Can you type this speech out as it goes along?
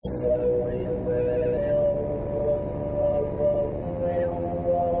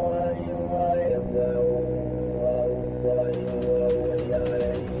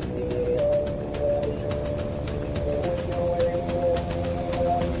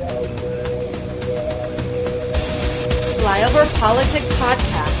Flyover Politic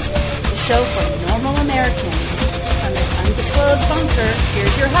Podcast, the show for normal Americans. From this undisclosed bunker,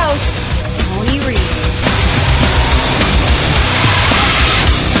 here's your host, Tony Reed.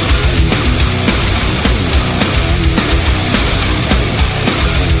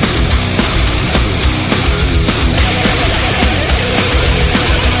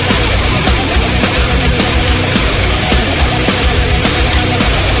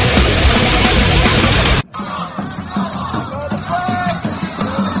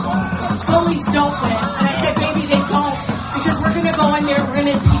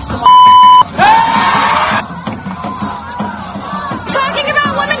 Talking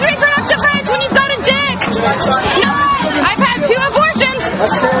about women's reproductive rights when you've got a dick. I've had 2 abortions.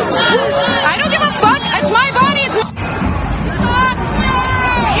 I don't give a fuck. It's my body.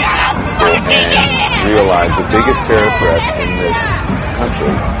 Realize the biggest terror threat in this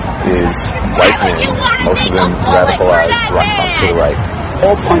country is white men, most of them radicalized to the right.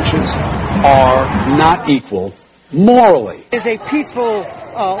 All punches are not equal morally. It's a peaceful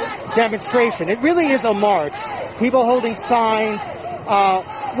demonstration. It really is a march. People holding signs.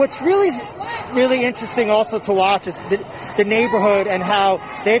 What's really interesting also to watch is the neighborhood and how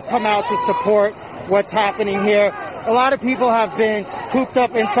they've come out to support what's happening here. A lot of people have been cooped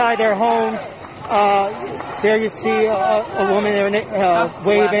up inside their homes. There you see a woman there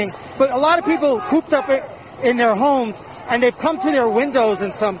waving. But a lot of people cooped up in their homes, and they've come to their windows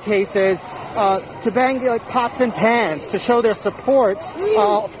in some cases to bang like pots and pans to show their support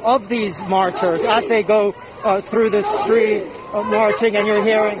of these marchers as they go through the street marching, and you're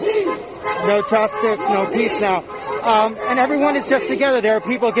hearing no justice, no peace now. And everyone is just together. There are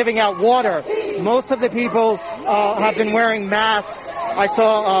people giving out water. Most of the people have been wearing masks. I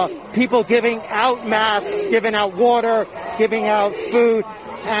saw people giving out masks, giving out water, giving out food.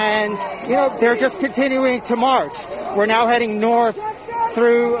 And, they're just continuing to march. We're now heading north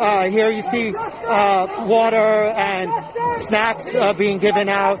through here. You see water and snacks being given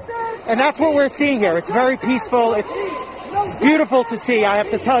out. And that's what we're seeing here. It's very peaceful. It's beautiful to see, I have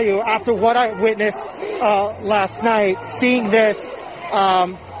to tell you, after what I witnessed last night, seeing this,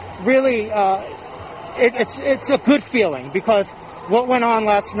 really, it's a good feeling, because what went on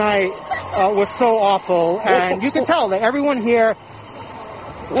last night was so awful, and you can tell that everyone here.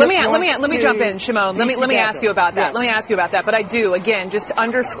 Let me jump in, Shimon. Let me ask you about that. Yeah. Let me ask you about that. But I do, again, just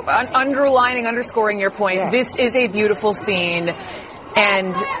underscoring your point. Yeah. This is a beautiful scene,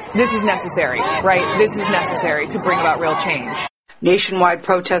 and this is necessary, right? This is necessary to bring about real change. Nationwide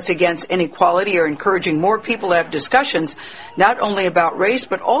protests against inequality are encouraging more people to have discussions not only about race,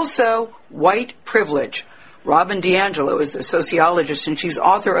 but also white privilege. Robin DiAngelo is a sociologist, and she's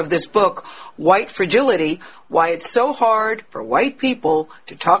author of this book, White Fragility, Why It's So Hard for White People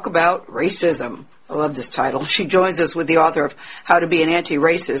to Talk About Racism. I love this title. She joins us with the author of How to Be an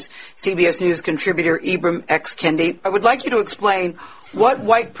Anti-Racist, CBS News contributor Ibram X. Kendi. I would like you to explain what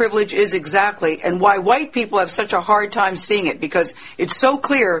white privilege is exactly and why white people have such a hard time seeing it, because it's so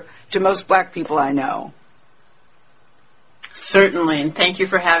clear to most black people I know. Certainly, and thank you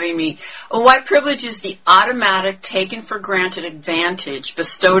for having me. White privilege is the automatic, taken for granted advantage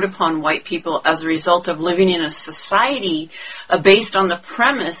bestowed upon white people as a result of living in a society based on the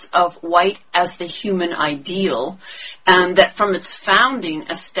premise of white as the human ideal, and that from its founding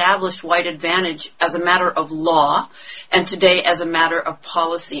established white advantage as a matter of law, and today as a matter of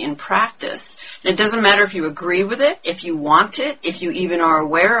policy and practice. And it doesn't matter if you agree with it, if you want it, if you even are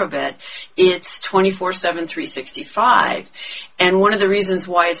aware of it. It's 24/7, 365. And one of the reasons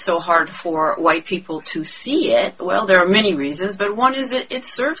why it's so hard for white people to see it, well, there are many reasons, but one is it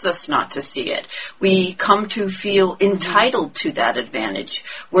serves us not to see it. We come to feel entitled to that advantage.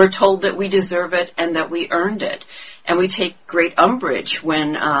 We're told that we deserve it and that we earned it. And we take great umbrage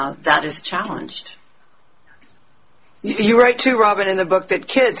when that is challenged. You write, too, Robin, in the book that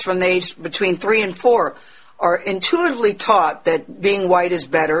kids from the age between 3 and 4 are intuitively taught that being white is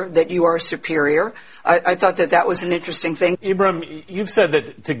better, that you are superior. I thought that was an interesting thing. Ibram, you've said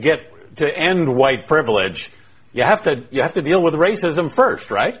that to end white privilege, you have to deal with racism first,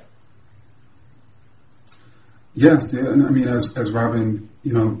 right? Yes, yeah. And I mean, as Robin,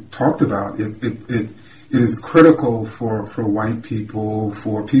 talked about, it is critical for white people,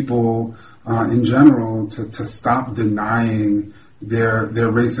 for people in general, to stop denying their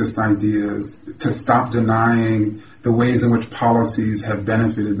racist ideas, to stop denying the ways in which policies have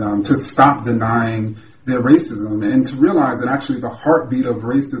benefited them, to stop denying their racism, and to realize that actually the heartbeat of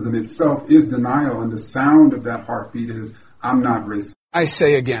racism itself is denial, and the sound of that heartbeat is, I'm not racist. I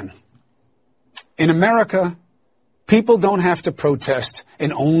say again, in America, people don't have to protest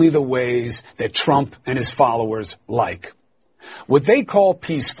in only the ways that Trump and his followers like. What they call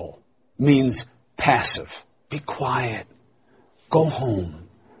peaceful means passive. Be quiet. Go home.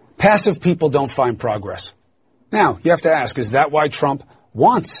 Passive people don't find progress. Now, you have to ask, is that why Trump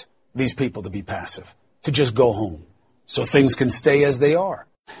wants these people to be passive? To just go home, so things can stay as they are?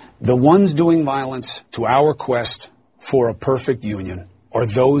 The ones doing violence to our quest for a perfect union are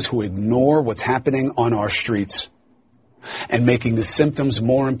those who ignore what's happening on our streets and making the symptoms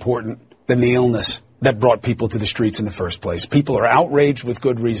more important than the illness that brought people to the streets in the first place. People are outraged with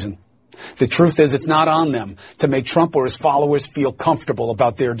good reason. The truth is, it's not on them to make Trump or his followers feel comfortable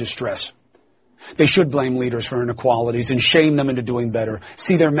about their distress. They should blame leaders for inequalities and shame them into doing better.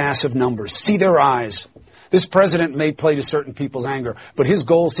 See their massive numbers. See their eyes. This president may play to certain people's anger, but his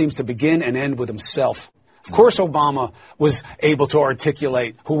goal seems to begin and end with himself. Of course, Obama was able to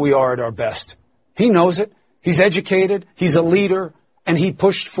articulate who we are at our best. He knows it. He's educated. He's a leader, and he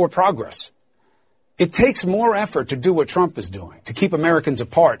pushed for progress. It takes more effort to do what Trump is doing, to keep Americans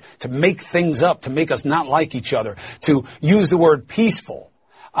apart, to make things up, to make us not like each other, to use the word peaceful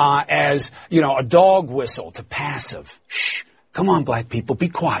as, a dog whistle to passive. Shh, come on, black people, be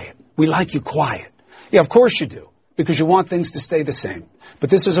quiet. We like you quiet. Yeah, of course you do, because you want things to stay the same. But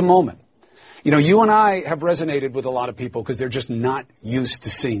this is a moment. You and I have resonated with a lot of people because they're just not used to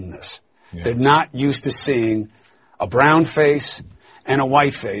seeing this. Yeah. They're not used to seeing a brown face and a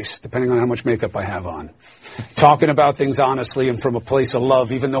white face, depending on how much makeup I have on, talking about things honestly and from a place of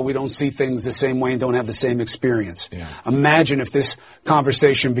love, even though we don't see things the same way and don't have the same experience. Yeah. Imagine if this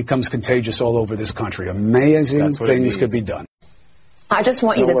conversation becomes contagious all over this country. Amazing things could be done. I just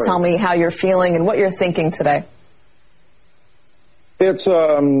want you to tell me how you're feeling and what you're thinking today. It's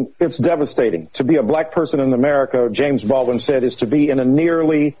devastating. To be a black person in America, James Baldwin said, is to be in a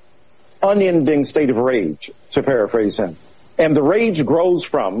nearly unending state of rage, to paraphrase him. And the rage grows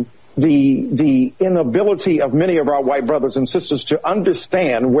from the inability of many of our white brothers and sisters to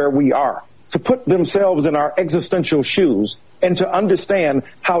understand where we are, to put themselves in our existential shoes, and to understand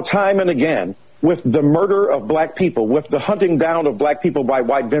how time and again, with the murder of black people, with the hunting down of black people by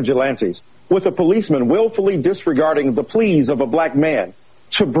white vigilantes, with a policeman willfully disregarding the pleas of a black man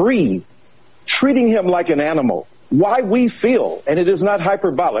to breathe, treating him like an animal, why we feel, and it is not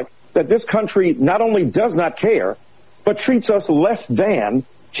hyperbolic, that this country not only does not care, but treats us less than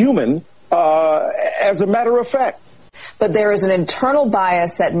human as a matter of fact. But there is an internal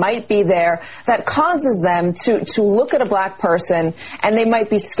bias that might be there that causes them to look at a black person and they might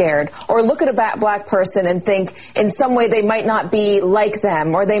be scared, or look at a black person and think in some way they might not be like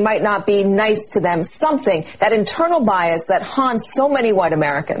them, or they might not be nice to them. Something, that internal bias that haunts so many white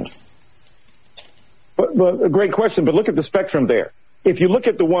Americans. But a great question, but look at the spectrum there. If you look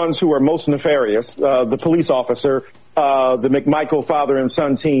at the ones who are most nefarious, the police officer, the McMichael father and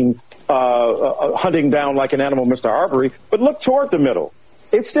son team, hunting down like an animal Mr. Arbery, but look toward the middle.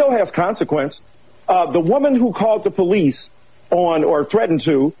 It still has consequence. The woman who called the police on, or threatened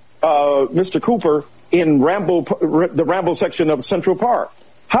to, Mr. Cooper in the Ramble section of Central Park.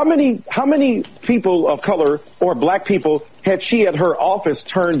 How many people of color or black people had she at her office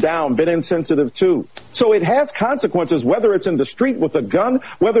turned down, been insensitive to? So it has consequences, whether it's in the street with a gun,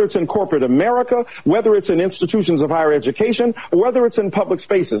 whether it's in corporate America, whether it's in institutions of higher education, or whether it's in public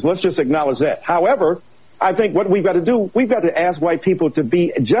spaces. Let's just acknowledge that. However, I think what we've got to do, we've got to ask white people to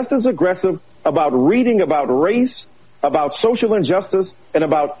be just as aggressive about reading about race, about social injustice, and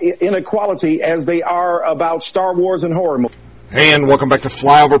about inequality as they are about Star Wars and horror movies. And welcome back to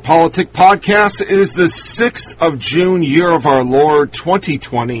Flyover Politic Podcast. It is the 6th of June, year of our Lord,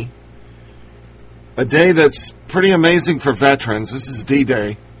 2020. A day that's pretty amazing for veterans. This is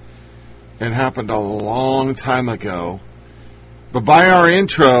D-Day. It happened a long time ago. But by our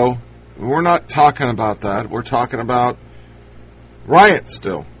intro, we're not talking about that. We're talking about riots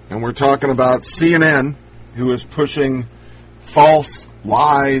still. And we're talking about CNN, who is pushing false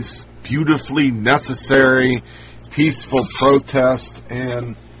lies, beautifully necessary peaceful protest,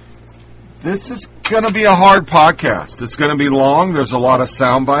 and this is going to be a hard podcast. It's going to be long. There's a lot of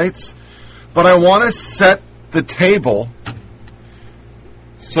sound bites, but I want to set the table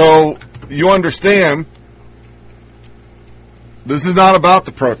so you understand this is not about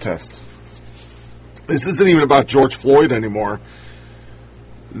the protest. This isn't even about George Floyd anymore.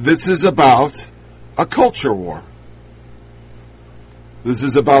 This is about a culture war. This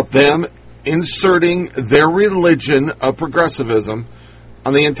is about them inserting their religion of progressivism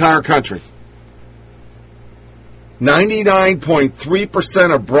on the entire country.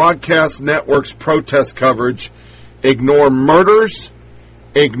 99.3% of broadcast networks' protest coverage ignore murders,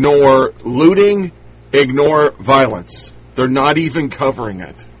 ignore looting, ignore violence. They're not even covering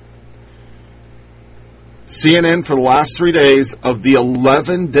it. CNN, for the last 3 days of the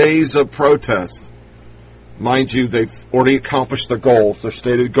 11 days of protest, mind you, they've already accomplished their goals. Their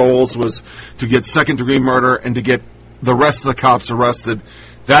stated goals was to get second-degree murder and to get the rest of the cops arrested.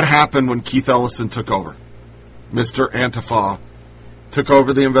 That happened when Keith Ellison took over. Mr. Antifa took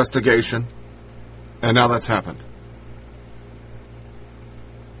over the investigation, and now that's happened.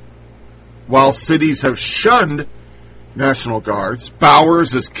 While cities have shunned National Guards,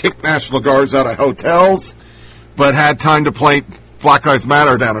 Bowers has kicked National Guards out of hotels, but had time to plant Black Lives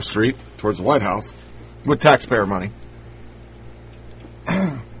Matter down the street towards the White House with taxpayer money.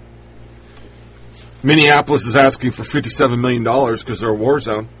 Minneapolis is asking for $57 million because they're a war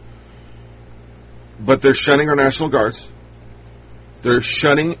zone. But they're shunning our National Guards. They're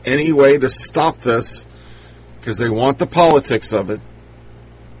shunning any way to stop this because they want the politics of it.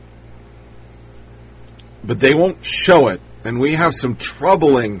 But they won't show it. And we have some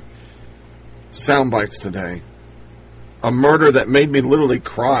troubling sound bites today. A murder that made me literally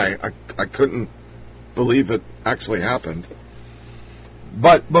cry. I couldn't believe it actually happened.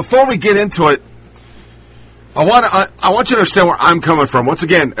 But before we get into it, I want you to understand where I'm coming from. Once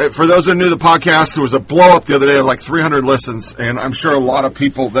again, for those who are new to the podcast, there was a blow up the other day of like 300 listens, and I'm sure a lot of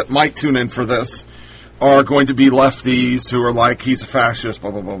people that might tune in for this are going to be lefties who are like, he's a fascist,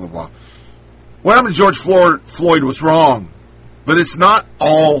 blah, blah, blah, blah, blah. What happened to George Floyd was wrong, but it's not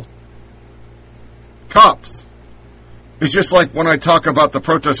all cops. It's just like when I talk about the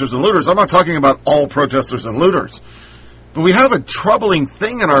protesters and looters, I'm not talking about all protesters and looters. But we have a troubling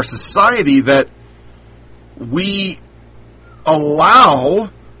thing in our society that we allow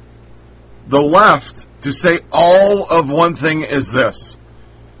the left to say all of one thing is this.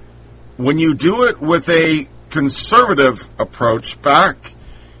 When you do it with a conservative approach back,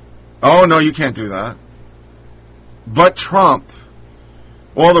 oh, no, you can't do that. But Trump,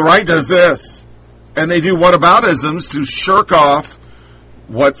 well, the right does this. And they do whataboutisms to shirk off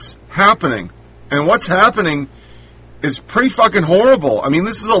what's happening. And what's happening is pretty fucking horrible. I mean,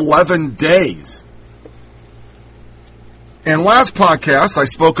 this is 11 days. And last podcast, I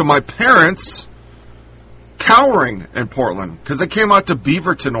spoke of my parents cowering in Portland because they came out to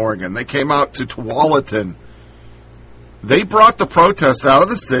Beaverton, Oregon. They came out to Tualatin. They brought the protests out of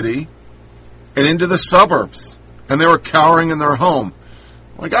the city and into the suburbs, and they were cowering in their home.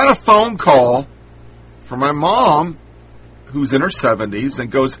 Well, I got a phone call from my mom, who's in her 70s,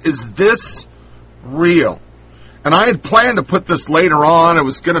 and goes, is this real? And I had planned to put this later on. It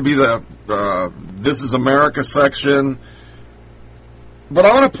was going to be the This Is America section. But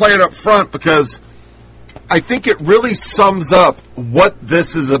I want to play it up front because I think it really sums up what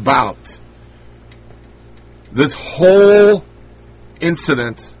this is about. This whole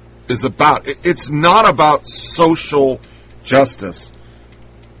incident is about. It's not about social justice.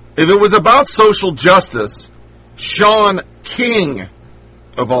 If it was about social justice, Sean King,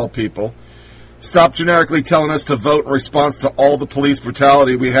 of all people, stopped generically telling us to vote in response to all the police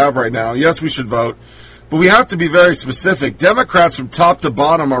brutality we have right now. Yes, we should vote. But we have to be very specific. Democrats from top to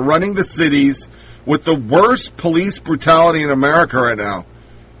bottom are running the cities with the worst police brutality in America right now.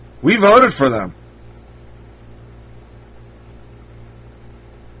 We voted for them.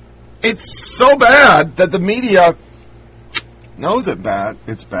 It's so bad that the media knows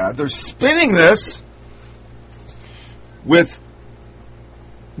it's bad. They're spinning this with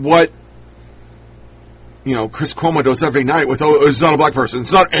what, Chris Cuomo does every night with, oh, it's not a black person.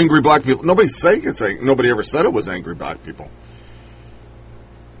 It's not angry black people. Nobody's saying it's angry. Nobody ever said it was angry black people.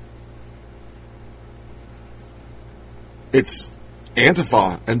 It's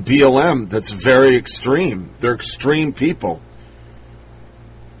Antifa and BLM that's very extreme. They're extreme people.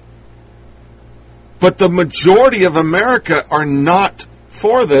 But the majority of America are not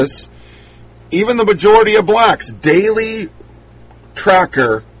for this. Even the majority of blacks. Daily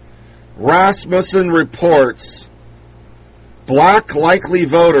Tracker, Rasmussen reports, black likely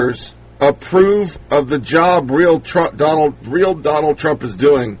voters approve of the job real Donald Trump is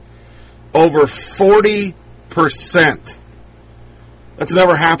doing. Over 40%. That's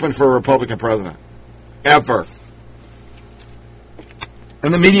never happened for a Republican president. Ever.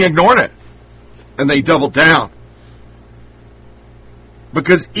 And the media ignored it. And they doubled down.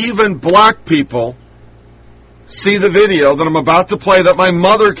 Because even black people see the video that I'm about to play that my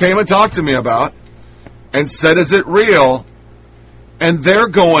mother came and talked to me about and said, is it real? And they're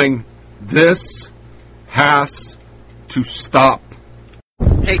going, this has to stop.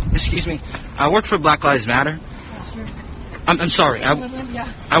 Hey, excuse me. I work for Black Lives Matter. I'm sorry.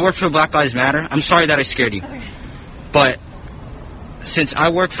 I work for Black Lives Matter. I'm sorry that I scared you. But since I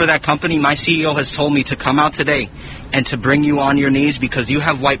work for that company, my CEO has told me to come out today and to bring you on your knees because you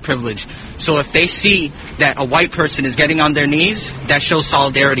have white privilege. So if they see that a white person is getting on their knees, that shows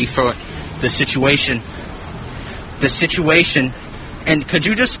solidarity for the situation. And could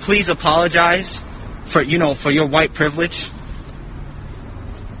you just please apologize for your white privilege?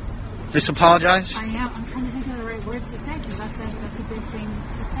 Just apologize. I am. I'm trying to think of the right words to say because that's a big thing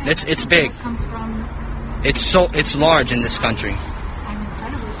to say. It's big. Comes from. It's large in this country. I'm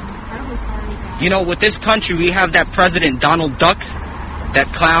incredibly sorry that. You know, with this country, we have that President Donald Duck,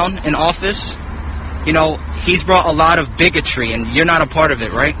 that clown in office. You know, he's brought a lot of bigotry, and you're not a part of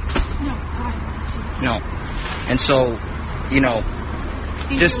it, right? No, God. No. And so, you know,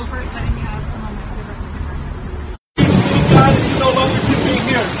 just. God is no longer to be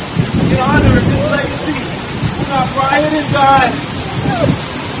here. In honor of his legacy, we're not rioting, God.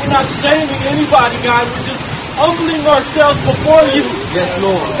 We're not shaming anybody, God. We're just humbling ourselves before you. Yes,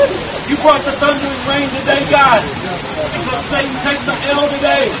 Lord. You brought the thunder and rain today, God. And so Satan takes the L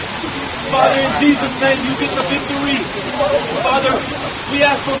today. Father, in Jesus' name, you get the victory. Father, we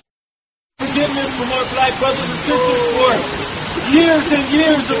ask for forgiveness from our black brothers and sisters for years and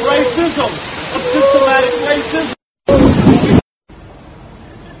years of racism, of systematic racism.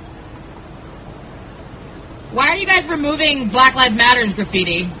 Why are you guys removing Black Lives Matter's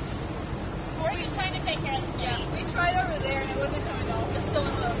graffiti? We're trying to take care of it. Yeah, we tried over there and it wasn't coming off. It's still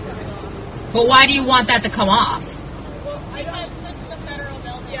one of those coming off. But why do you want that to come off? Well, I don't. This is a federal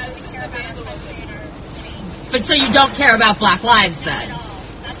building. Yeah, it's just a vandalism. But so you don't care about Black Lives then? Not at all.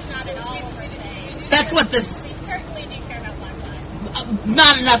 That's not at all. That's what this. We certainly do care about Black Lives.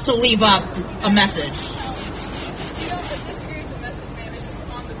 Not enough to leave up a message. You don't disagree with the message, ma'am. It's just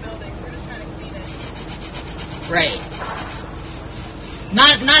on the building. We're just trying to clean it. Right.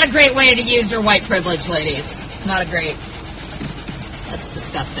 Not a great way to use your white privilege, ladies. Not a great. That's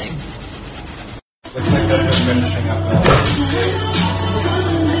disgusting.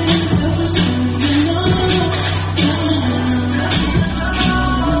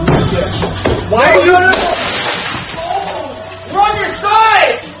 Why are you doing it? We're on your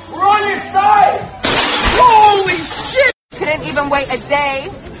side! We're on your side! Holy shit! Couldn't even wait a day,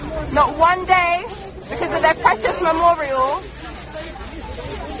 not one day, because of their precious memorial.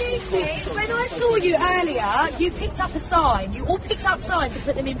 When I saw you earlier, you picked up a sign. You all picked up signs and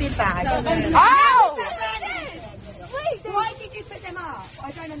put them in bin bags. Oh! Why did you put them up?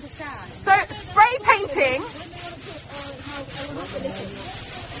 I don't understand. So, spray painting.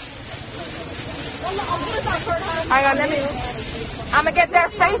 Hang on, I'm gonna get their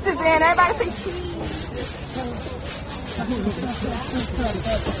faces in. Everybody say cheese.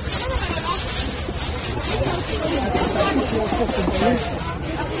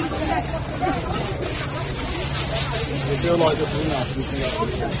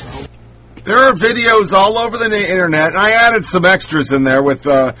 There are videos all over the internet, and I added some extras in there with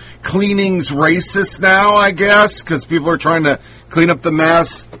cleaning's racist now, I guess, because people are trying to clean up the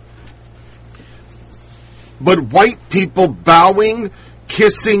mess. But white people bowing,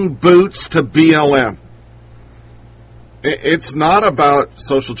 kissing boots to BLM. It's not about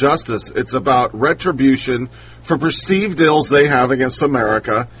social justice. It's about retribution for perceived ills they have against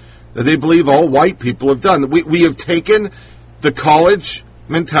America that they believe all white people have done. We have taken the college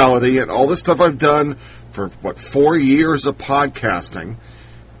mentality and all the stuff I've done for, 4 years of podcasting,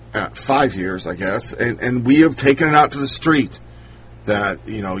 5 years, I guess, and we have taken it out to the street. That,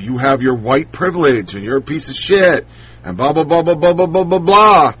 you know, you have your white privilege and you're a piece of shit and blah, blah, blah, blah, blah, blah, blah, blah,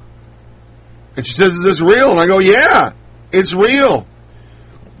 blah. And she says, is this real? And I go, yeah, it's real.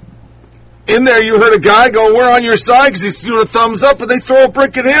 In there, you heard a guy go, we're on your side because he's doing a thumbs up, and they throw a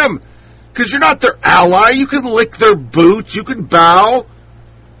brick at him. Because you're not their ally. You can lick their boots. You can bow.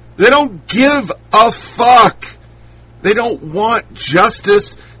 They don't give a fuck. They don't want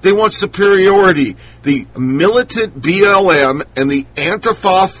justice. They want superiority. The militant BLM and the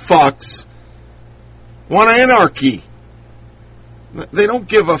Antifa fucks want anarchy. They don't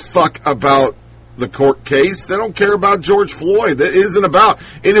give a fuck about the court case. They don't care about George Floyd. That isn't about.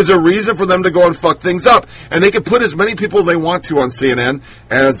 It is a reason for them to go and fuck things up. And they can put as many people they want to on CNN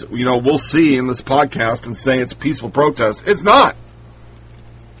as, you know, we'll see in this podcast and say it's a peaceful protest. It's not.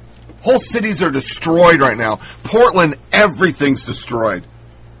 Whole cities are destroyed right now. Portland, everything's destroyed.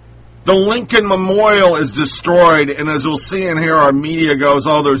 The Lincoln Memorial is destroyed, and as we'll see in here, our media goes,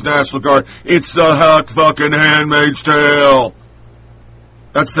 oh, there's National Guard. It's the heck fucking Handmaid's Tale.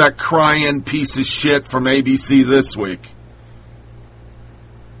 That's that crying piece of shit from ABC this week.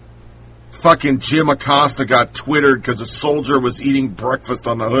 Fucking Jim Acosta got twittered because a soldier was eating breakfast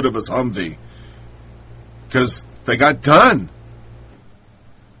on the hood of his Humvee. Because they got done.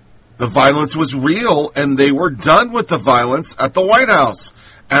 The violence was real, and they were done with the violence at the White House,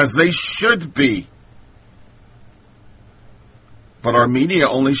 as they should be. But our media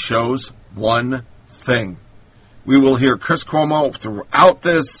only shows one thing. We will hear Chris Cuomo throughout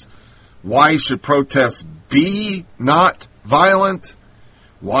this. Why should protests be not violent?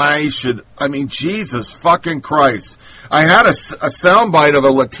 Why should, Jesus fucking Christ. I had a soundbite of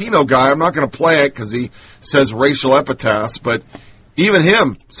a Latino guy. I'm not going to play it because he says racial epithets, but even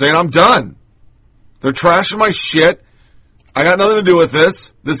him saying, I'm done. They're trashing my shit. I got nothing to do with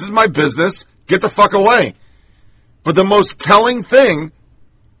this. This is my business. Get the fuck away. But the most telling thing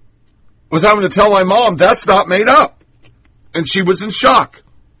was having to tell my mom, that's not made up. And she was in shock.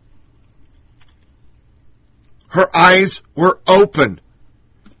 Her eyes were open.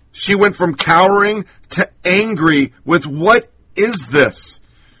 She went from cowering to angry with, what is this?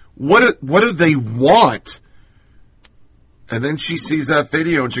 What do they want? And then she sees that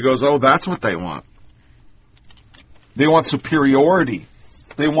video and she goes, oh, that's what they want. They want superiority.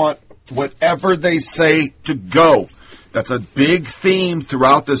 They want whatever they say to go. That's a big theme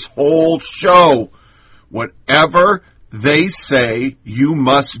throughout this whole show. Whatever they say, you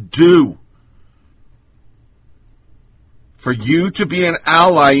must do. For you to be an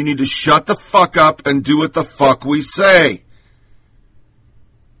ally, you need to shut the fuck up and do what the fuck we say.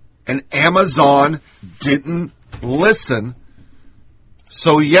 And Amazon didn't listen.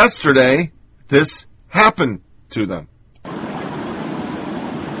 So yesterday, this happened to them.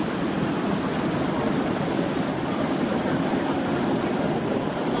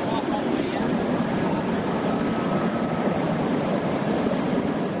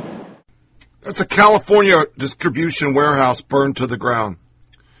 It's a California distribution warehouse burned to the ground.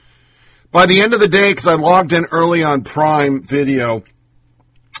 By the end of the day, because I logged in early on Prime Video,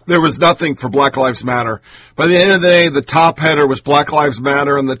 there was nothing for Black Lives Matter. By the end of the day, the top header was Black Lives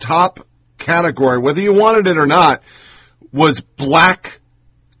Matter, and the top category, whether you wanted it or not, was black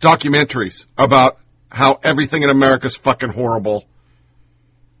documentaries about how everything in America is fucking horrible.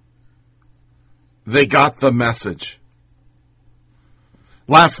 They got the message.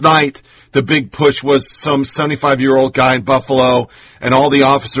 Last night, the big push was some 75-year-old guy in Buffalo, and all the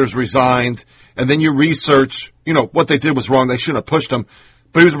officers resigned. And then you research, what they did was wrong. They shouldn't have pushed him.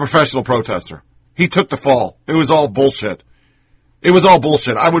 But he was a professional protester. He took the fall. It was all bullshit. It was all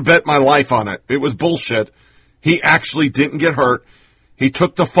bullshit. I would bet my life on it. It was bullshit. He actually didn't get hurt. He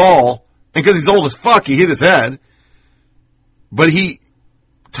took the fall. And because he's old as fuck, he hit his head. But he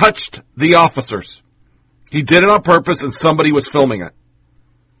touched the officers. He did it on purpose, and somebody was filming it.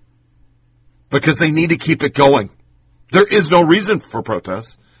 Because they need to keep it going. There is no reason for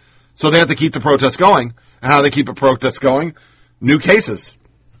protests. So they have to keep the protests going. And how do they keep a protest going? New cases.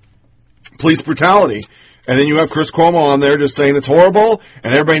 Police brutality. And then you have Chris Cuomo on there just saying it's horrible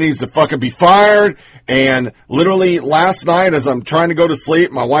and everybody needs to fucking be fired. And literally last night as I'm trying to go to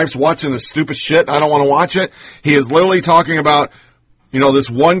sleep, my wife's watching this stupid shit and I don't want to watch it. He is literally talking about, this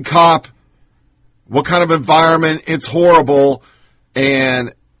one cop, what kind of environment, it's horrible.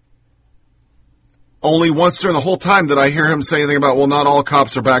 And only once during the whole time did I hear him say anything about, well, not all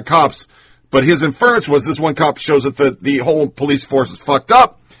cops are bad cops. But his inference was this one cop shows that the whole police force is fucked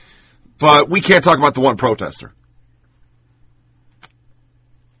up. But we can't talk about the one protester.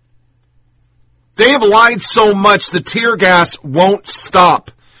 They have lied so much the tear gas won't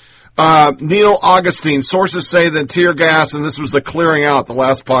stop. Neil Augustine, sources say that tear gas, and this was the clearing out, the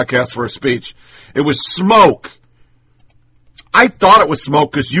last podcast for a speech, it was smoke. I thought it was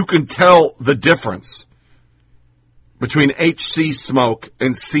smoke because you can tell the difference between HC smoke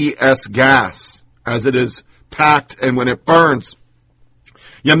and CS gas as it is packed and when it burns.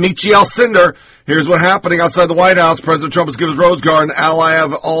 Yamiche Alcindor, here's what's happening outside the White House. President Trump has given his Rose Garden ally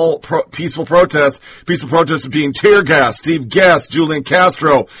of all peaceful protests. Peaceful protests being tear gas. Steve Guest, Julian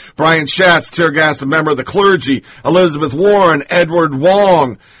Castro, Brian Schatz, tear gas, a member of the clergy. Elizabeth Warren, Edward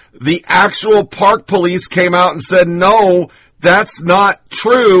Wong. The actual park police came out and said, no, that's not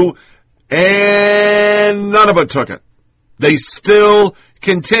true. And none of it took it. They still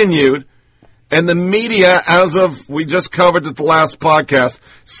continued. And the media, as of, we just covered at the last podcast,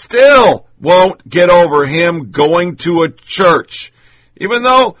 still won't get over him going to a church. Even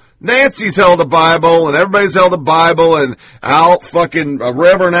though Nancy's held a Bible, and everybody's held a Bible, and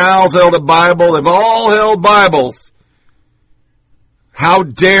Reverend Al's held a Bible, they've all held Bibles. How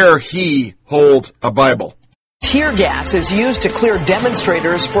dare he hold a Bible? Tear gas is used to clear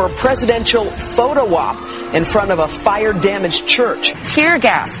demonstrators for a presidential photo op in front of a fire-damaged church. Tear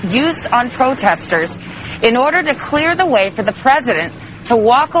gas used on protesters in order to clear the way for the president to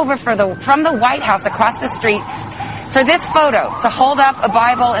walk over from the White House across the street for this photo to hold up a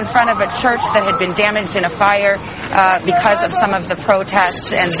Bible in front of a church that had been damaged in a fire because of some of the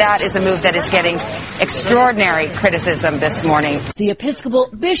protests, and that is a move that is getting extraordinary criticism this morning. The Episcopal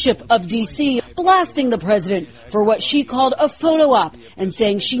Bishop of D.C. blasting the president for what she called a photo op and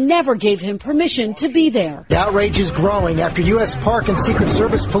saying she never gave him permission to be there. The outrage is growing after U.S. Park and Secret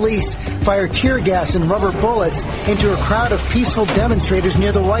Service police fired tear gas and rubber bullets into a crowd of peaceful demonstrators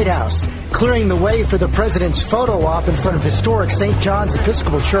near the White House, clearing the way for the president's photo op in front of historic St. John's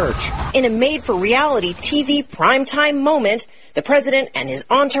Episcopal Church. In a made-for-reality TV primetime moment, the president and his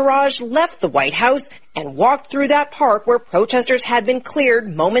entourage left the White House and walked through that park where protesters had been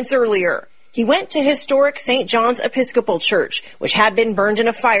cleared moments earlier. He went to historic St. John's Episcopal Church, which had been burned in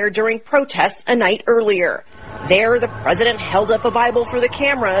a fire during protests a night earlier. There, the president held up a Bible for the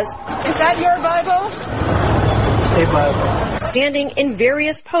cameras. Is that your Bible? Standing in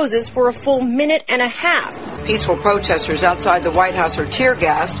various poses for a full minute and a half. Peaceful protesters outside the White House are tear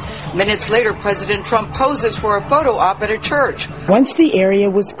gassed. Minutes later, President Trump poses for a photo op at a church. Once the area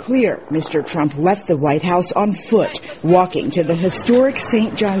was clear, Mr. Trump left the White House on foot, walking to the historic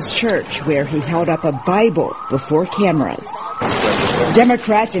St. John's Church, where he held up a Bible before cameras.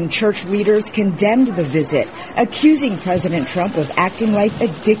 Democrats and church leaders condemned the visit, accusing President Trump of acting like a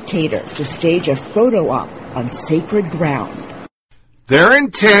dictator to stage a photo op on sacred ground. Their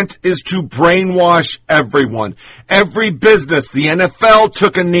intent is to brainwash everyone. Every business. The NFL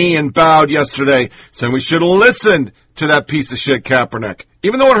took a knee and bowed yesterday, saying we should have listened to that piece of shit Kaepernick.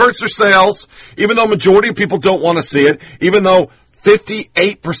 Even though it hurts their sales, even though majority of people don't want to see it, even though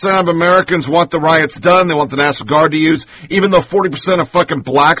 58% of Americans want the riots done, they want the National Guard to use, even though 40% of fucking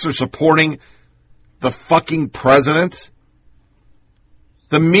blacks are supporting the fucking president.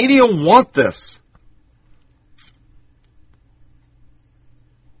 The media want this.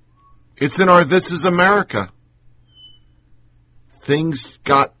 It's in our This Is America. Things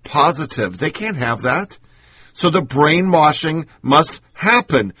got positive. They can't have that. So the brainwashing must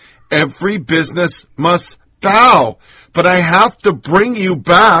happen. Every business must bow. But I have to bring you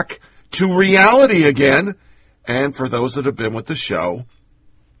back to reality again. And for those that have been with the show,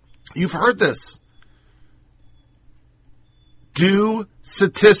 you've heard this. Do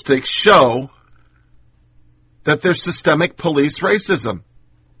statistics show that there's systemic police racism?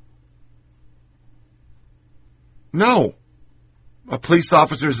 No. A police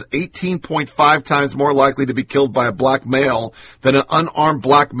officer is 18.5 times more likely to be killed by a black male than an unarmed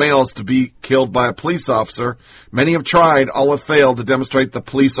black male is to be killed by a police officer. Many have tried, all have failed to demonstrate the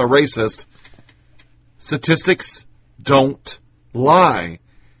police are racist. Statistics don't lie.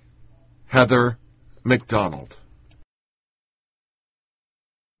 Heather McDonald.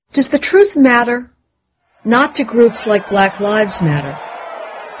 Does the truth matter? Not to groups like Black Lives Matter.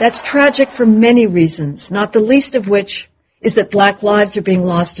 That's tragic for many reasons, not the least of which is that black lives are being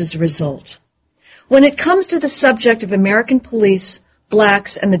lost as a result. When it comes to the subject of American police,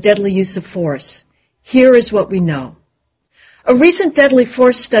 blacks, and the deadly use of force, here is what we know. A recent deadly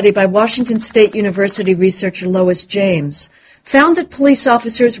force study by Washington State University researcher Lois James found that police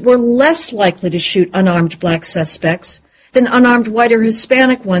officers were less likely to shoot unarmed black suspects than unarmed white or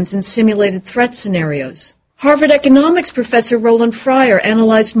Hispanic ones in simulated threat scenarios. Harvard economics professor Roland Fryer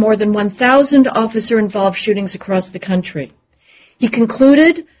analyzed more than 1,000 officer-involved shootings across the country. He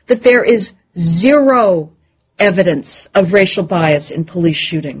concluded that there is zero evidence of racial bias in police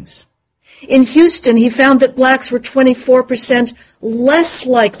shootings. In Houston, he found that blacks were 24% less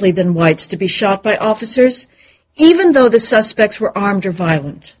likely than whites to be shot by officers, even though the suspects were armed or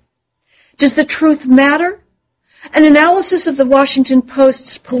violent. Does the truth matter? An analysis of the Washington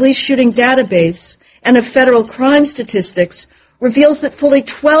Post's police shooting database and of federal crime statistics reveals that fully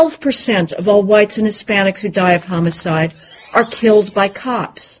 12% of all whites and Hispanics who die of homicide are killed by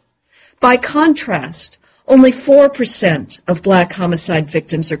cops. By contrast, only 4% of black homicide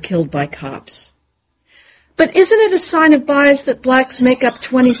victims are killed by cops. But isn't it a sign of bias that blacks make up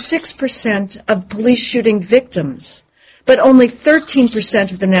 26% of police shooting victims, but only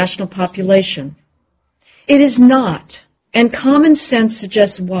 13% of the national population? It is not, and common sense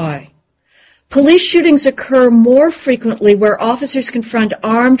suggests why. Police shootings occur more frequently where officers confront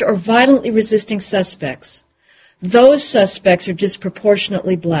armed or violently resisting suspects. Those suspects are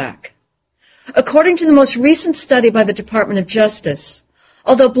disproportionately black. According to the most recent study by the Department of Justice,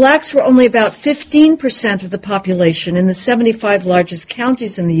 although blacks were only about 15% of the population in the 75 largest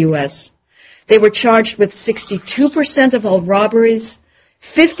counties in the U.S., they were charged with 62% of all robberies,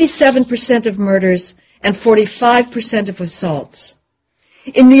 57% of murders, and 45% of assaults.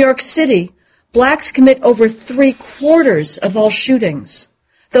 In New York City, blacks commit over 3/4 of all shootings.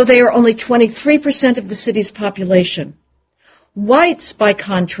 though they are only 23% of the city's population. Whites, by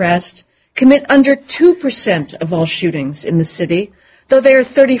contrast, commit under 2% of all shootings in the city, though they are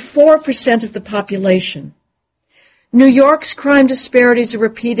 34% of the population. New York's crime disparities are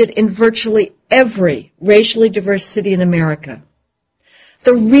repeated in virtually every racially diverse city in America.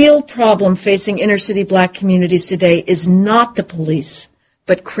 The real problem facing inner-city black communities today is not the police,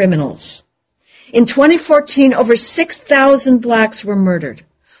 but criminals. In 2014, over 6,000 blacks were murdered,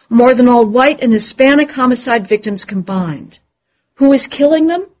 more than all white and Hispanic homicide victims combined. Who is killing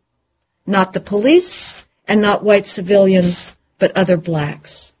them? Not the police and not white civilians, but other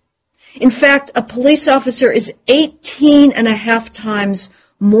blacks. In fact, a police officer is 18.5 times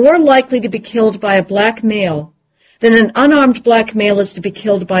more likely to be killed by a black male than an unarmed black male is to be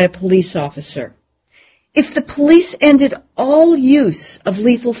killed by a police officer. If the police ended all use of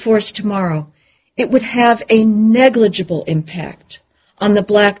lethal force tomorrow, it would have a negligible impact on the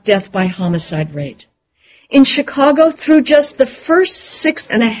black death by homicide rate. In Chicago, through just the first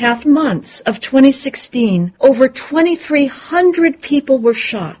 6.5 months of 2016, over 2,300 people were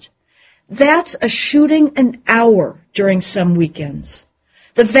shot. That's a shooting an hour during some weekends.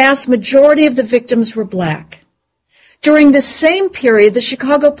 The vast majority of the victims were black. During the same period, the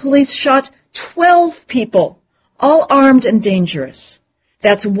Chicago police shot 12 people, all armed and dangerous.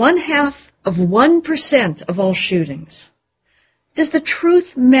 That's 0.5% of all shootings. Does the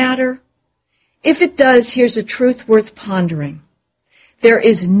truth matter? If it does, here's a truth worth pondering. There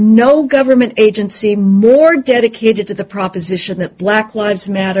is no government agency more dedicated to the proposition that Black Lives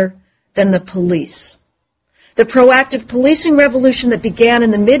Matter than the police. The proactive policing revolution that began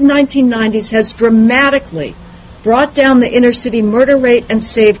in the mid-1990s has dramatically brought down the inner-city murder rate and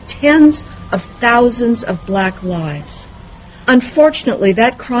saved tens of thousands of black lives. Unfortunately,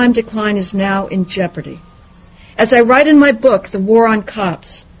 that crime decline is now in jeopardy. As I write in my book, The War on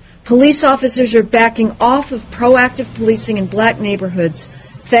Cops, police officers are backing off of proactive policing in black neighborhoods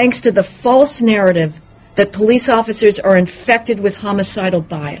thanks to the false narrative that police officers are infected with homicidal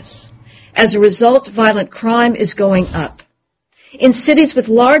bias. As a result, violent crime is going up. In cities with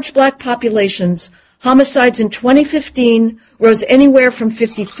large black populations, homicides in 2015 rose anywhere from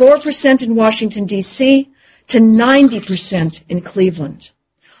 54% in Washington, D.C. to 90% in Cleveland.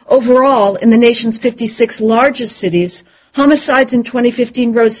 Overall, in the nation's 56 largest cities, homicides in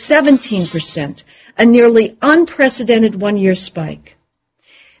 2015 rose 17%, a nearly unprecedented one-year spike.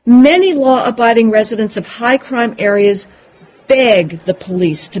 Many law-abiding residents of high-crime areas beg the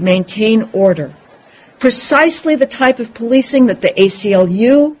police to maintain order, precisely the type of policing that the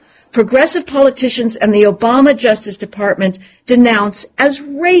ACLU, progressive politicians, and the Obama Justice Department denounce as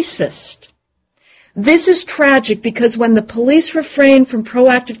racist. This is tragic because when the police refrain from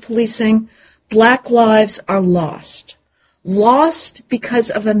proactive policing, black lives are lost. Lost because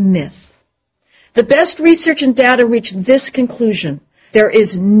of a myth. The best research and data reach this conclusion. There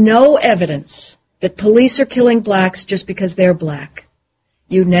is no evidence that police are killing blacks just because they're black.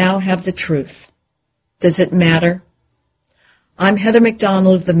 You now have the truth. Does it matter? I'm Heather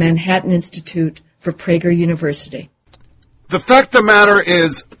McDonald of the Manhattan Institute for Prager University. The fact of the matter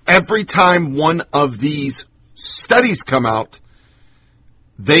is, every time one of these studies come out,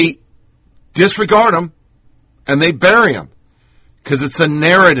 they disregard them and they bury them because it's a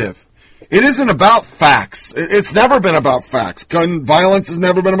narrative. It isn't about facts. It's never been about facts. Gun violence has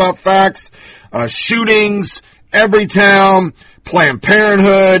never been about facts. Shootings, Everytown, Planned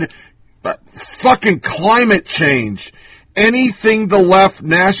Parenthood, fucking climate change. Anything the left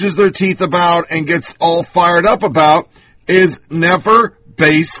gnashes their teeth about and gets all fired up about is never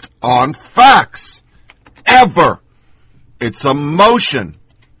based on facts. Ever. It's emotion.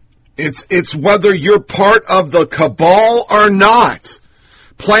 It's whether you're part of the cabal or not.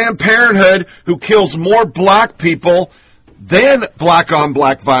 Planned Parenthood, who kills more black people than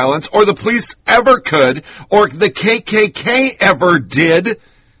black-on-black violence, or the police ever could, or the KKK ever did,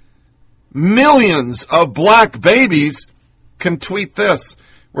 millions of black babies can tweet this.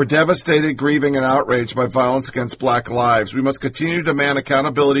 We're devastated, grieving, and outraged by violence against black lives. We must continue to demand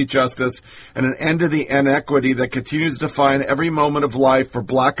accountability, justice, and an end to the inequity that continues to define every moment of life for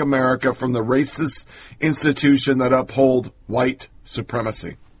black America from the racist institution that uphold white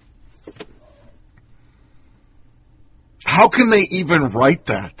supremacy. How can they even write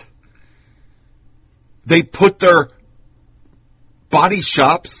that? They put their body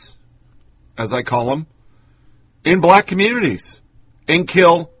shops, as I call them, in black communities and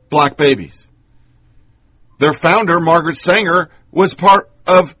kill black babies. Their founder, Margaret Sanger, was part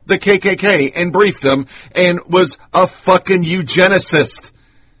of the KKK and briefed them and was a fucking eugenicist.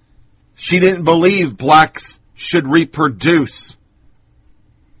 She didn't believe blacks should reproduce.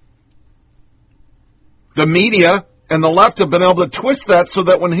 The media and the left have been able to twist that so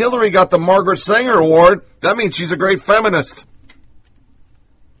that when Hillary got the Margaret Sanger Award, that means she's a great feminist.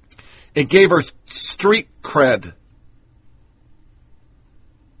 It gave her street cred.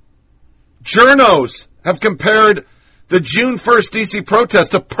 Journos have compared the June 1st D.C.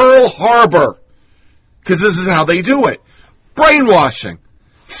 protest to Pearl Harbor, because this is how they do it. Brainwashing.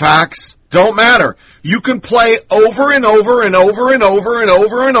 Facts don't matter. You can play over and over and over and over and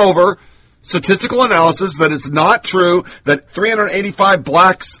over and over statistical analysis that it's not true, that 385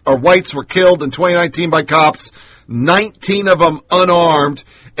 blacks or whites were killed in 2019 by cops, 19 of them unarmed,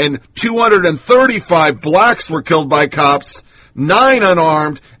 and 235 blacks were killed by cops, 9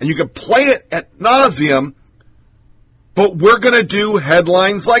 unarmed, and you can play it ad nauseum, but we're going to do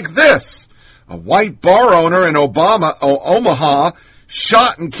headlines like this. A white bar owner in Omaha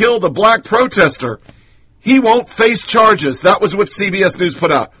shot and killed a black protester. He won't face charges. That was what CBS News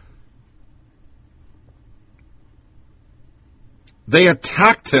put out. They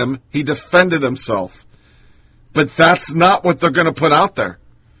attacked him. He defended himself. But that's not what they're going to put out there.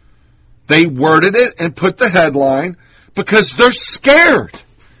 They worded it and put the headline because they're scared.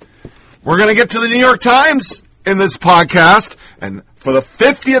 We're going to get to the New York Times in this podcast, and for the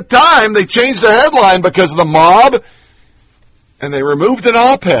 50th time, they changed the headline because of the mob, and they removed an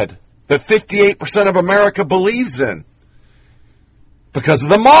op-ed that 58% of America believes in. Because of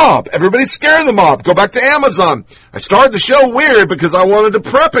the mob. Everybody's scared of the mob. Go back to Amazon. I started the show weird because I wanted to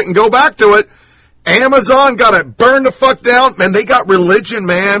prep it and go back to it. Amazon got it burned the fuck down. Man, they got religion,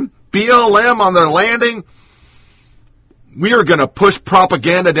 man. BLM on their landing. We are going to push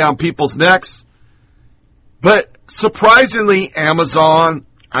propaganda down people's necks. But surprisingly, Amazon,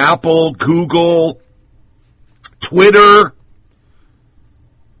 Apple, Google, Twitter,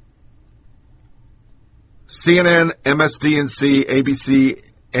 CNN, MSDNC, ABC,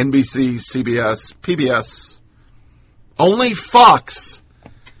 NBC, CBS, PBS. Only Fox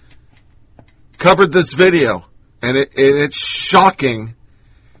covered this video, and it's shocking.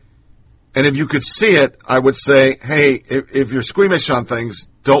 And if you could see it, I would say, hey, if you're squeamish on things,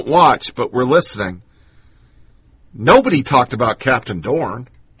 don't watch, but we're listening. Nobody talked about Captain Dorn.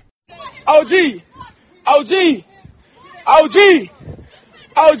 OG!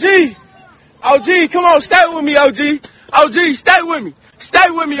 OG, come on, stay with me, OG. OG, stay with me. Stay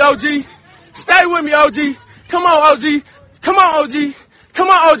with me, OG. Stay with me, OG. Come on, OG. Come on, OG. Come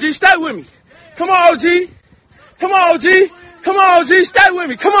on, OG, stay with me. Come on, OG. Come on, OG. Come on, OG, stay with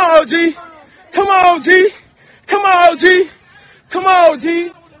me. Come on, OG. Come on, OG. Come on, OG. Come on,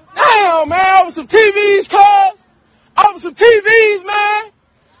 OG. Damn, man, over some TVs, cuz. Over some TVs, man.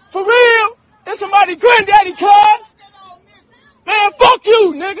 For real. That's somebody's granddaddy, cuz. Man, fuck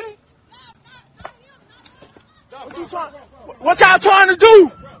you, nigga. What y'all trying to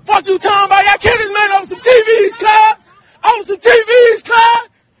do? Fuck you talking about? Y'all kill this man over some TVs, cuz. Over some TVs, cuz.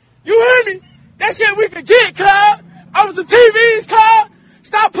 You hear me? That shit we could get, cuz. Over some TVs, cuz.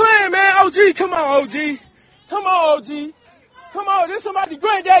 Stop playing, man. OG, come on, OG. Come on, OG. Come on, this somebody's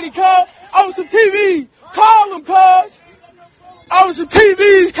granddaddy, cuz. Over some TVs. Call him, cuz. Over some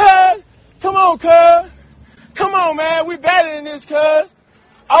TVs, cuz. Come on, cuz. Come on, man. We better than this, cuz.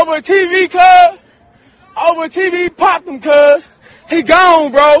 Over a TV, cuz. Over TV, pop them, cuz. He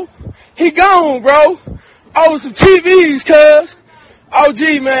gone, bro. He gone, bro. Over some TVs, cuz.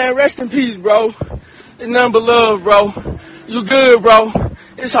 OG, man, rest in peace, bro. It's nothing but love, bro. You good, bro.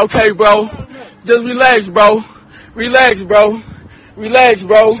 It's okay, bro. Just relax, bro. Relax, bro. Relax,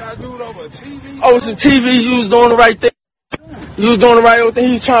 bro. Over some TV, you was doing the right thing. You was doing the right thing.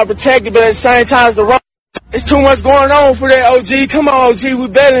 He was trying to protect it, but at the same time, it's the wrong. It's too much going on for that, OG. Come on, OG. We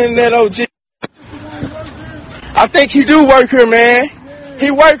better than that, OG. I think he do work here, man.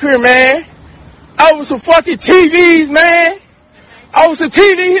 He work here, man. Over some fucking TVs, man. Over some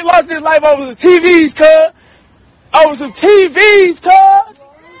TV. He lost his life over some TVs, cuz. Over some TVs, cuz.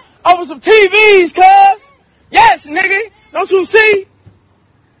 Over some TVs, cuz. Yes, nigga. Don't you see?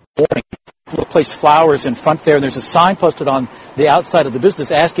 We'll place flowers in front there, and there's a sign posted on the outside of the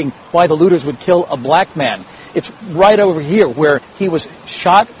business asking why the looters would kill a black man. It's right over here where he was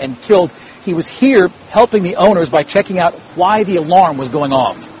shot and killed. He was here helping the owners by checking out why the alarm was going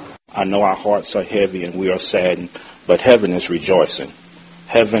off. I know our hearts are heavy and we are saddened, but heaven is rejoicing.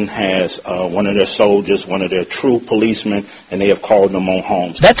 Heaven has one of their soldiers, one of their true policemen, and they have called them on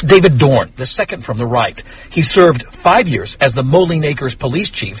home. That's David Dorn, the second from the right. He served 5 years as the Moline Acres police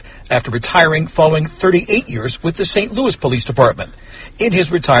chief after retiring following 38 years with the St. Louis Police Department. In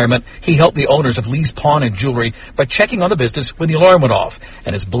his retirement, he helped the owners of Lee's Pawn and Jewelry by checking on the business when the alarm went off,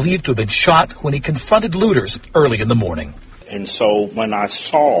 and is believed to have been shot when he confronted looters early in the morning. And so when I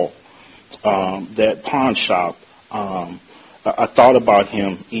saw that pawn shop, I thought about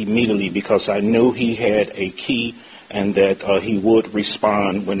him immediately because I knew he had a key and that he would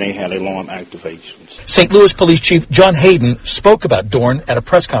respond when they had alarm activations. St. Louis Police Chief John Hayden spoke about Dorn at a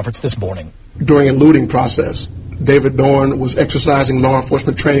press conference this morning. During a looting process, David Dorn was exercising law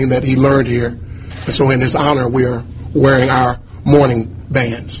enforcement training that he learned here. And so in his honor, we are wearing our mourning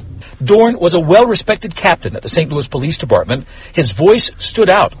bands. Dorn was a well-respected captain at the St. Louis Police Department. His voice stood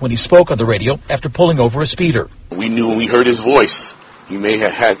out when he spoke on the radio after pulling over a speeder. We knew when we heard his voice, he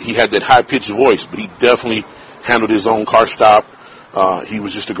had that high-pitched voice, but he definitely handled his own car stop. He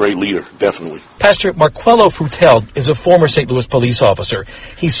was just a great leader, definitely. Pastor Marquello Frutel is a former St. Louis police officer.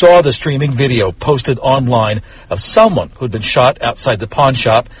 He saw the streaming video posted online of someone who had been shot outside the pawn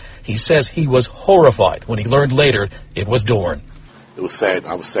shop. He says he was horrified when he learned later it was Dorn. It was sad.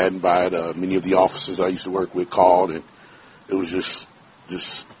 I was saddened by it. Many of the officers I used to work with called, and it was just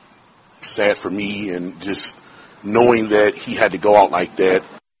sad for me, and just knowing that he had to go out like that.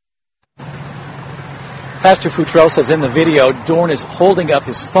 Pastor Futrell says in the video, Dorn is holding up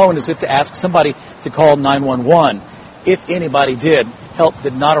his phone as if to ask somebody to call 911. If anybody did, help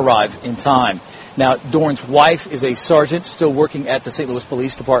did not arrive in time. Now, Dorn's wife is a sergeant still working at the St. Louis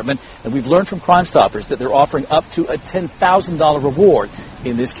Police Department, and we've learned from Crime Stoppers that they're offering up to a $10,000 reward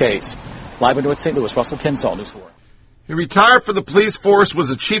in this case. Live in North St. Louis, Russell Kinsall, News 4. He retired from the police force,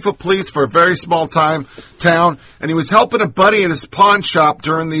 was a chief of police for a very small town, and he was helping a buddy in his pawn shop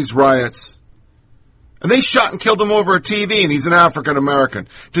during these riots. And they shot and killed him over a TV, and he's an African-American.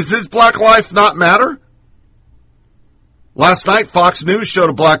 Does his black life not matter? Last night, Fox News showed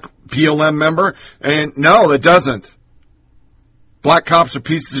a black PLM member, and no, it doesn't. Black cops are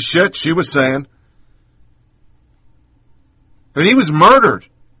pieces of shit, she was saying. And he was murdered.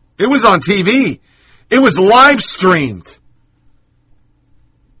 It was on TV. It was live streamed.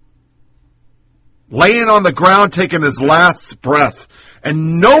 Laying on the ground, taking his last breath.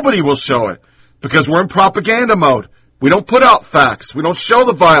 And nobody will show it. Because we're in propaganda mode. We don't put out facts. We don't show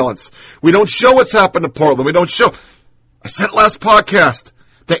the violence. We don't show what's happened to Portland. We don't show. I said it last podcast.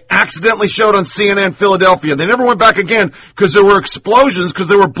 They accidentally showed on CNN Philadelphia. They never went back again because there were explosions because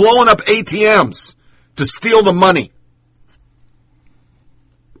they were blowing up ATMs to steal the money.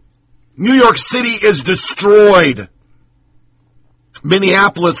 New York City is destroyed.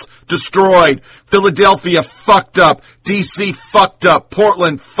 Minneapolis destroyed. Philadelphia fucked up. DC fucked up.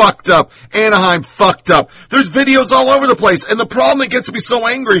 Portland fucked up. Anaheim fucked up. There's videos all over the place. And the problem that gets me so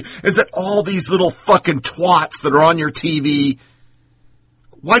angry is that all these little fucking twats that are on your TV,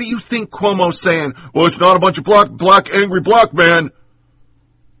 why do you think Cuomo's saying, well, it's not a bunch of angry black men?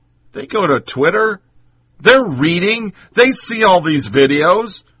 They go to Twitter. They're reading. They see all these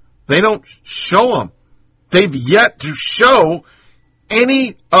videos. They don't show them. They've yet to show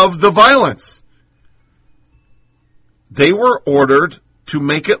any of the violence. They were ordered to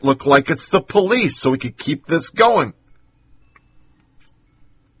make it look like it's the police so we could keep this going.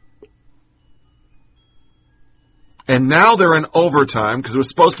 And now they're in overtime because it was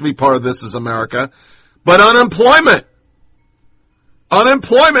supposed to be part of This Is America. But unemployment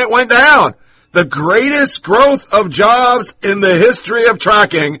went down. The greatest growth of jobs in the history of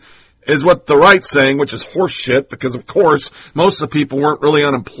tracking is what the right's saying, which is horse shit, because, of course, most of the people weren't really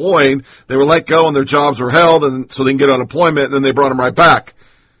unemployed. They were let go and their jobs were held, and so they can get unemployment, and then they brought them right back.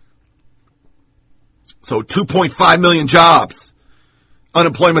 So 2.5 million jobs.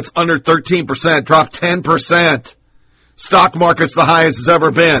 Unemployment's under 13%, dropped 10%. Stock market's the highest it's ever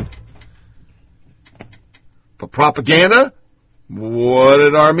been. But propaganda? What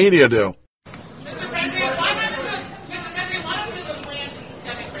did our media do?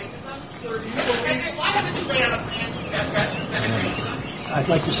 I'd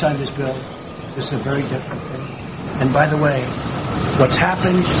like to sign this bill. This is a very different thing. And by the way, what's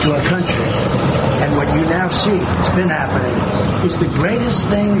happened to our country and what you now see, it's been happening, is the greatest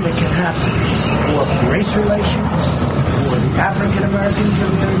thing that can happen for race relations, for the African American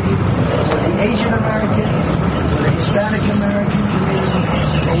community, for the Asian American, for the Hispanic American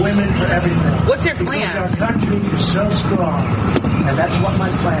community, for women, for everything. What's your plan? Because our country is so strong, and that's what my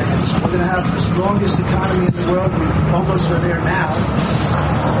plan is. We're going to have the strongest economy in the world. We almost are there now.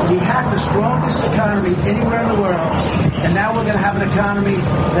 We had the strongest economy anywhere in the world, and now we're going to have an economy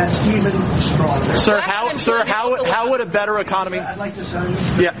that's even stronger. Sir, how would a better economy? I'd like to sign.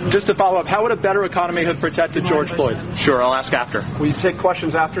 Yeah, just to follow up, how would a better economy have protected George Floyd? Sure, I'll ask after. Will you take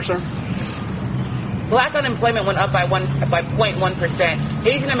questions after, sir? Black unemployment went up by 0.1%.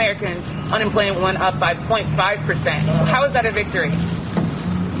 Asian Americans unemployment went up by 0.5%. How is that a victory?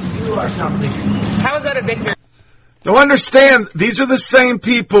 You are something. How is that a victory? Now understand, these are the same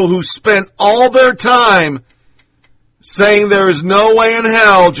people who spent all their time saying there is no way in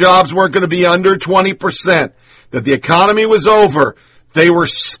hell jobs weren't going to be under 20%, that the economy was over. They were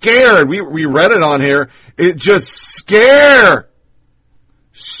scared. We read it on here. It just scared.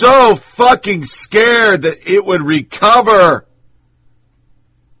 So fucking scared that it would recover.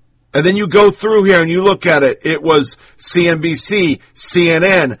 And then you go through here and you look at it. It was CNBC,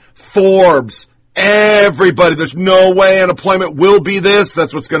 CNN, Forbes, everybody. There's no way unemployment will be this.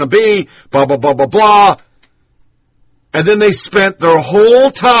 That's what's going to be. Blah, blah, blah, blah, blah. And then they spent their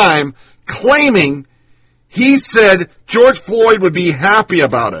whole time claiming he said George Floyd would be happy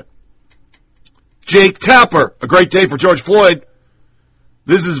about it. Jake Tapper, a great day for George Floyd.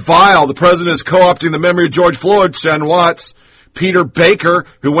 This is vile. The president is co-opting the memory of George Floyd, Shen Watts. Peter Baker,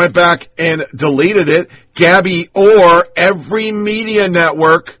 who went back and deleted it. Gabby Orr, every media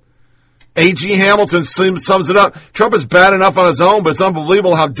network. A.G. Hamilton sums it up. Trump is bad enough on his own, but it's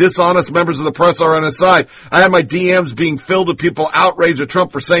unbelievable how dishonest members of the press are on his side. I had my DMs being filled with people outraged at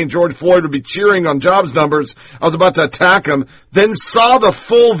Trump for saying George Floyd would be cheering on jobs numbers. I was about to attack him, then saw the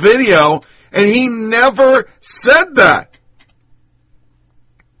full video, and he never said that.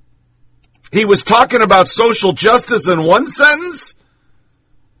 He was talking about social justice in one sentence,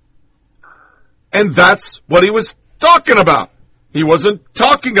 and that's what he was talking about. He wasn't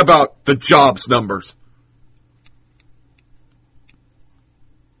talking about the jobs numbers.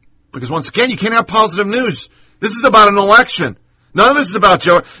 Because once again, you can't have positive news. This is about an election. None of this is about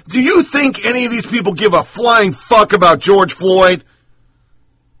Joe. Do you think any of these people give a flying fuck about George Floyd?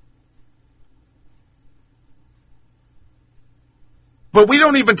 But we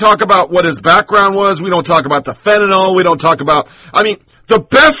don't even talk about what his background was. We don't talk about the fentanyl. We don't talk about... I mean, the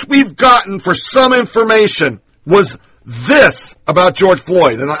best we've gotten for some information was this about George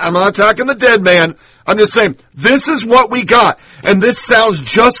Floyd. And I'm not attacking the dead man. I'm just saying, this is what we got. And this sounds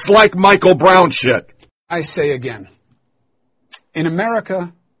just like Michael Brown shit. I say again, in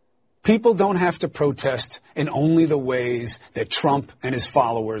America, people don't have to protest in only the ways that Trump and his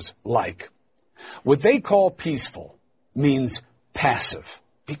followers like. What they call peaceful means passive.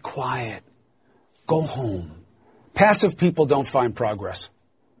 Be quiet. Go home. Passive people don't find progress.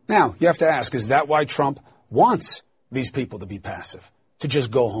 Now, you have to ask, is that why Trump wants these people to be passive? To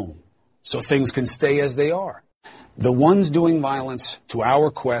just go home, so things can stay as they are. The ones doing violence to our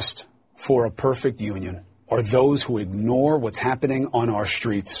quest for a perfect union are those who ignore what's happening on our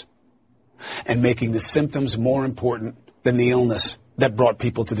streets and making the symptoms more important than the illness that brought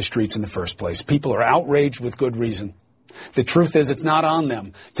people to the streets in the first place. People are outraged with good reason. The truth is, it's not on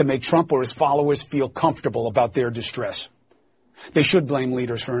them to make Trump or his followers feel comfortable about their distress. They should blame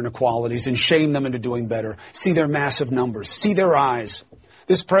leaders for inequalities and shame them into doing better. See their massive numbers. See their eyes.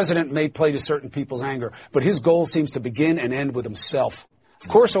 This president may play to certain people's anger, but his goal seems to begin and end with himself. Of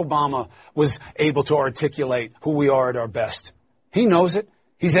course, Obama was able to articulate who we are at our best. He knows it.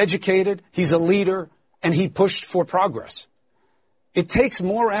 He's educated. He's a leader, and he pushed for progress. It takes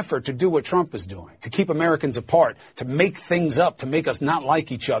more effort to do what Trump is doing, to keep Americans apart, to make things up, to make us not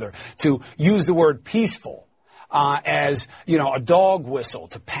like each other, to use the word peaceful as, a dog whistle,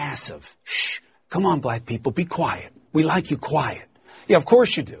 to passive. Shh, come on, black people, be quiet. We like you quiet. Yeah, of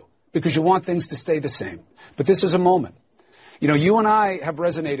course you do, because you want things to stay the same. But this is a moment. You and I have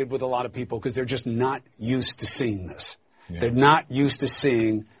resonated with a lot of people because they're just not used to seeing this. Yeah. They're not used to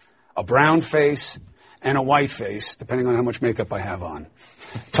seeing a brown face and a white face, depending on how much makeup I have on,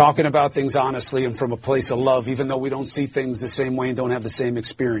 talking about things honestly and from a place of love, even though we don't see things the same way and don't have the same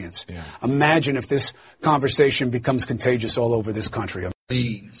experience. Yeah. Imagine if this conversation becomes contagious all over this country.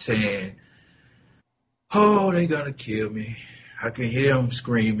 Saying, oh, they're going to kill me. I can hear him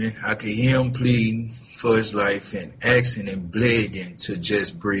screaming. I can hear him pleading for his life and asking and begging to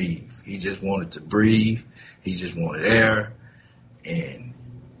just breathe. He just wanted to breathe. He just wanted air. And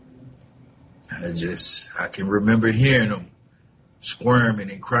I can remember hearing him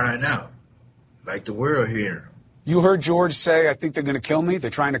squirming and crying out like the world hearing him. You heard George say, I think they're going to kill me? They're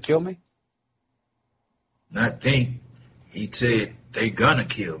trying to kill me? Not think. He said, they're going to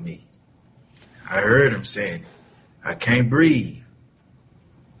kill me. I heard him saying, I can't breathe.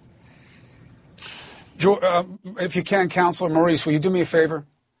 If you can, Counselor Maurice, will you do me a favor?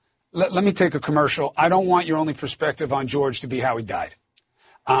 Let me take a commercial. I don't want your only perspective on George to be how he died.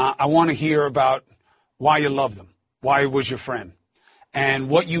 I want to hear about why you loved him, why he was your friend, and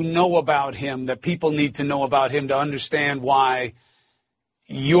what you know about him that people need to know about him to understand why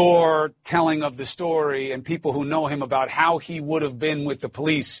your telling of the story and people who know him about how he would have been with the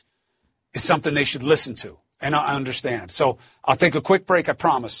police is something they should listen to And I understand. So I'll take a quick break, I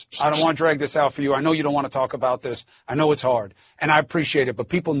promise. I don't want to drag this out for you. I know you don't want to talk about this. I know it's hard, and I appreciate it. But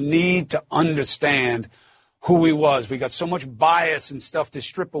people need to understand who he was. We got so much bias and stuff to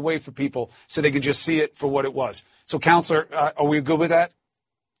strip away for people so they can just see it for what it was. So, Counselor, are we good with that?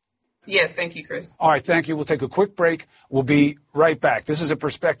 Yes, thank you, Chris. All right, thank you. We'll take a quick break. We'll be right back. This is a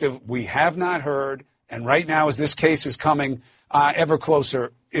perspective we have not heard, and right now as this case is coming ever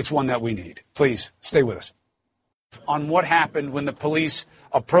closer, it's one that we need. Please, stay with us. On what happened when the police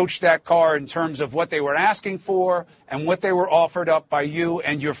approached that car in terms of what they were asking for and what they were offered up by you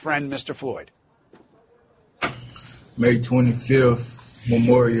and your friend, Mr. Floyd. May 25th,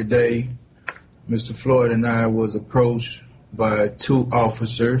 Memorial Day, Mr. Floyd and I was approached by two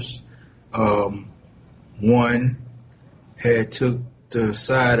officers. One had took the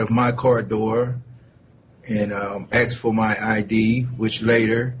side of my car door and asked for my ID, which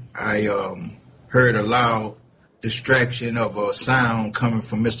later I heard a loud distraction of a sound coming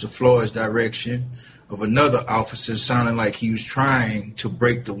from Mr. Floyd's direction of another officer sounding like he was trying to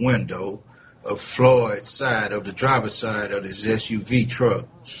break the window of Floyd's side, of the driver's side of his SUV truck.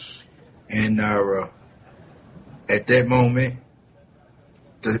 And at that moment,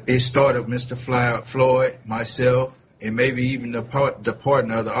 it started Mr. Floyd, myself, and maybe even the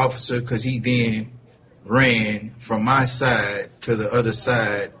partner of the officer, because he then ran from my side to the other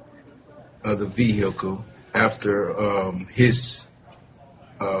side of the vehicle after his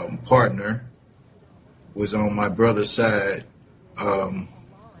partner was on my brother's side,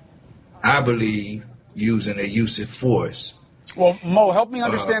 I believe, using a use of force. Well, Mo, help me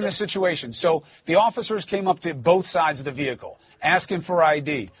understand the situation. So the officers came up to both sides of the vehicle, asking for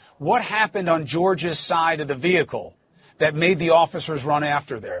ID. What happened on George's side of the vehicle that made the officers run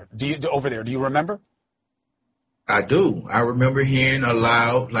after there? Over there? Do you remember? I do. I remember hearing a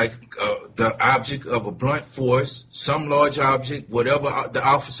loud, like the object of a blunt force, some large object, whatever the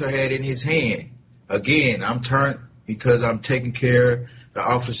officer had in his hand. Again, I'm turned because I'm taking care of the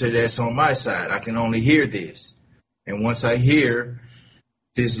officer that's on my side. I can only hear this. And once I hear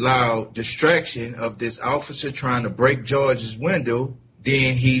this loud distraction of this officer trying to break George's window,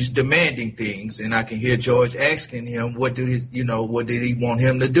 then he's demanding things, and I can hear George asking him, what did he want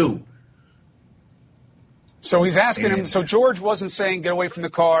him to do? So he's asking him, so George wasn't saying, get away from the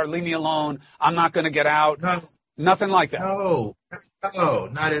car, leave me alone, I'm not going to get out. No, nothing like that. No,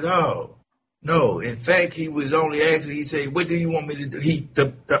 not at all. No, in fact, he was only asking, he said, what do you want me to do?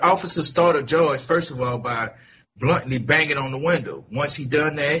 The officer started George, first of all, by bluntly banging on the window. Once he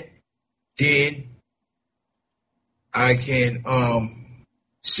done that, then I can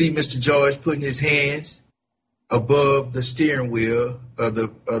see Mr. George putting his hands above the steering wheel of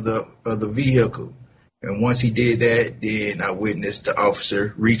the vehicle. And once he did that, then I witnessed the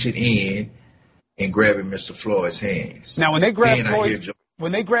officer reaching in and grabbing Mr. Floyd's hands. Now, when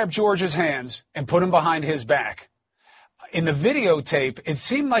they grabbed George's hands and put him behind his back, in the videotape, it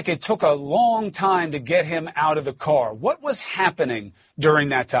seemed like it took a long time to get him out of the car. What was happening during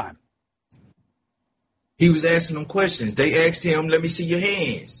that time? He was asking them questions. They asked him, let me see your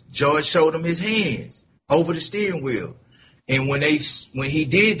hands. George showed him his hands over the steering wheel. And when he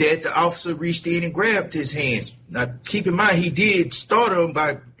did that, the officer reached in and grabbed his hands. Now, keep in mind, he did start him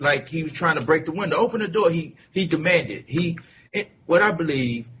by, like, he was trying to break the window. Open the door, he demanded. What I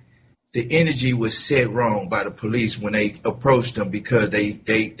believe, the energy was set wrong by the police when they approached him, because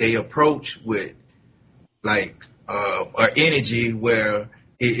they approach with, like, an energy where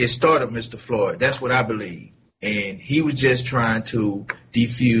it started Mr. Floyd. That's what I believe. And he was just trying to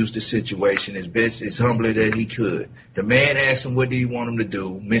defuse the situation as best, as humbly as he could. The man asked him what did he want him to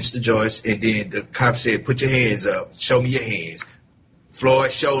do, Mr. Joyce, and then the cop said, put your hands up, show me your hands.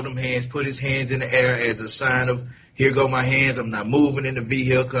 Floyd showed him hands, put his hands in the air as a sign of, here go my hands, I'm not moving in the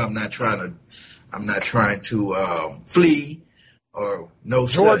vehicle, I'm not trying to flee or no.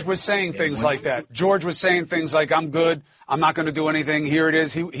 George was saying things like that. George was saying things like, I'm good, I'm not going to do anything, here it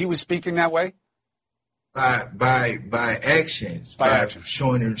is. He was speaking that way? By actions, by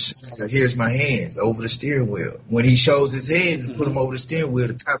showing him, here's my hands over the steering wheel. When he shows his hands and put them over the steering wheel,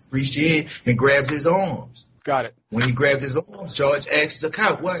 the cop reached in and grabs his arms. Got it. When he grabs his arms, George asks the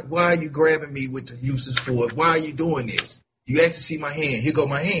cop, why are you grabbing me with the uses for it? Why are you doing this? You asked to see my hand. Here go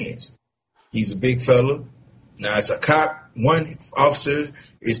my hands. He's a big fella. Now, it's a cop. One officer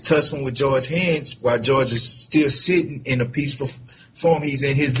is tussling with George's hands while George is still sitting in a peaceful form. He's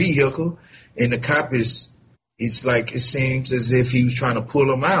in his vehicle. And the cop it's like, it seems as if he was trying to pull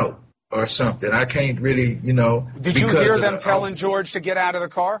him out or something. I can't really, Did you hear them telling George to get out of the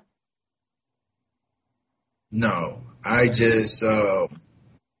car? No. I just, I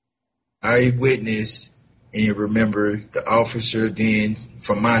witnessed and you remember the officer then,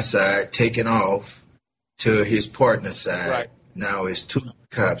 from my side, taking off to his partner's side. Right. Now it's 2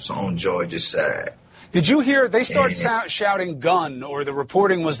 cops on George's side. Did you hear they start shouting gun, or the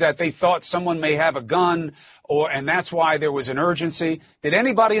reporting was that they thought someone may have a gun, and that's why there was an urgency? Did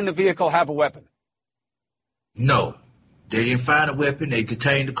anybody in the vehicle have a weapon? No. They didn't find a weapon. They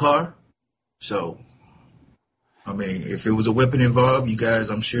detained the car. So, I mean, if it was a weapon involved, you guys,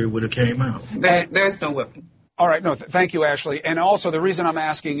 I'm sure it would have came out. There's no weapon. All right. No, thank you, Ashley. And also the reason I'm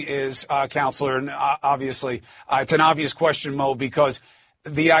asking is, Counselor, and obviously it's an obvious question, Mo, because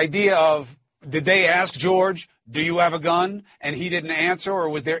the idea of, did they ask George, do you have a gun? And he didn't answer? Or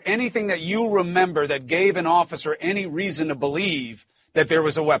was there anything that you remember that gave an officer any reason to believe that there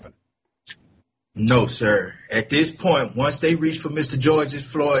was a weapon? No, sir. At this point, once they reached for Mr. George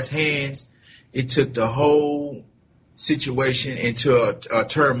Floyd's hands, it took the whole situation into a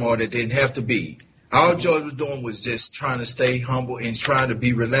turmoil that didn't have to be. All George was doing was just trying to stay humble and trying to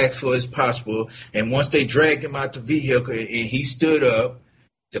be relaxed as possible. And once they dragged him out the vehicle and he stood up,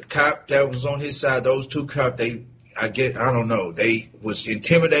 the cop that was on his side, those 2 cops, I don't know, they was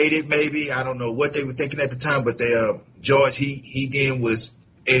intimidated maybe. I don't know what they were thinking at the time, but George, he then was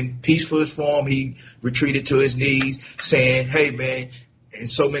in peaceful form. He retreated to his knees saying, hey, man, in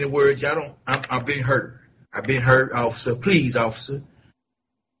so many words, I've been hurt. I've been hurt, officer. Please, officer.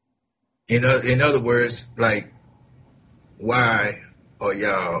 In other words, like, why are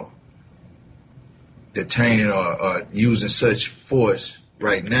y'all detaining or using such force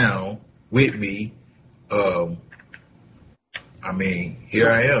right now with me? I mean, here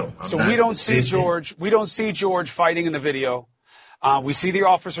I am. So we don't see George. We don't see George fighting in the video. We see the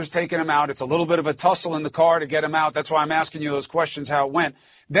officers taking him out. It's a little bit of a tussle in the car to get him out. That's why I'm asking you those questions, how it went.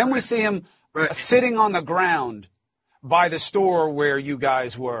 Then we see him sitting on the ground by the store where you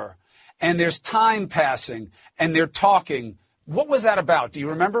guys were. And there's time passing, and they're talking. What was that about? Do you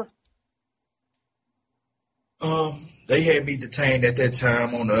remember? They had me detained at that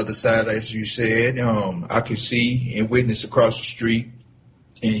time on the other side, as you said. I could see and witness across the street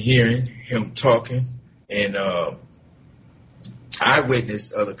and hearing him talking. And I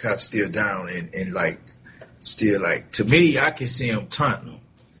witnessed other cops still down and to me, I can see him taunting them.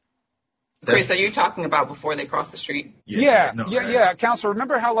 Chris, are you talking about before they crossed the street? Yeah. Counselor,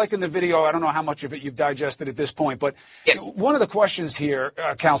 remember how, like in the video, I don't know how much of it you've digested at this point, but one of the questions here,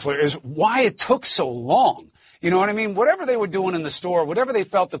 Counselor, is why it took so long. You know what I mean? Whatever they were doing in the store, whatever they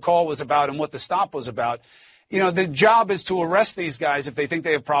felt the call was about and what the stop was about, the job is to arrest these guys if they think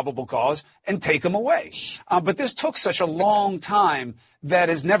they have probable cause and take them away. But this took such a long time that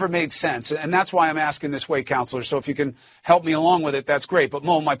has never made sense. And that's why I'm asking this way, Counselor. So if you can help me along with it, that's great. But,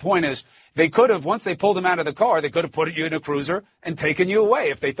 Mo, my point is they could have, once they pulled him out of the car, they could have put you in a cruiser and taken you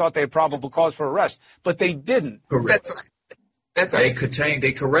away if they thought they had probable cause for arrest. But they didn't. Correct. That's right.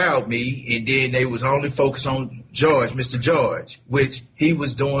 They corralled me, and then they was only focused on George, Mr. George, which he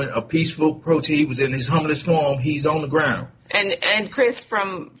was doing a peaceful protest. He was in his humblest form. He's on the ground. And Chris,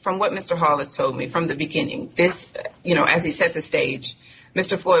 from what Mr. Hall has told me from the beginning, this, as he set the stage,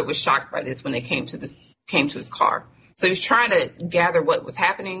 Mr. Floyd was shocked by this when they came to his car. So he was trying to gather what was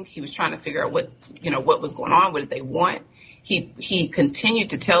happening. He was trying to figure out what was going on. What did they want? He continued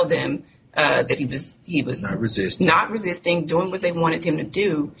to tell them that he was not resisting, doing what they wanted him to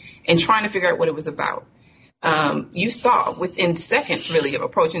do, and trying to figure out what it was about. You saw within seconds, really, of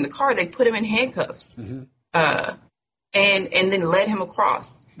approaching the car, they put him in handcuffs, and then led him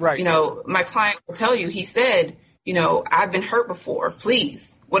across. Right. My client will tell you, he said, I've been hurt before.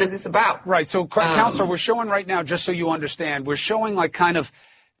 Please, what is this about? Right. So, Counselor, we're showing right now, just so you understand, we're showing like kind of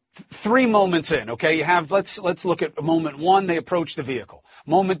 3 moments in, okay? You have, let's look at moment 1, they approach the vehicle.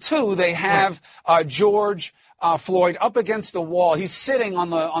 Moment 2, they have George Floyd up against the wall. He's sitting on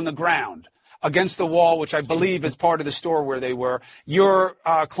the ground against the wall, which I believe is part of the store where they were. Your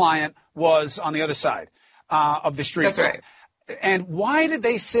client was on the other side of the street. That's right. And why did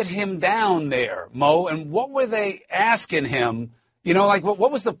they sit him down there, Mo? And what were they asking him?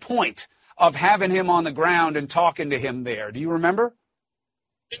 What was the point of having him on the ground and talking to him there? Do you remember?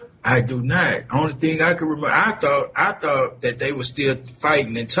 I do not. Only thing I can remember, I thought that they were still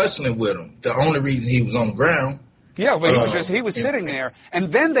fighting and tussling with him. The only reason he was on the ground. Yeah, but he was sitting there,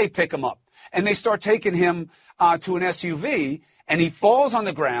 and then they pick him up and they start taking him to an SUV, and he falls on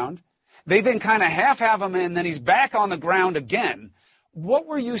the ground. They then kind of half have him, and then he's back on the ground again. What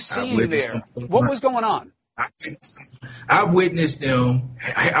were you seeing there? What was going on? I witnessed them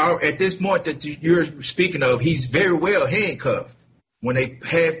at this point that you're speaking of. He's very well handcuffed. When they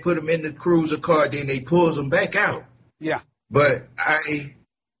have put him in the cruiser car, then they pulls him back out. Yeah. But I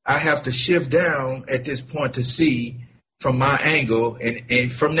I have to shift down at this point to see from my angle,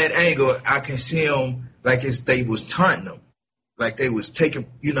 and from that angle, I can see them like they was taunting them, like they was taking,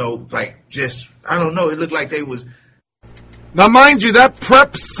 like just, I don't know, it looked like they was. Now, mind you, that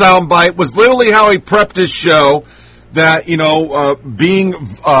prep soundbite was literally how he prepped his show, that,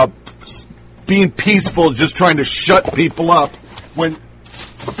 being peaceful, just trying to shut people up, when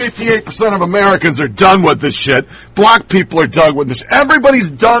 58% of Americans are done with this shit. Black people are done with this. Everybody's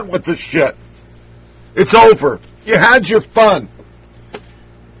done with this shit. It's over. You had your fun.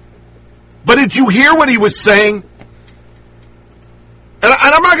 But did you hear what he was saying? And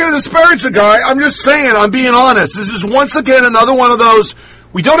I'm not going to disparage the guy. I'm just saying, I'm being honest. This is once again another one of those,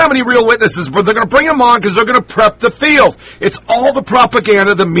 we don't have any real witnesses, but they're going to bring them on because they're going to prep the field. It's all the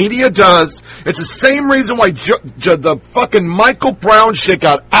propaganda the media does. It's the same reason why the fucking Michael Brown shit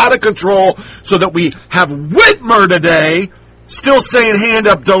got out of control, so that we have Whitmer today still saying hand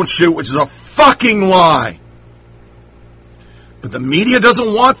up, don't shoot, which is a fucking lie. But the media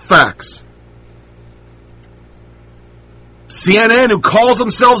doesn't want facts. CNN, who calls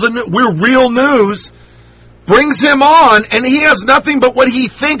themselves we're real news, brings him on, and he has nothing but what he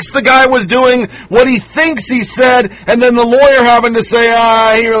thinks the guy was doing, what he thinks he said, and then the lawyer having to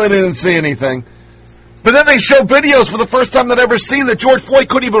say, he really didn't see anything. But then they show videos for the first time that I've ever seen that George Floyd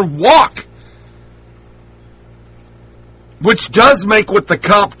couldn't even walk. Which does make what the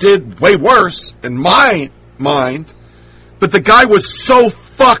cop did way worse, in my mind. But the guy was so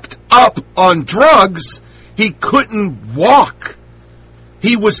fucked up on drugs, he couldn't walk.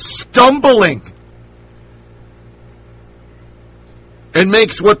 He was stumbling. It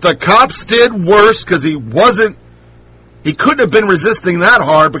makes what the cops did worse, because he couldn't have been resisting that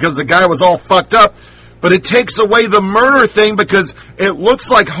hard because the guy was all fucked up. But it takes away the murder thing because it looks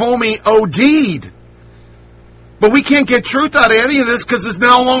like homie OD'd. But we can't get truth out of any of this because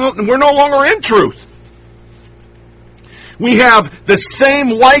we're no longer in truth. We have the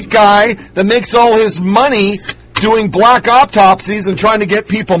same white guy that makes all his money doing black autopsies and trying to get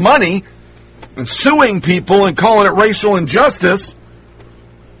people money and suing people and calling it racial injustice.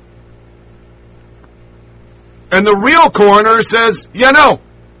 And the real coroner says, no.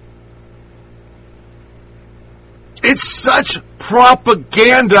 It's such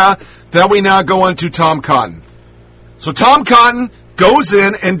propaganda that we now go into Tom Cotton. So Tom Cotton goes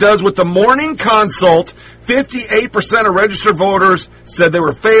in and does what the Morning Consult, 58% of registered voters said they were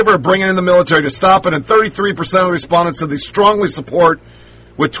in favor of bringing in the military to stop it, and 33% of the respondents said they strongly support,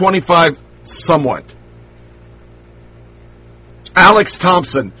 with 25 somewhat. Alex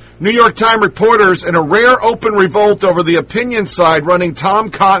Thompson, New York Times reporters in a rare open revolt over the opinion side running Tom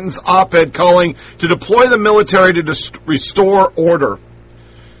Cotton's op-ed calling to deploy the military to restore order.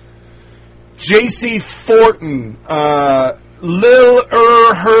 J.C. Fortin, Lil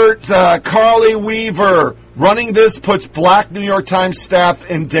Earhart, Carly Weaver, running this puts black New York Times staff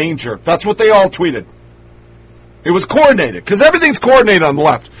in danger. That's what they all tweeted. It was coordinated, because everything's coordinated on the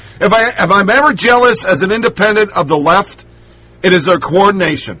left. If I'm ever jealous as an independent of the left, it is their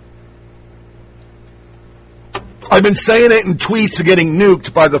coordination. I've been saying it in tweets getting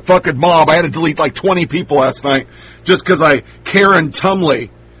nuked by the fucking mob. I had to delete like 20 people last night just because Karen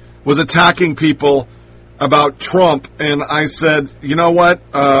Tumley was attacking people about Trump, and I said, you know what?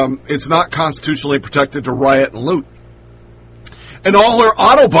 It's not constitutionally protected to riot and loot. And all her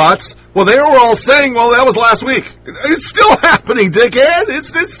Autobots, well, they were all saying, well, that was last week. It's still happening, dickhead.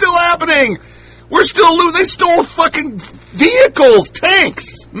 It's still happening. We're still looting. They stole fucking vehicles,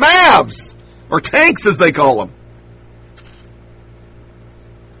 tanks, MAVs, or tanks as they call them.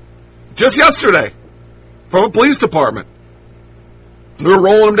 Just yesterday, from a police department. We were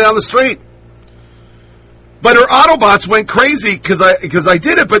rolling them down the street. But her Autobots went crazy because I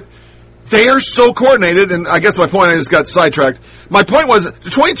did it, but they are so coordinated, and I guess my point, I just got sidetracked. My point was,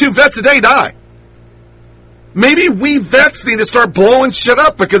 22 vets a day die. Maybe we vets need to start blowing shit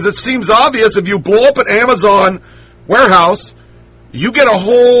up, because it seems obvious if you blow up an Amazon warehouse, you get a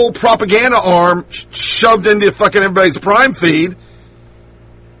whole propaganda arm shoved into fucking everybody's Prime feed,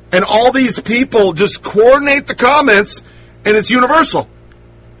 and all these people just coordinate the comments, and it's universal.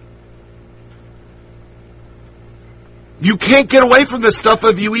 You can't get away from this stuff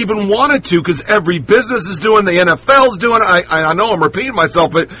if you even wanted to, because every business is doing, the NFL's doing, I know I'm repeating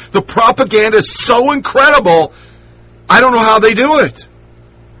myself, but the propaganda is so incredible, I don't know how they do it.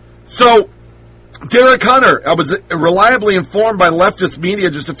 So, Derek Hunter, I was reliably informed by leftist media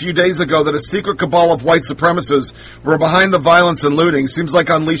just a few days ago that a secret cabal of white supremacists were behind the violence and looting. Seems like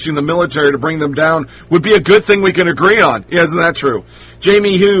unleashing the military to bring them down would be a good thing we can agree on. Yeah, isn't that true?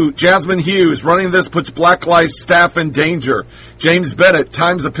 Jasmine Hughes, running this puts Black Lives staff in danger. James Bennett,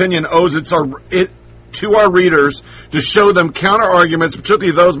 Times Opinion owes it to our readers to show them counter-arguments,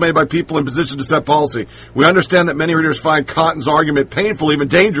 particularly those made by people in position to set policy. We understand that many readers find Cotton's argument painful, even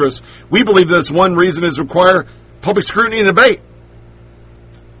dangerous. We believe that this one reason is require public scrutiny and debate.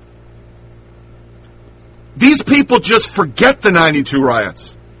 These people just forget the 92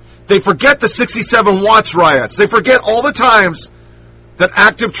 riots. They forget the 67 Watts riots. They forget all the times that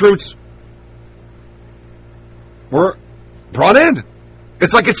active troops were brought in.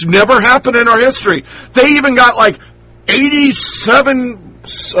 It's like it's never happened in our history. They even got like 87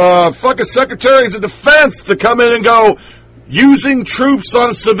 fucking secretaries of defense to come in and go, using troops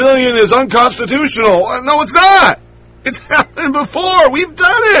on civilian is unconstitutional. No, it's not. It's happened before. We've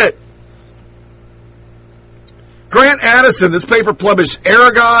done it. Grant Addison, this paper published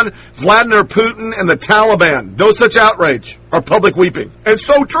Aragon, Vladimir Putin, and the Taliban. No such outrage or public weeping. It's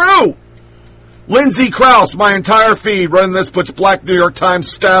so true. Lindsay Krause, my entire feed running this puts Black New York Times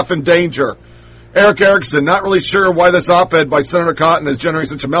staff in danger. Eric Erickson, not really sure why this op-ed by Senator Cotton is generating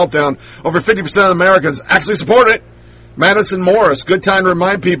such a meltdown. Over 50% of Americans actually support it. Madison Morris, good time to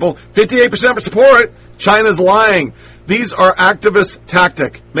remind people, 58% support it. China's lying. These are activist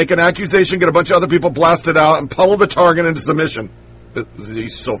tactic. Make an accusation, get a bunch of other people blasted out, and pummel the target into submission.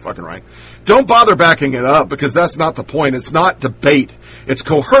 He's so fucking right. Don't bother backing it up, because that's not the point. It's not debate. It's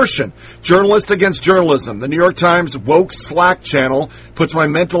coercion. Journalist against journalism. The New York Times woke Slack channel puts my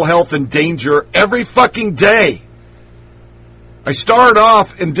mental health in danger every fucking day. I started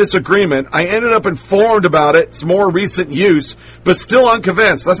off in disagreement. I ended up informed about its more recent use, but still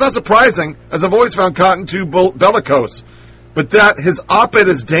unconvinced. That's not surprising, as I've always found Cotton too bellicose. But that his op-ed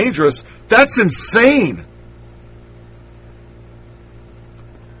is dangerous, that's insane.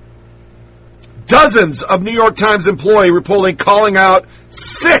 Dozens of New York Times employees reporting calling out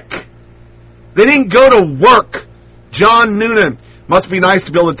sick. They didn't go to work. John Noonan. Must be nice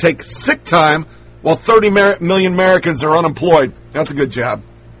to be able to take sick time while 30 million Americans are unemployed. That's a good job.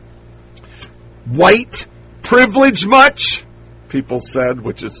 White privilege much? People said,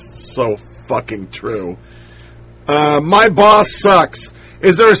 which is so fucking true. My boss sucks.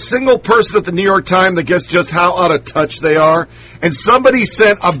 Is there a single person at the New York Times that gets just how out of touch they are? And somebody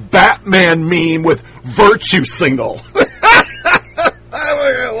sent a Batman meme with virtue signal. I'm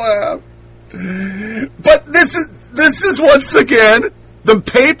gonna laugh. But this is once again the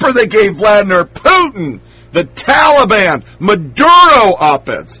paper that gave Vladimir Putin, the Taliban, Maduro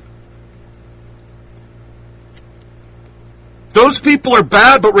op-eds. Those people are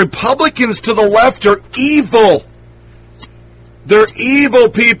bad, but Republicans to the left are evil. They're evil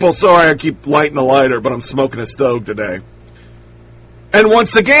people. Sorry, I keep lighting a lighter, but I'm smoking a stove today. And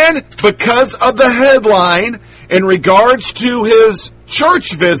once again, because of the headline, in regards to his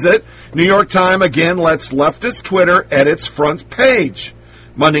church visit, New York Times again lets leftist Twitter at its front page.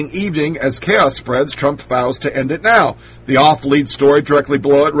 Monday evening, as chaos spreads, Trump vows to end it now. The off-lead story directly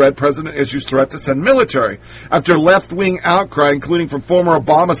below it read, President issues threat to send military. After left-wing outcry, including from former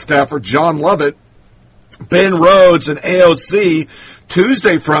Obama staffer John Lovett, Ben Rhodes, and AOC,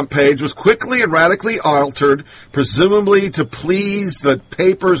 Tuesday front page was quickly and radically altered, presumably to please the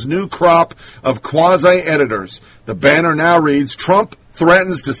paper's new crop of quasi-editors. The banner now reads, Trump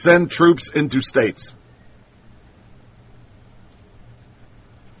threatens to send troops into states.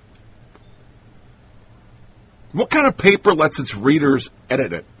 What kind of paper lets its readers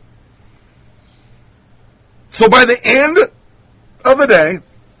edit it? So by the end of the day,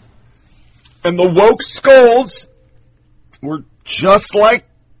 and the woke scolds were just like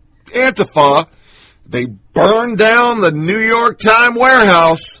Antifa, they burned down the New York Times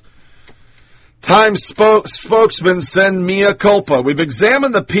warehouse. Times spokesman send mea culpa. We've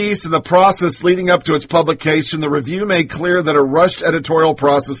examined the piece and the process leading up to its publication. The review made clear that a rushed editorial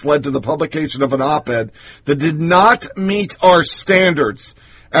process led to the publication of an op-ed that did not meet our standards.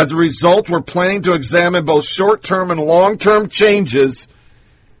 As a result, we're planning to examine both short-term and long-term changes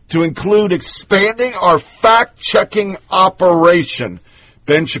to include expanding our fact-checking operation.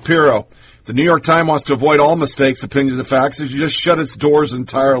 Ben Shapiro. The New York Times wants to avoid all mistakes, opinions, and facts. It should just shut its doors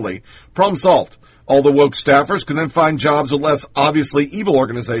entirely. Problem solved. All the woke staffers can then find jobs with less obviously evil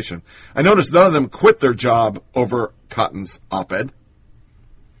organization. I noticed none of them quit their job over Cotton's op-ed.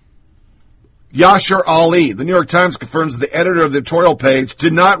 Yashar Ali. The New York Times confirms the editor of the editorial page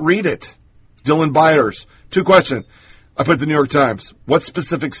did not read it. Dylan Byers. 2 questions. I put the New York Times. What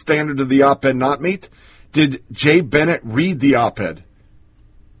specific standard did the op-ed not meet? Did Jay Bennett read the op-ed?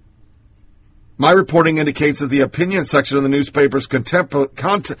 My reporting indicates that the opinion section of the newspaper is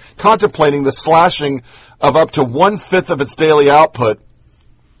contemplating the slashing of up to 1/5 of its daily output,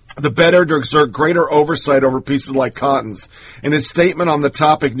 the better to exert greater oversight over pieces like Cotton's. In his statement on the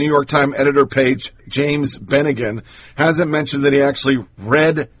topic, New York Times editor page James Bennigan hasn't mentioned that he actually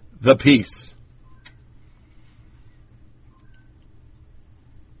read the piece.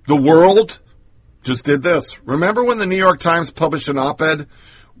 The World just did this. Remember when the New York Times published an op-ed,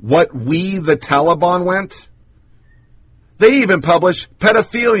 What We the Taliban Went? They even published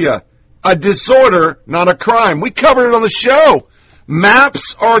pedophilia, a disorder, not a crime. We covered it on the show.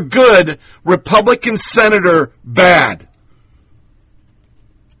 Maps are good, Republican senator bad.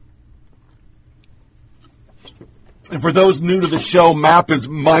 And for those new to the show, MAP is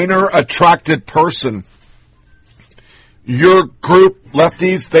minor attracted person. Your group,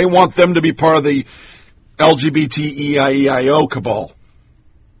 lefties, they want them to be part of the LGBTEIEIO cabal.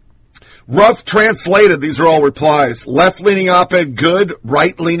 Rough translated, these are all replies. Left-leaning op-ed good,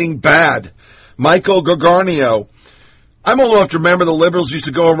 right-leaning bad. Michael Gargarnio. I'm old enough to remember the liberals used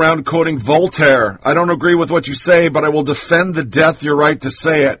to go around quoting Voltaire. I don't agree with what you say, but I will defend the death your right to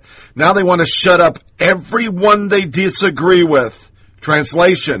say it. Now they want to shut up everyone they disagree with.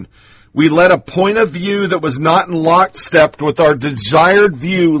 Translation. We let a point of view that was not in lockstep with our desired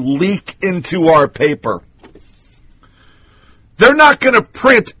view leak into our paper. They're not going to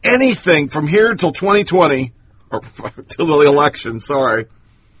print anything from here until 2020, or till the election, sorry.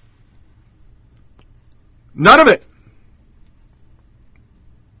 None of it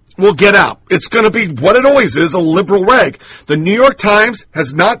will get out. It's going to be what it always is, a liberal rag. The New York Times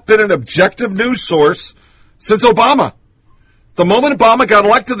has not been an objective news source since Obama. The moment Obama got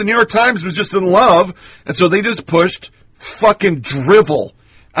elected, the New York Times was just in love, and so they just pushed fucking drivel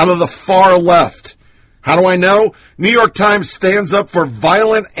out of the far left. How do I know? New York Times stands up for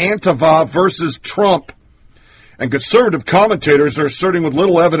violent Antifa versus Trump. And conservative commentators are asserting with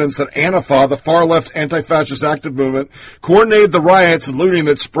little evidence that Antifa, the far-left anti-fascist active movement, coordinated the riots and looting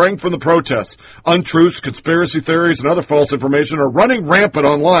that sprang from the protests. Untruths, conspiracy theories, and other false information are running rampant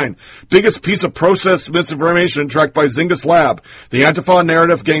online. Biggest piece of processed misinformation tracked by Zynga's Lab. The Antifa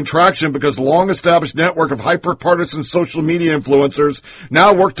narrative gained traction because a long-established network of hyper-partisan social media influencers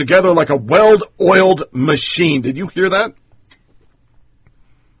now work together like a well-oiled machine. Did you hear that?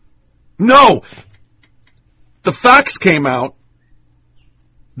 No! The facts came out.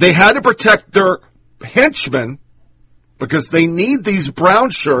 They had to protect their henchmen because they need these brown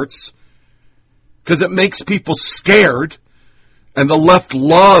shirts because it makes people scared. And the left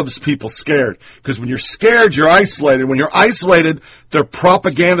loves people scared because when you're scared, you're isolated. When you're isolated, their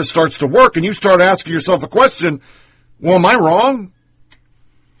propaganda starts to work and you start asking yourself a question. Well, am I wrong?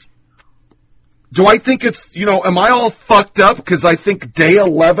 Do I think it's, am I all fucked up because I think day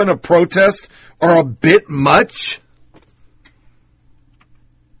 11 of protests are a bit much?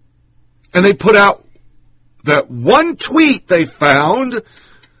 And they put out that one tweet they found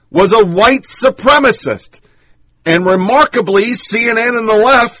was a white supremacist. And remarkably, CNN and the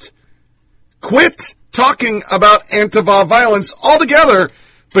left quit talking about Antifa violence altogether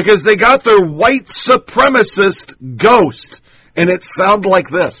because they got their white supremacist ghost. And it sounded like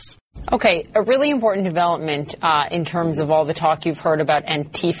this. Okay, a really important development in terms of all the talk you've heard about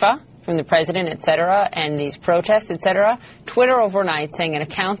Antifa from the president, et cetera, and these protests, et cetera. Twitter overnight saying an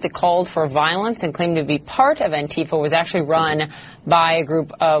account that called for violence and claimed to be part of Antifa was actually run by a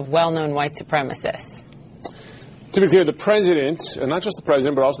group of well-known white supremacists. To be clear, the president, and not just the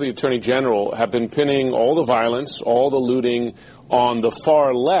president, but also the attorney general, have been pinning all the violence, all the looting on the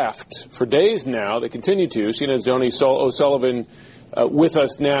far left for days now. They continue to. CNN's Donnie O'Sullivan with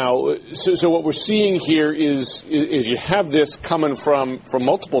us now. So what we're seeing here is you have this coming from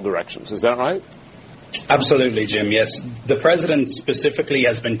multiple directions. Is that right? Absolutely, Jim. Yes. The president specifically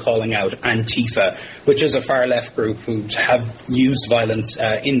has been calling out Antifa, which is a far-left group who have used violence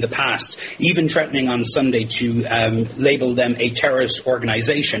in the past, even threatening on Sunday to label them a terrorist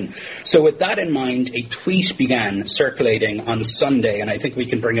organization. So with that in mind, a tweet began circulating on Sunday, and I think we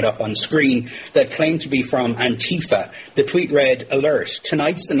can bring it up on screen, that claimed to be from Antifa. The tweet read, "Alert,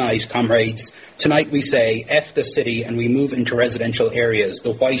 tonight's the night, comrades. Tonight we say, F the city and we move into residential areas,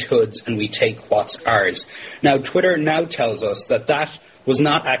 the white hoods, and we take what's ours." Now, Twitter now tells us that was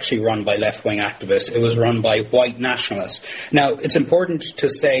not actually run by left-wing activists. It was run by white nationalists. Now, it's important to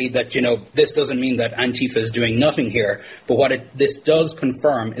say that, this doesn't mean that Antifa is doing nothing here, but what this does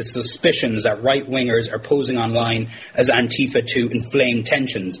confirm is suspicions that right-wingers are posing online as Antifa to inflame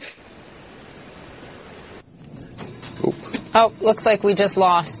tensions. Oh, looks like we just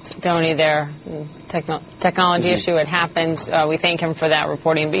lost Tony there. Technology issue, it happens. We thank him for that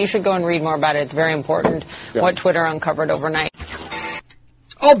reporting. But you should go and read more about it. It's very important what Twitter uncovered overnight.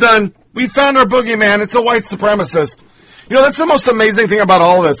 All done. We found our boogeyman. It's a white supremacist. You know, that's the most amazing thing about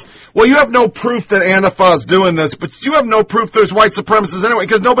all this. Well, you have no proof that Antifa is doing this, but you have no proof there's white supremacists anyway,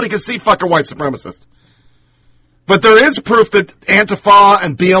 because nobody can see fucking white supremacists. But there is proof that Antifa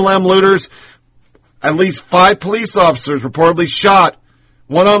and BLM looters, at least 5 police officers reportedly shot,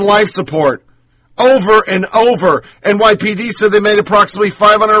 one on life support, over and over. NYPD said they made approximately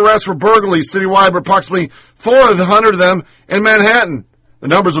 500 arrests for burglaries citywide, but approximately 400 of them in Manhattan. The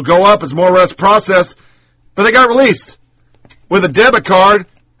numbers will go up as more arrests processed, but they got released with a debit card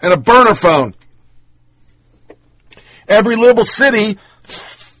and a burner phone. Every liberal city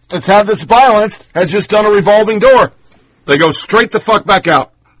that's had this violence has just done a revolving door. They go straight the fuck back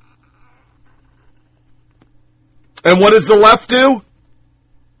out. And what does the left do?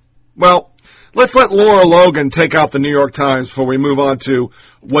 Well, let's let Laura Logan take out the New York Times before we move on to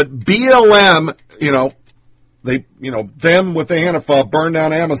what BLM, them with the Antifa burned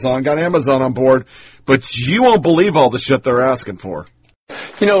down Amazon, got Amazon on board, but you won't believe all the shit they're asking for.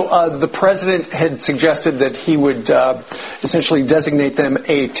 The president had suggested that he would essentially designate them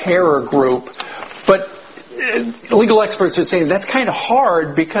a terror group, but legal experts are saying that's kind of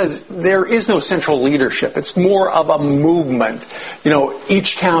hard because there is no central leadership. It's more of a movement.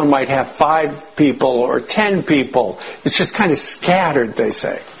 Each town might have 5 people or 10 people. It's just kind of scattered, they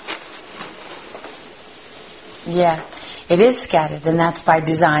say. Yeah, it is scattered, and that's by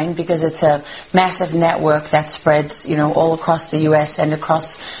design because it's a massive network that spreads, all across the U.S. and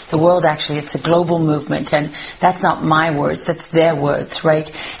across the world, actually. It's a global movement, and that's not my words, that's their words, right?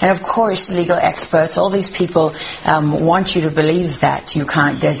 And of course, legal experts, all these people want you to believe that you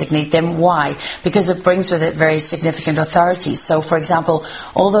can't designate them. Why? Because it brings with it very significant authority. So, for example,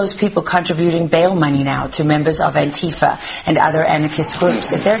 all those people contributing bail money now to members of Antifa and other anarchist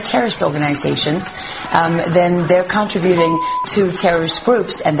groups, if they're terrorist organizations, then they're contributing to terrorist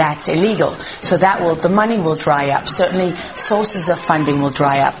groups, and that's illegal. So the money will dry up. Certainly sources of funding will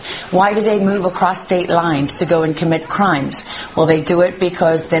dry up. Why do they move across state lines to go and commit crimes? Well, they do it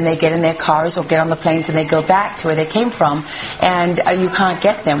because then they get in their cars or get on the planes and they go back to where they came from, and you can't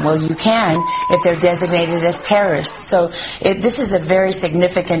get them. Well, you can if they're designated as terrorists. So this is a very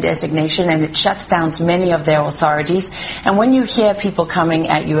significant designation, and it shuts down many of their authorities. And when you hear people coming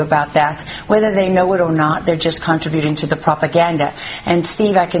at you about that, whether they know it or not, they're just contributing to the propaganda. And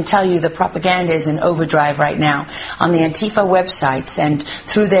Steve, I can tell you the propaganda is in overdrive right now on the Antifa websites and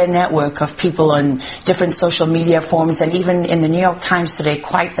through their network of people on different social media forums, and even in the New York Times today,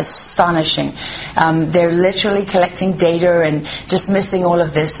 quite astonishing. They're literally collecting data and dismissing all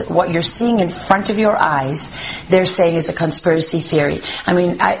of this. What you're seeing in front of your eyes, they're saying is a conspiracy theory. I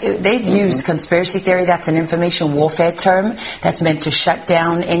mean, they've used conspiracy theory. That's an information warfare term that's meant to shut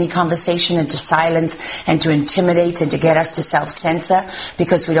down any conversation and to silence and to intimidate and to get us to self-censor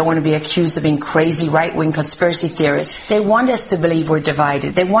because we don't want to be accused of being crazy right-wing conspiracy theorists. They want us to believe we're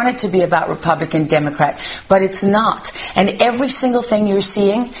divided. They want it to be about Republican, Democrat, but it's not. And every single thing you're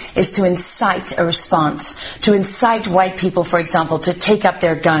seeing is to incite a response, to incite white people, for example, to take up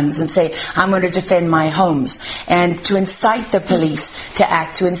their guns and say, I'm going to defend my homes, and to incite the police to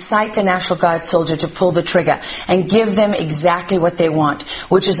act, to incite the National Guard soldier to pull the trigger and give them exactly what they want,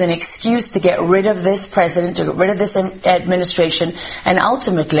 which is an excuse to get rid of this president, to get rid of this administration, and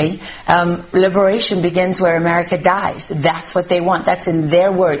ultimately, liberation begins where America dies. That's what they want. That's in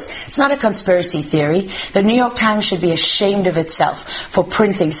their words. It's not a conspiracy theory. The New York Times should be ashamed of itself for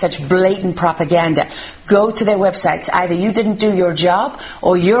printing such blatant propaganda. Go to their websites. Either you didn't do your job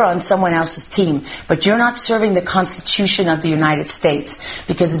or you're on someone else's team, but you're not serving the Constitution of the United States,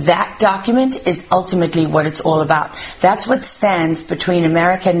 because that document is ultimately what it's all about. That's what stands between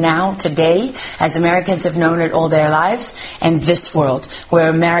America now, today, as Americans have known it all their lives, and this world, where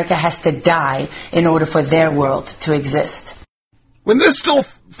America has to die in order for their world to exist. When this still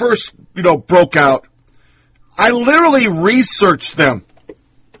first, broke out, I literally researched them.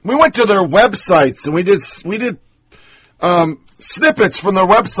 We went to their websites and we did snippets from their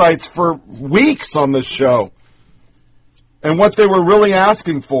websites for weeks on this show, and what they were really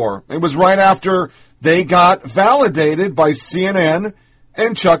asking for. It was right after they got validated by CNN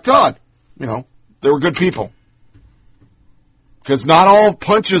and Chuck Todd. They were good people, because not all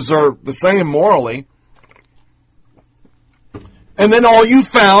punches are the same morally. And then all you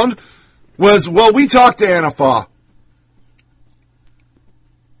found was, well, we talked to Antifa.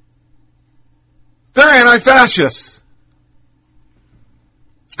 They're anti-fascists.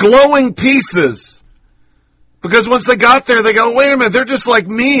 Glowing pieces Because once they got there, they go, wait a minute, they're just like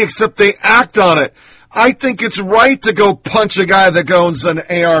me, except they act on it. I think it's right to go punch a guy that owns an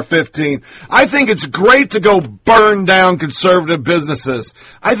AR-15. I think it's great to go burn down conservative businesses.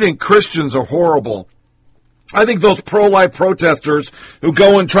 I think Christians are horrible. I think those pro-life protesters who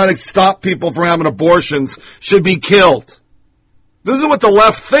go and try to stop people from having abortions should be killed. This is what the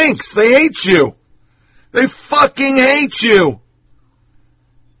left thinks. They hate you. They fucking hate you.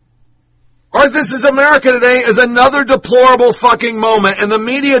 Our This Is America Today is another deplorable fucking moment, and the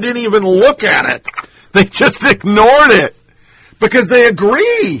media didn't even look at it. They just ignored it because they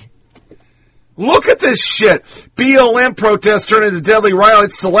agree. Look at this shit. BLM protests turn into deadly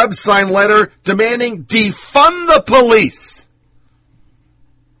riots. Celebs sign letter demanding defund the police.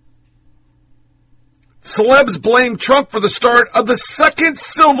 Celebs blame Trump for the start of the second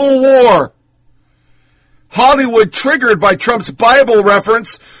Civil War. Hollywood, triggered by Trump's Bible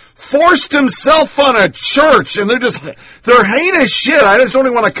reference, forced himself on a church, and they're heinous shit. I just don't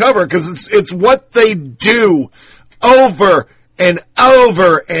even want to cover it because it's what they do over and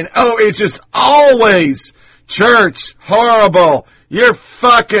over and over. It's just always church, horrible. You're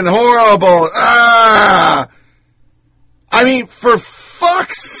fucking horrible. I mean, for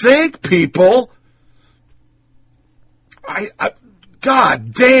fuck's sake, people.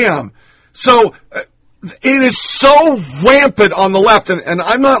 God damn. So, it is so rampant on the left, and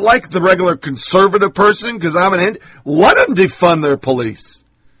I'm not like the regular conservative person because I'm let them defund their police.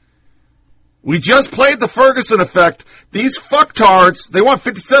 We just played the Ferguson effect. These fucktards, they want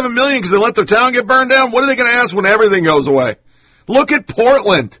 $57 million because they let their town get burned down. What are they going to ask when everything goes away? Look at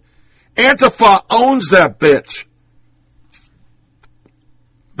Portland. Antifa owns that bitch.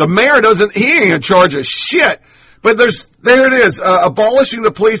 The mayor he ain't in charge of shit. But there it is. Abolishing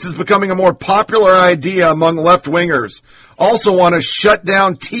the police is becoming a more popular idea among left-wingers. Also want to shut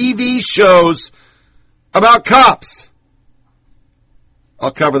down TV shows about cops.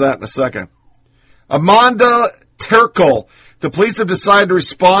 I'll cover that in a second. Amanda Terkel. The police have decided to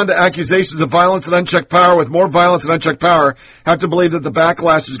respond to accusations of violence and unchecked power with more violence and unchecked power. Have to believe that the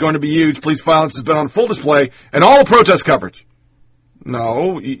backlash is going to be huge. Police violence has been on full display in all protest coverage.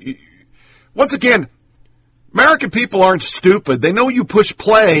 No. Once again, American people aren't stupid. They know you push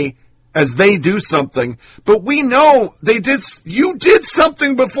play as they do something, but we know you did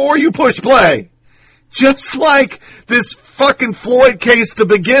something before you push play. Just like this fucking Floyd case to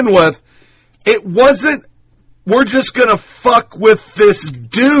begin with, it wasn't, we're just gonna fuck with this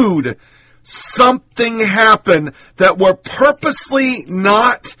dude. Something happened that we're purposely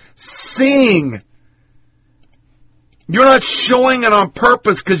not seeing. You're not showing it on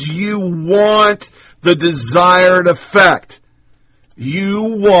purpose because you want the desired effect. You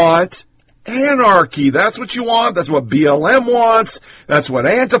want anarchy. That's what you want. That's what BLM wants. That's what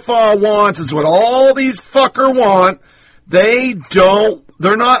Antifa wants. That's what all these fucker want.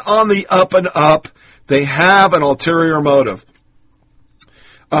 They're not on the up and up. They have an ulterior motive.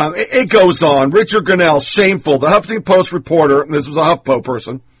 It goes on. Richard Grinnell, shameful. The Huffington Post reporter, and this was a HuffPo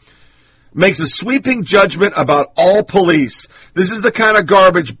person, makes a sweeping judgment about all police. This is the kind of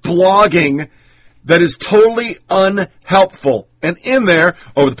garbage blogging that is totally unhelpful. And in there,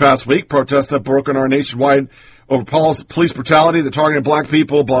 over the past week, protests have broken our nationwide over police brutality, the targeting of black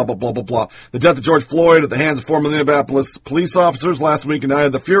people, blah, blah, blah, blah, blah. The death of George Floyd at the hands of former Minneapolis police officers last week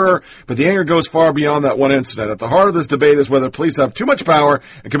ignited the furor, but the anger goes far beyond that one incident. At the heart of this debate is whether police have too much power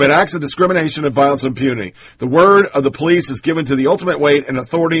and commit acts of discrimination and violence and impunity. The word of the police is given to the ultimate weight and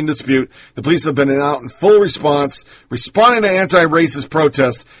authority in dispute. The police have been out in full response, responding to anti-racist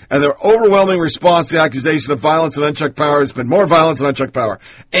protests, and their overwhelming response to the accusation of violence and unchecked power has been more violence and unchecked power.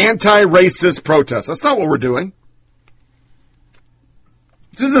 Anti-racist protests. That's not what we're doing.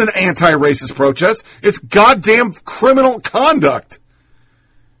 This isn't an anti-racist protest. It's goddamn criminal conduct.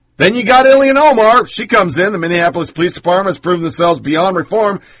 Then you got Ilhan Omar. She comes in. The Minneapolis Police Department has proven themselves beyond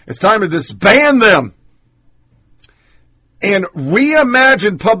reform. It's time to disband them and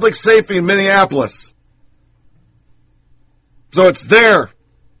reimagine public safety in Minneapolis. So it's their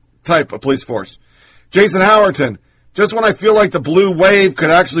type of police force. Jason Howerton. Just when I feel like the blue wave could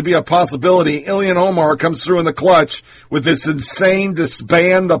actually be a possibility, Ilhan Omar comes through in the clutch with this insane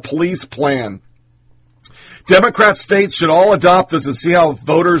disband the police plan. Democrat states should all adopt this and see how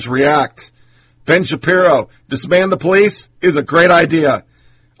voters react. Ben Shapiro, disband the police is a great idea.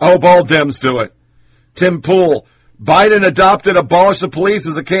 I hope all Dems do it. Tim Pool, Biden adopted abolish the police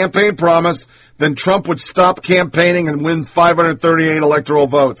as a campaign promise, then Trump would stop campaigning and win 538 electoral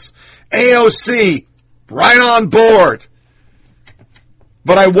votes. AOC, right on board.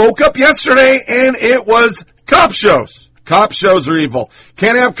 But I woke up yesterday and it was cop shows. Cop shows are evil.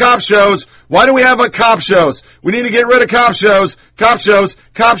 Can't have cop shows. Why do we have cop shows? We need to get rid of cop shows. Cop shows.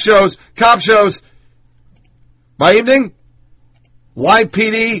 Cop shows. Cop shows. By evening, Live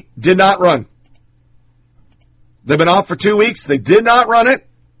PD did not run. They've been off for 2 weeks. They did not run it.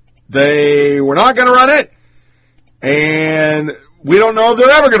 They were not going to run it. And we don't know if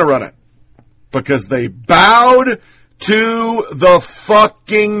they're ever going to run it. Because they bowed to the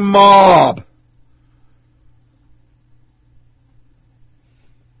fucking mob.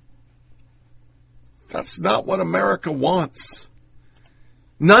 That's not what America wants.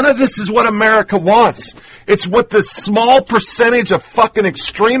 None of this is what America wants. It's what the small percentage of fucking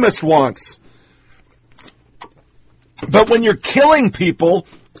extremists wants. But when you're killing people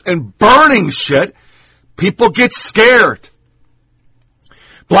and burning shit, people get scared.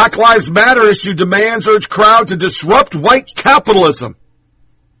 Black Lives Matter issue demands urge crowd to disrupt white capitalism.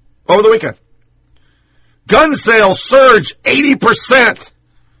 Over the weekend. Gun sales surge 80%.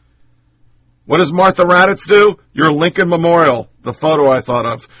 What does Martha Raddatz do? Your Lincoln Memorial, the photo I thought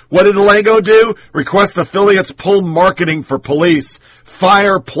of. What did Lego do? Request affiliates pull marketing for police.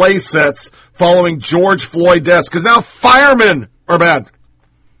 Fire play sets following George Floyd deaths. Because now firemen are bad.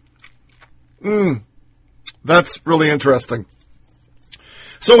 That's really interesting.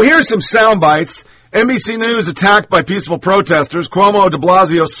 So here's some sound bites. NBC News attacked by peaceful protesters. Cuomo de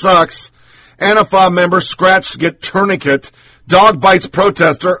Blasio sucks. Antifa member scratched to get tourniquet. Dog bites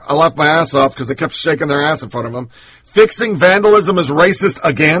protester. I laughed my ass off because they kept shaking their ass in front of him. Fixing vandalism is racist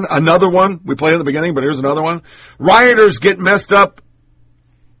again. Another one. We played at the beginning, but here's another one. Rioters get messed up.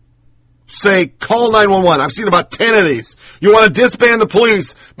 Say, call 911. I've seen about 10 of these. You want to disband the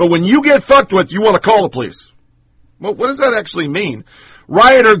police, but when you get fucked with, you want to call the police. Well, what does that actually mean?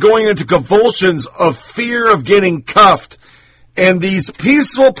 Rioter going into convulsions of fear of getting cuffed. And these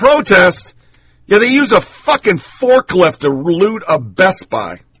peaceful protests, yeah, they use a fucking forklift to loot a Best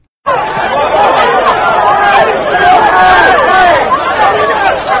Buy.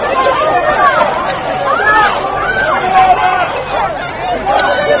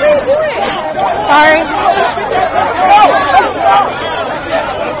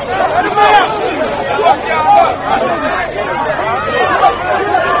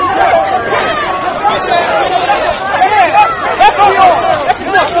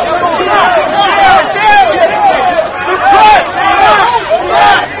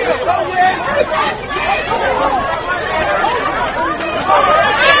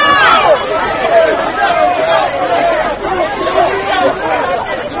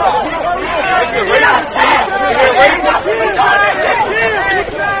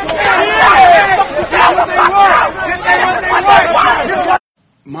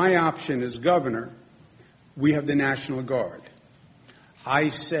 My option as governor, we have the National Guard. I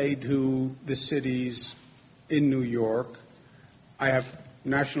say to the cities in New York, I have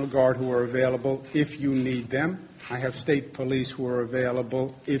National Guard who are available if you need them. I have state police who are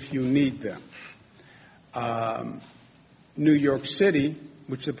available if you need them. New York City,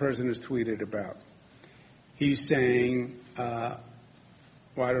 which the president has tweeted about, he's saying, well,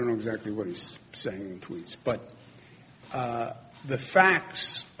 I don't know exactly what he's saying in tweets, but the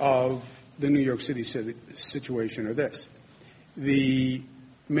facts of the New York City situation are this. The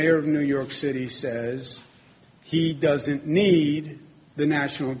mayor of New York City says he doesn't need the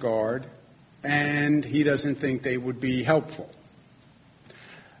National Guard and he doesn't think they would be helpful.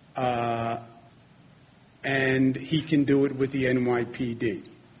 And he can do it with the NYPD.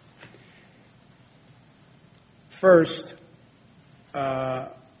 First,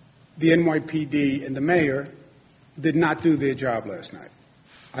 the NYPD and the mayor did not do their job last night.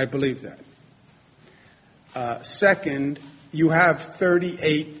 I believe that. Second, you have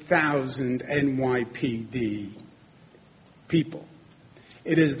 38,000 NYPD people.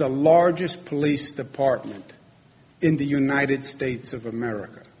 It is the largest police department in the United States of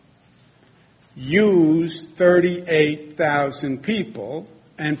America. Use 38,000 people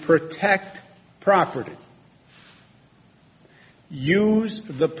and protect property. Use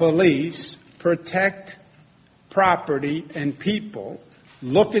the police, protect property and people.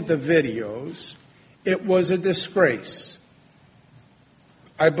 Look at the videos. It was a disgrace.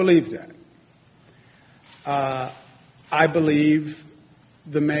 I believe that. I believe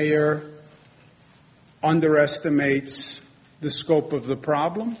the mayor underestimates the scope of the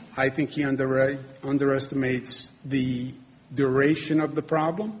problem. I think he underestimates the duration of the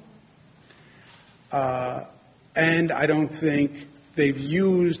problem. And I don't think they've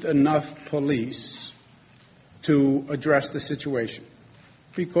used enough police to address the situation,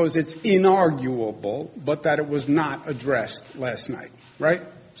 because it's inarguable, but that it was not addressed last night, right?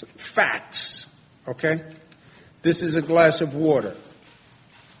 So, facts, okay? This is a glass of water.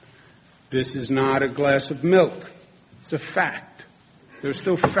 This is not a glass of milk. It's a fact. There's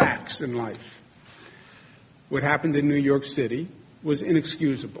still facts in life. What happened in New York City was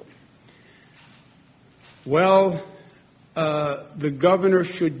inexcusable. Well, the governor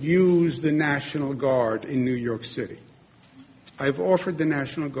should use the National Guard in New York City. I've offered the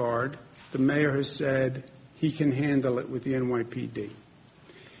National Guard. The mayor has said he can handle it with the NYPD.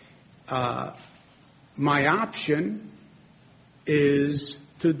 My option is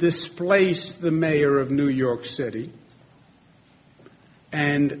to displace the mayor of New York City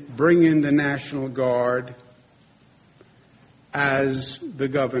and bring in the National Guard as the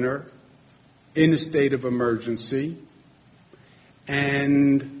governor in a state of emergency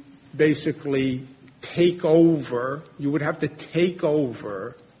and basically take over. You would have to take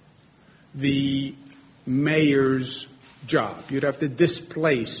over the mayor's job. You'd have to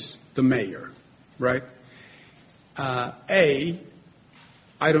displace the mayor, right? A,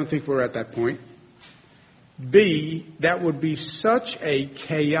 I don't think we're at that point. B, that would be such a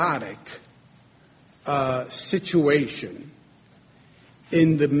chaotic situation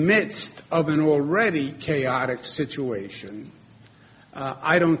in the midst of an already chaotic situation.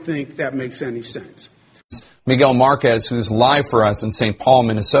 I don't think that makes any sense. Miguel Marquez, who's live for us in St. Paul,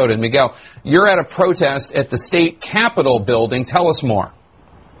 Minnesota. And Miguel, you're at a protest at the state Capitol building. Tell us more.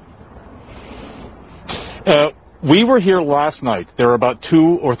 We were here last night. There were about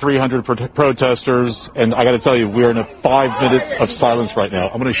 200 or 300 protesters, and I got to tell you, we're in a 5 minutes of silence right now.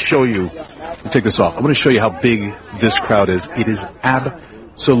 I'm going to show you. Take this off. I'm going to show you how big this crowd is. It is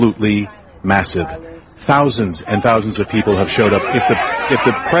absolutely massive. Thousands and thousands of people have showed up. If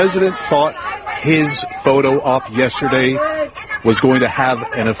the president thought his photo op yesterday was going to have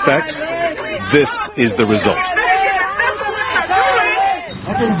an effect, this is the result.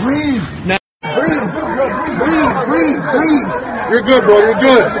 I can breathe. Now, breathe. You're good, bro. You're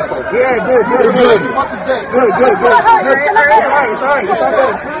good. Yeah, good. Good. It's all right. It's all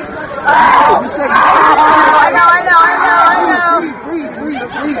good. I know. You're not.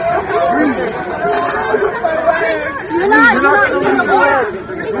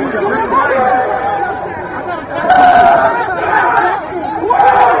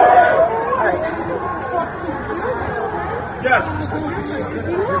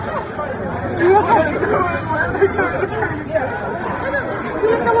 We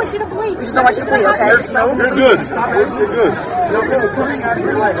just don't want you to bleed. We just don't want you to bleed, okay? You're good. You're good. You're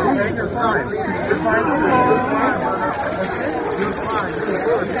fine.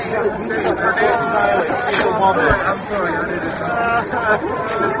 I'm sorry.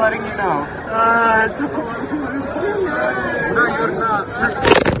 Just letting you know. No, you're not.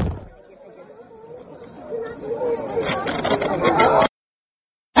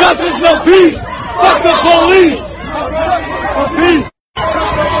 Justice, no peace! Fuck the police! No peace!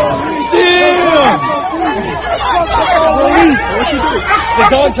 Damn! Police! What's she doing? The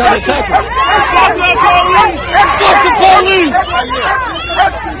dog tried to attack her. Fuck the police! Fuck the police!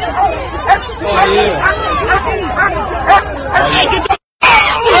 Oh, yeah.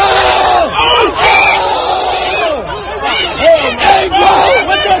 Hey, bro!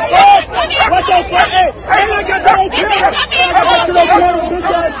 What the fuck? What the fuck? Hey, I got no camera! I got no camera,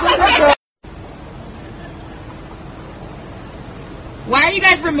 bitch ass. Why are you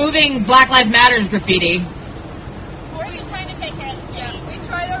guys removing Black Lives Matter's graffiti? We're trying to take care of it. Yeah, we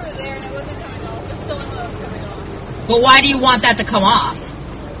tried over there and it wasn't coming off. It's still in those coming off. But why do you want that to come off?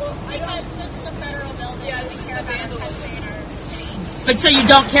 Well, this is a federal building. Yeah, it's just a vandalism. But so you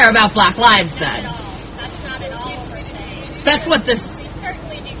don't care about Black Lives then? Not at all. That's not at all what we're saying. That's what this... We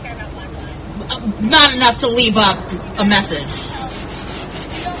certainly do care about Black Lives. Not enough to leave up a message. We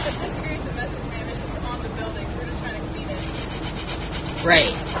don't disagree with the message, ma'am. It's just on the building. We're just trying to clean it.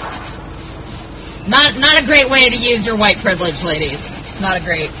 Right. Not a great way to use your white privilege, ladies. Not a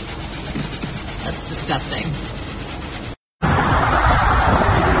great... That's disgusting.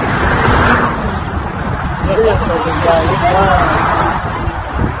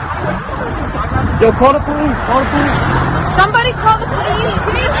 Yo, call the police. Call the police. Somebody call the police.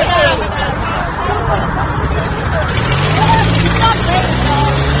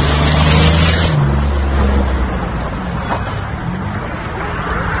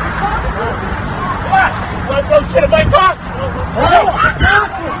 Want to throw shit in my car?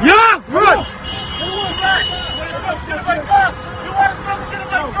 Yeah, run! You want to throw shit in my car? You want to throw shit in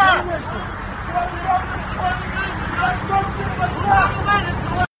my car?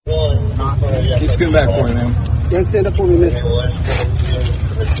 Keep scooting back for me, man. Don't stand up for me, miss.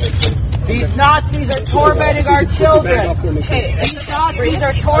 These Nazis are tormenting our children. These Nazis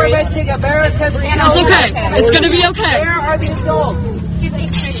are tormenting America's children. It's okay. It's going to be okay. Where are the adults?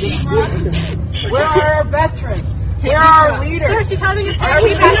 Where are our veterans? Where are our leaders? Sir, she's having a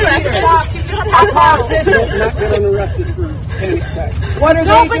party. What are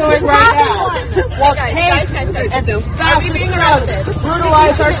they doing right now? Well, Kate and fascists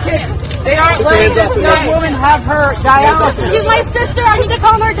brutalize our kids. They aren't letting this young woman have her dialysis. She's my sister. I need to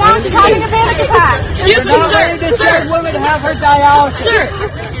calm her down. She's having a panic attack. Excuse me, sir. This young woman have her dialysis. Sir.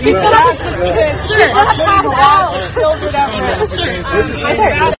 These fascist kids are putting the lives of children at risk.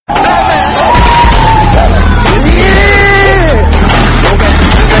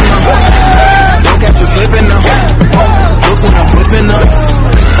 Don't catch you slipping now. Look when I'm whipping up.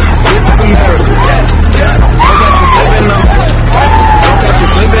 This is America. Don't catch you slipping now. Don't catch you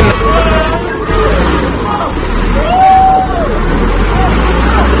slipping now.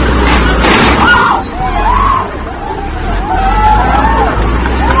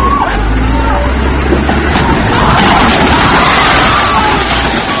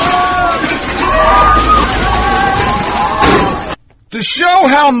 To show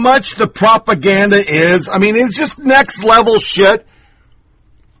how much the propaganda is, I mean, it's just next level shit.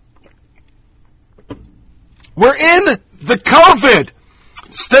 We're in the COVID.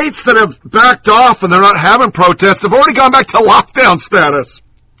 States that have backed off and they're not having protests have already gone back to lockdown status.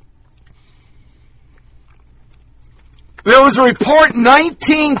 There was a report,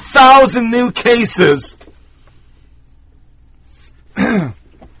 19,000 new cases of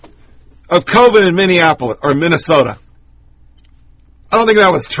COVID in Minneapolis or Minnesota. I don't think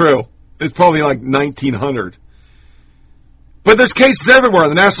that was true. It's probably like 1,900. But there's cases everywhere.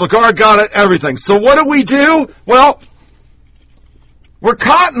 The National Guard got it, everything. So what do? Well, we're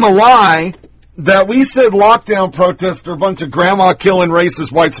caught in the lie that we said lockdown protests are a bunch of grandma-killing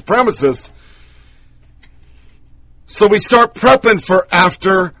racist white supremacists. So we start prepping for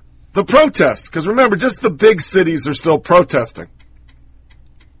after the protests. Because remember, just the big cities are still protesting.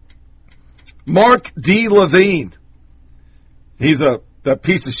 Mark D. Levine. He's that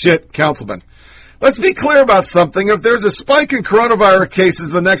piece of shit councilman. Let's be clear about something. If there's a spike in coronavirus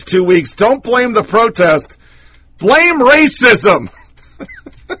cases the next 2 weeks, don't blame the protest. Blame racism.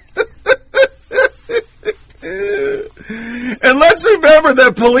 And let's remember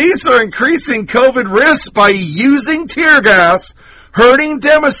that police are increasing COVID risks by using tear gas, hurting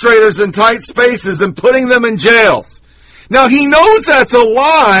demonstrators in tight spaces, and putting them in jails. Now, he knows that's a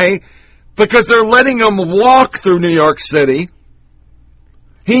lie because they're letting them walk through New York City.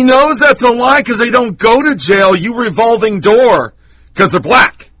 He knows that's a lie because they don't go to jail, you revolving door, because they're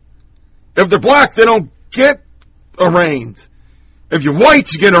black. If they're black, they don't get arraigned. If you're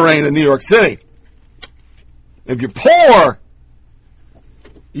white, you get arraigned in New York City. If you're poor,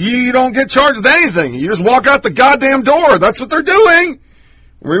 you don't get charged with anything. You just walk out the goddamn door. That's what they're doing.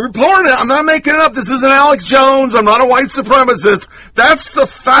 We report it. I'm not making it up. This isn't Alex Jones. I'm not a white supremacist. That's the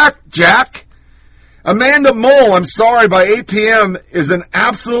fact, Jack. Amanda Mole, I'm sorry, by 8 p.m. is an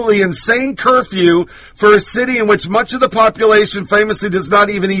absolutely insane curfew for a city in which much of the population famously does not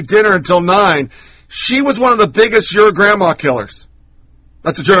even eat dinner until 9. She was one of the biggest Your Grandma killers.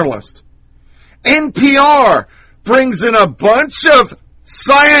 That's a journalist. NPR brings in a bunch of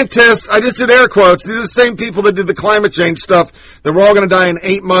scientists. I just did air quotes. These are the same people that did the climate change stuff, that we're all going to die in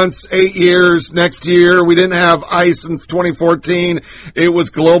 8 months, 8 years, next year. We didn't have ice in 2014. It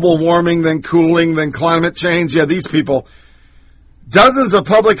was global warming, then cooling, then climate change. Yeah, these people. Dozens of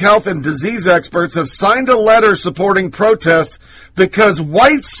public health and disease experts have signed a letter supporting protests because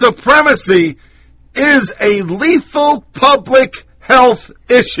white supremacy is a lethal public health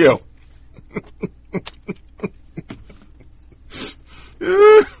issue.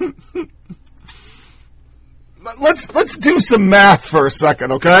 Let's do some math for a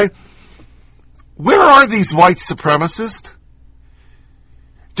second, okay? Where are these white supremacists?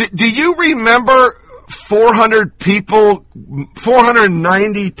 Do you remember 400 people,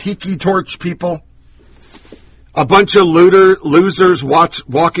 490 tiki torch people? A bunch of losers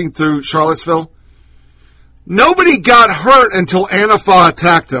walking through Charlottesville? Nobody got hurt until Antifa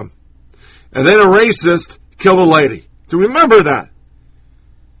attacked them. And then a racist killed a lady. Do you remember that?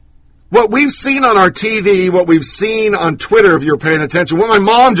 What we've seen on our TV, what we've seen on Twitter, if you're paying attention, what my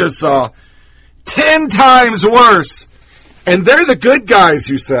mom just saw, 10 times worse. And they're the good guys,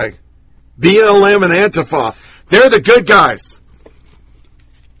 you say. BLM and Antifa. They're the good guys.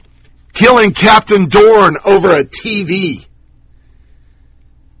 Killing Captain Dorn over a TV.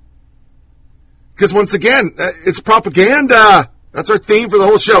 Because once again, it's propaganda. That's our theme for the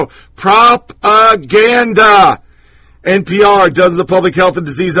whole show. Propaganda. NPR, dozens of public health and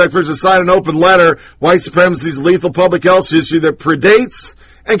disease experts have signed an open letter. White supremacy is a lethal public health issue that predates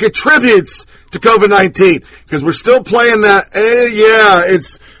and contributes to COVID-19. Because we're still playing that,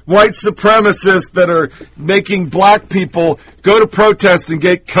 it's white supremacists that are making black people go to protest and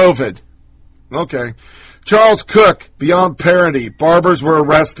get COVID. Okay. Charles Cook, beyond parody, barbers were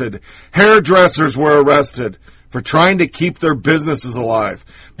arrested. Hairdressers were arrested for trying to keep their businesses alive.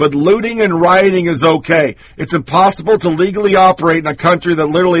 But looting and rioting is okay. It's impossible to legally operate in a country that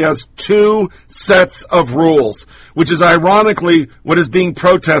literally has 2 sets of rules, which is ironically what is being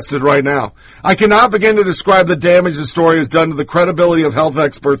protested right now. I cannot begin to describe the damage the story has done to the credibility of health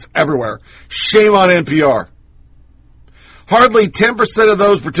experts everywhere. Shame on NPR. Hardly 10% of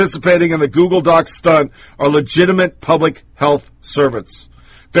those participating in the Google Doc stunt are legitimate public health servants.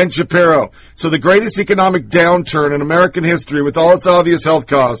 Ben Shapiro. So the greatest economic downturn in American history with all its obvious health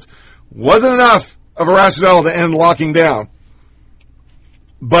costs wasn't enough of a rationale to end locking down.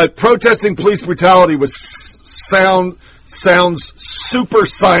 But protesting police brutality sounds super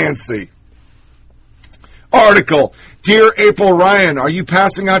science-y. Article. Dear April Ryan, are you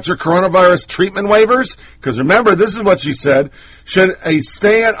passing out your coronavirus treatment waivers? Because remember, this is what she said. Should a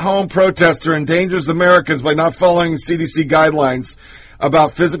stay-at-home protester endangers Americans by not following CDC guidelines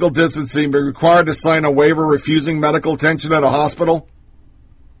about physical distancing be required to sign a waiver refusing medical attention at a hospital?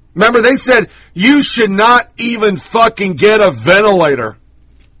 Remember, they said you should not even fucking get a ventilator.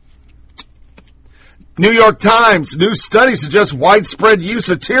 New York Times, new study suggests widespread use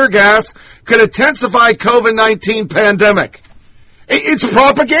of tear gas could intensify COVID-19 pandemic. It's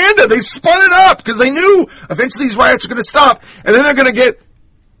propaganda. They spun it up because they knew eventually these riots are going to stop, and then they're going to get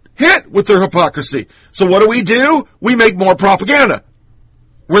hit with their hypocrisy. So what do? We make more propaganda.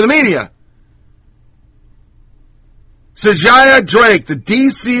 We're the media. Sajaya Drake, the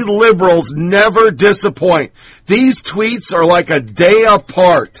D.C. liberals never disappoint. These tweets are like a day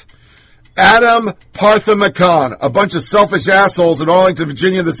apart. Adam Parthamakan, a bunch of selfish assholes in Arlington,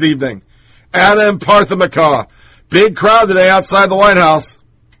 Virginia this evening. Adam Parthamakan. Big crowd today outside the White House.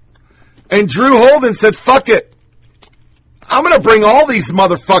 And Drew Holden said, fuck it. I'm going to bring all these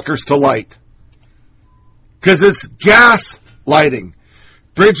motherfuckers to light. Because it's gaslighting.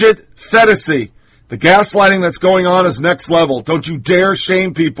 Bridget Fedesi, the gaslighting that's going on is next level. Don't you dare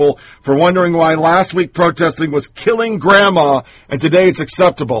shame people for wondering why last week protesting was killing grandma and today it's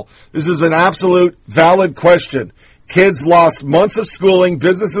acceptable. This is an absolute valid question. Kids lost months of schooling,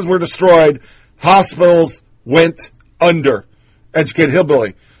 businesses were destroyed, hospitals went under. Educate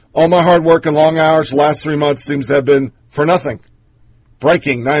Hillbilly. All my hard work and long hours the last 3 months seems to have been for nothing.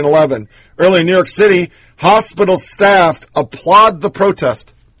 Breaking 9/11. Early in New York City, hospital staff applaud the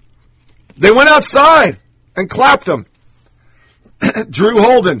protest. They went outside and clapped them. Drew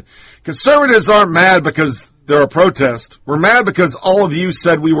Holden. Conservatives aren't mad because they're a protest. We're mad because all of you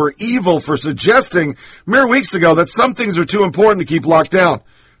said we were evil for suggesting mere weeks ago that some things are too important to keep locked down.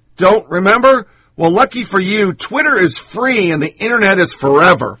 Don't remember? Well, lucky for you, Twitter is free and the internet is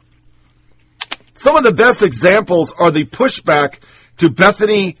forever. Some of the best examples are the pushback to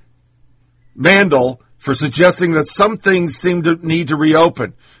Bethany Mandel for suggesting that some things seem to need to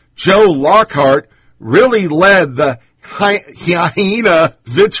reopen. Joe Lockhart really led the hyena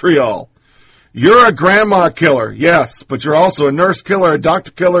vitriol. You're a grandma killer, yes, but you're also a nurse killer, a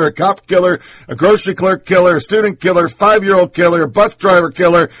doctor killer, a cop killer, a grocery clerk killer, a student killer, 5-year-old killer, a bus driver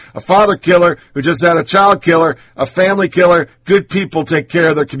killer, a father killer who just had a child killer, a family killer. Good people take care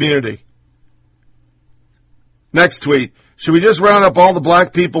of their community. Next tweet. Should we just round up all the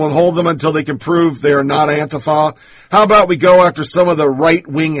black people and hold them until they can prove they are not Antifa? How about we go after some of the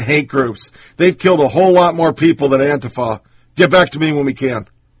right-wing hate groups? They've killed a whole lot more people than Antifa. Get back to me when we can.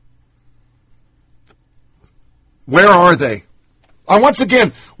 Where are they? Once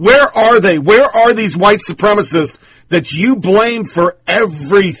again, where are they? Where are these white supremacists that you blame for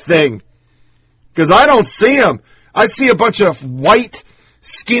everything? Because I don't see them. I see a bunch of white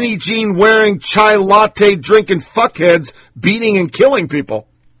skinny jean wearing, chai latte drinking fuckheads beating and killing people.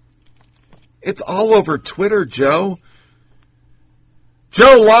 It's all over Twitter, Joe.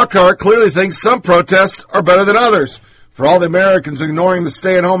 Joe Lockhart clearly thinks some protests are better than others. For all the Americans ignoring the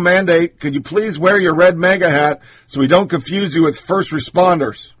stay-at-home mandate, could you please wear your red MAGA hat so we don't confuse you with first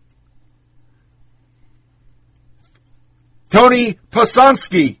responders? Tony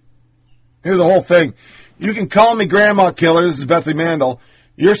Posansky. Here's the whole thing. You can call me Grandma Killer. This is Bethany Mandel.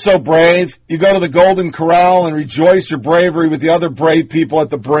 You're so brave. You go to the Golden Corral and rejoice your bravery with the other brave people at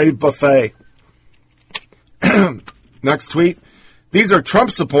the Brave Buffet. Next tweet. These are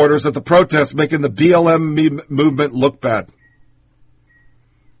Trump supporters at the protest making the BLM movement look bad.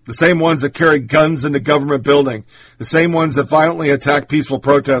 The same ones that carry guns into government building. The same ones that violently attack peaceful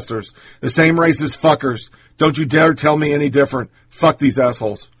protesters. The same racist fuckers. Don't you dare tell me any different. Fuck these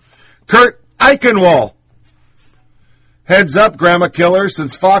assholes. Kurt Eichenwald. Heads up, grandma killer.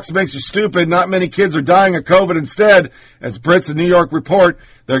 Since Fox makes you stupid, not many kids are dying of COVID. Instead, as Brits in New York report,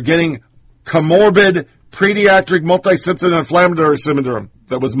 they're getting comorbid pediatric multi-symptom inflammatory syndrome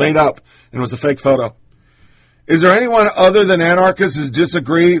that was made up and was a fake photo. Is there anyone other than anarchists who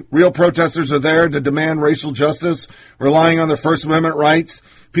disagree real protesters are there to demand racial justice, relying on their First Amendment rights?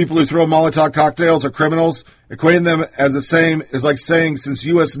 People who throw Molotov cocktails are criminals. Equating them as the same is like saying since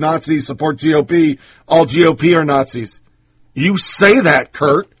U.S. Nazis support GOP, all GOP are Nazis. You say that,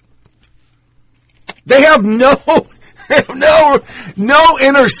 Kurt. They have no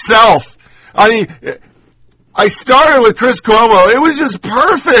inner self. I mean, I started with Chris Cuomo. It was just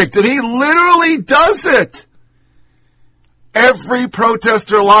perfect, and he literally does it. Every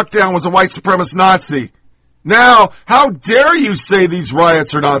protester lockdown was a white supremacist Nazi. Now, how dare you say these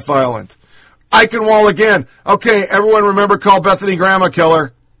riots are not violent? Eichenwald again. Okay, everyone remember call Bethany Grandma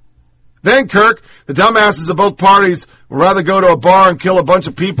Killer. Then, Kirk, the dumbasses of both parties would rather go to a bar and kill a bunch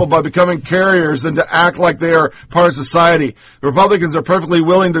of people by becoming carriers than to act like they are part of society. The Republicans are perfectly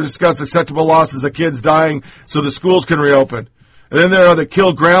willing to discuss acceptable losses of kids dying so the schools can reopen. And then there are the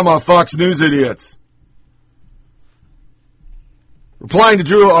kill grandma Fox News idiots. Replying to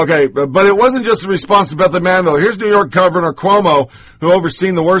Drew, okay, but it wasn't just a response to Bethany Mandel. Here's New York Governor Cuomo, who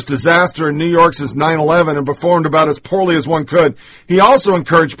overseen the worst disaster in New York since 9/11 and performed about as poorly as one could. He also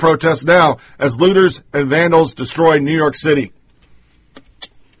encouraged protests now as looters and vandals destroy New York City.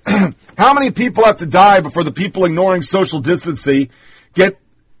 How many people have to die before the people ignoring social distancing get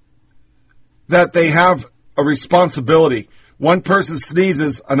that they have a responsibility? One person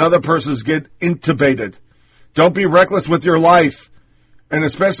sneezes, another person gets intubated. Don't be reckless with your life. And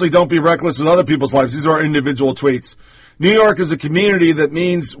especially don't be reckless with other people's lives. These are our individual tweets. New York is a community that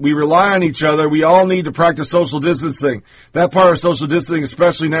means we rely on each other. We all need to practice social distancing. That part of social distancing,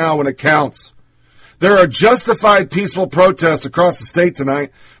 especially now when it counts. There are justified peaceful protests across the state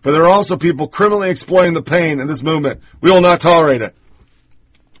tonight, but there are also people criminally exploiting the pain in this movement. We will not tolerate it.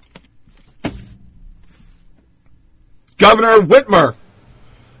 Governor Whitmer.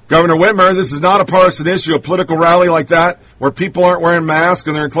 Governor Whitmer, this is not a partisan issue, a political rally like that, where people aren't wearing masks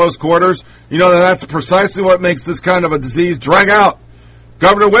and they're in close quarters. You know, that's precisely what makes this kind of a disease drag out.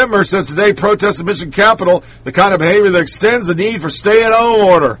 Governor Whitmer says today protests in Mission Capital, the kind of behavior that extends the need for stay-at-home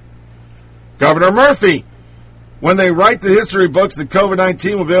order. Governor Murphy, when they write the history books that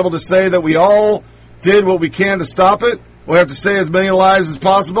COVID-19 will be able to say that we all did what we can to stop it, we'll have to say as many lives as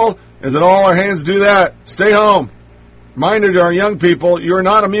possible. Is it all our hands do that? Stay home. Reminder to our young people, you're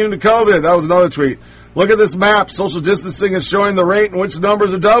not immune to COVID. That was another tweet. Look at this map. Social distancing is showing the rate in which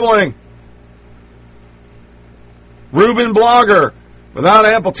numbers are doubling. Ruben Blogger. Without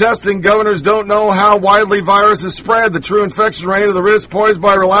ample testing, governors don't know how widely viruses spread. The true infection rate of the risk poised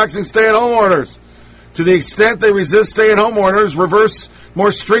by relaxing stay-at-home orders. To the extent they resist stay-at-home orders, reverse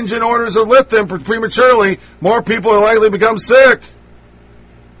more stringent orders or lift them prematurely, more people are likely to become sick.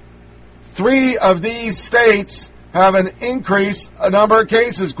 3 of these states have an increase a number of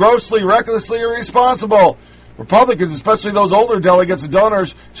cases, grossly, recklessly irresponsible. Republicans, especially those older delegates and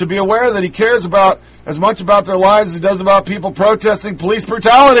donors, should be aware that he cares about as much about their lives as he does about people protesting police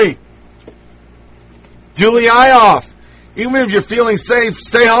brutality. Julie Ioff, even if you're feeling safe,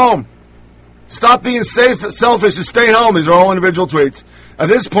 stay home. Stop being selfish and stay home. These are all individual tweets. At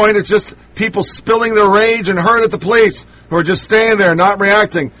this point, it's just people spilling their rage and hurt at the police who are just standing there, not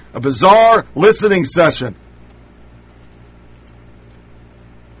reacting. A bizarre listening session.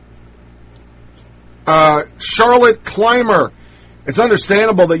 Charlotte Clymer. It's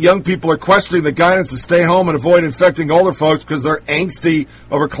understandable that young people are questioning the guidance to stay home and avoid infecting older folks because they're angsty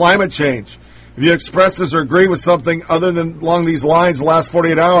over climate change. If you express this or agree with something other than along these lines the last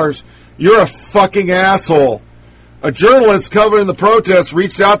 48 hours, you're a fucking asshole. A journalist covering the protests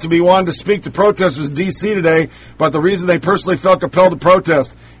reached out to me wanting to speak to protesters in D.C. today about the reason they personally felt compelled to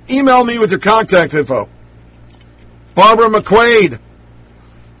protest. Email me with your contact info. Barbara McQuaid.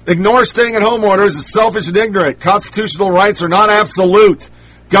 Ignore staying-at-home orders is selfish and ignorant. Constitutional rights are not absolute.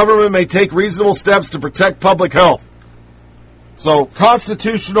 Government may take reasonable steps to protect public health. So,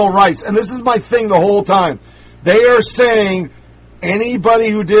 constitutional rights. And this is my thing the whole time. They are saying anybody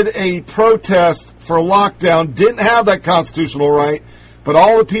who did a protest for lockdown didn't have that constitutional right, but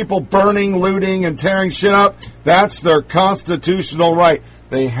all the people burning, looting, and tearing shit up, that's their constitutional right.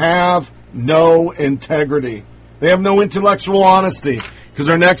 They have no integrity. They have no intellectual honesty. Because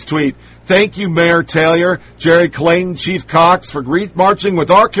our next tweet, thank you, Mayor Taylor, Jerry Clayton, Chief Cox, for marching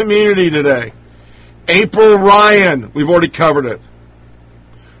with our community today. April Ryan, we've already covered it.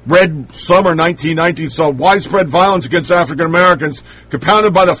 Red Summer 1919 saw widespread violence against African Americans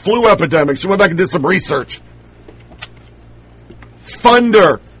compounded by the flu epidemic. She went back and did some research.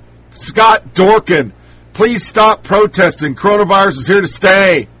 Thunder, Scott Dorkin, please stop protesting. Coronavirus is here to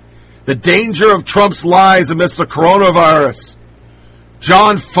stay. The danger of Trump's lies amidst the coronavirus.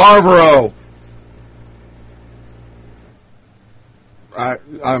 John Favreau.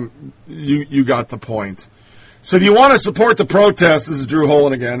 You got the point. So if you want to support the protest, this is Drew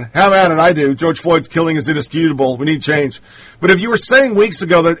Holland again. Have at it, I do. George Floyd's killing is indisputable. We need change. But if you were saying weeks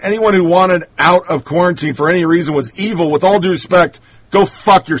ago that anyone who wanted out of quarantine for any reason was evil, with all due respect, go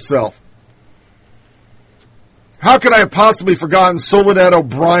fuck yourself. How could I have possibly forgotten Soledad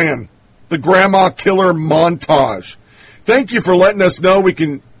O'Brien, the grandma killer montage? Thank you for letting us know we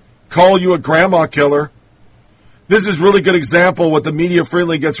can call you a grandma killer. This is a really good example of what the media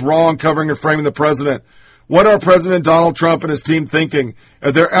freely gets wrong covering and framing the president. What are President Donald Trump and his team thinking?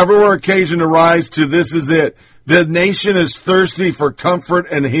 If there ever were occasion to rise to this is it. The nation is thirsty for comfort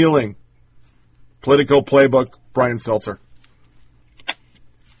and healing. Political Playbook, Brian Seltzer.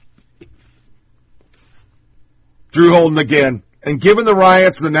 Drew Holden again. And given the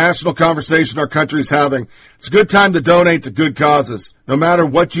riots and the national conversation our country is having, it's a good time to donate to good causes, no matter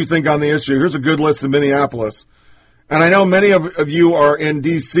what you think on the issue. Here's a good list in Minneapolis. And I know many of you are in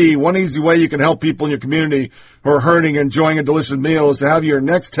D.C. One easy way you can help people in your community who are hurting and enjoying a delicious meal is to have your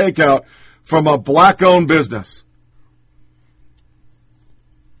next takeout from a black-owned business.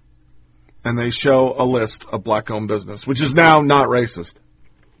 And they show a list of black-owned business, which is now not racist.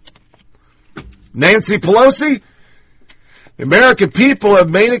 Nancy Pelosi? The American people have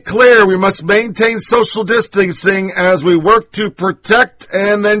made it clear we must maintain social distancing as we work to protect,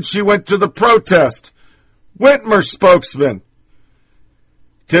 and then she went to the protest. Whitmer spokesman.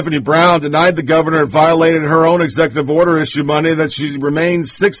 Tiffany Brown denied the governor had violated her own executive order issue Monday that she remained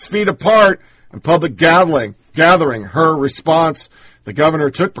 6 feet apart in public gathering. Her response, the governor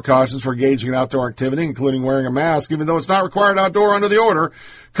took precautions for engaging in outdoor activity, including wearing a mask, even though it's not required outdoor under the order.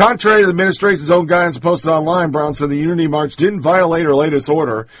 Contrary to the administration's own guidance posted online, Brown said the Unity March didn't violate her latest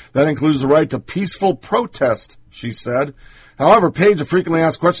order. That includes the right to peaceful protest, she said. However, Page, who frequently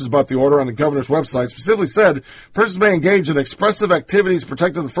asked questions about the order on the governor's website, specifically said persons may engage in expressive activities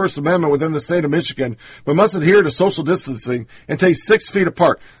protected the First Amendment within the state of Michigan, but must adhere to social distancing and stay 6 feet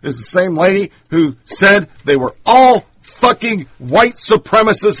apart. It's the same lady who said they were all fucking white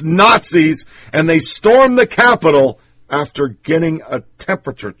supremacist Nazis and they stormed the Capitol after getting a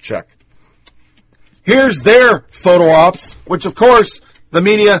temperature check. Here's their photo ops, which of course the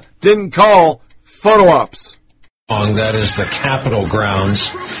media didn't call photo ops. That is the Capitol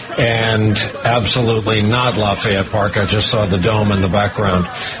grounds, and absolutely not Lafayette Park. I just saw the dome in the background.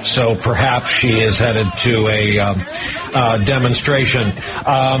 So perhaps she is headed to a demonstration.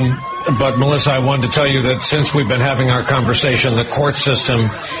 But, Melissa, I wanted to tell you that since we've been having our conversation, the court system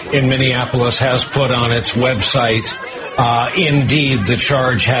in Minneapolis has put on its website, indeed, the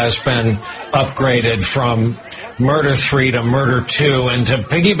charge has been upgraded from murder 3 to murder 2. And to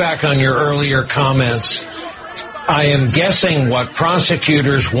piggyback on your earlier comments, I am guessing what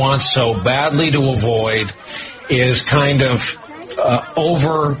prosecutors want so badly to avoid is kind of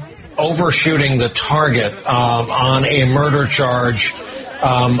overshooting the target on a murder charge,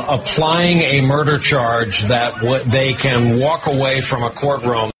 applying a murder charge that they can walk away from a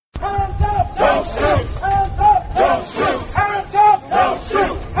courtroom. Hands up, don't shoot! Hands up, don't shoot! Hands up, don't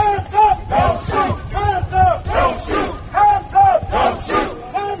shoot! Hands up, don't shoot! Hands up, don't shoot! Hands up, don't shoot!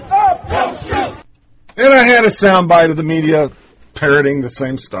 Hands up, don't shoot! And I had a soundbite of the media parroting the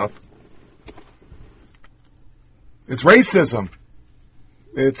same stuff. It's racism.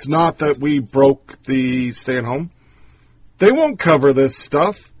 It's not that we broke the stay-at-home. They won't cover this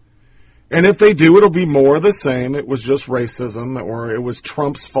stuff. And if they do, it'll be more of the same. It was just racism, or it was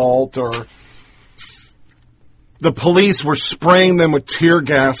Trump's fault, or the police were spraying them with tear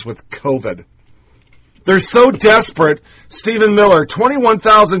gas with COVID. They're so desperate. Stephen Miller,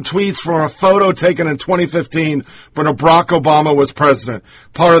 21,000 tweets from a photo taken in 2015 when Barack Obama was president.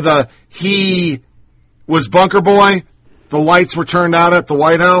 Part of the he was bunker boy. The lights were turned out at the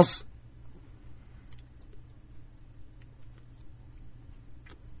White House.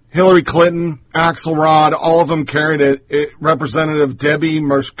 Hillary Clinton, Axelrod, all of them carried it. Representative Debbie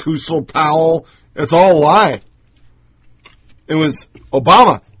Mercusel Powell. It's all a lie. It was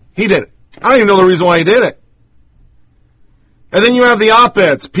Obama. He did it. I don't even know the reason why he did it. And then you have the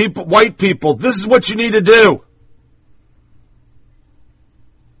op-eds, white people, this is what you need to do.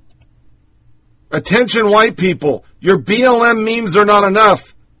 Attention, white people. Your BLM memes are not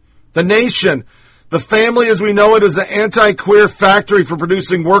enough. The Nation. The family as we know it is an anti-queer factory for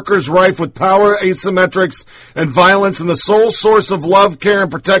producing workers rife with power, asymmetrics, and violence, and the sole source of love, care, and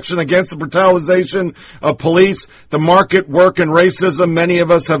protection against the brutalization of police, the market, work, and racism many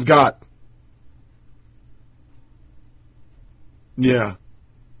of us have got. Yeah.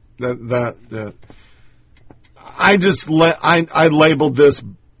 I labeled this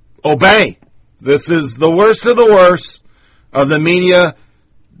obey. This is the worst of the worst of the media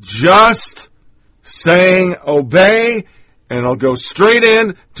just saying obey, and I'll go straight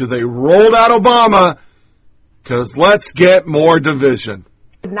in to they rolled out Obama, because let's get more division.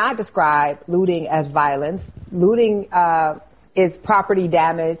 I would not describe looting as violence. Looting is property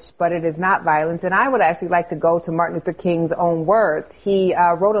damage, but it is not violence. And I would actually like to go to Martin Luther King's own words. He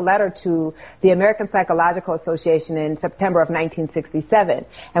wrote a letter to the American Psychological Association in September of 1967.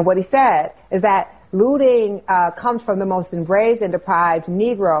 And what he said is that looting comes from the most enraged and deprived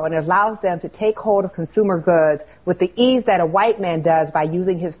Negro, and it allows them to take hold of consumer goods with the ease that a white man does by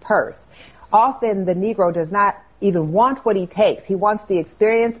using his purse. Often the Negro does not even want what he takes. He wants the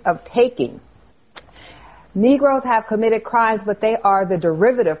experience of taking. Negroes have committed crimes, but they are the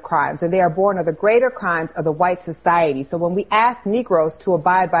derivative crimes, and they are born of the greater crimes of the white society. So when we ask Negroes to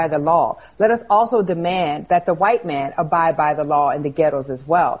abide by the law, let us also demand that the white man abide by the law in the ghettos as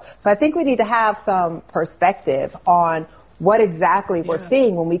well. So I think we need to have some perspective on what exactly we're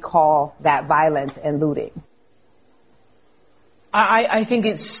seeing when we call that violence and looting. I think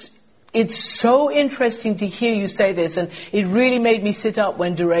it's so interesting to hear you say this, and it really made me sit up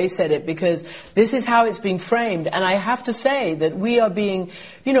when DeRay said it, because this is how it's being framed. And I have to say that we are being,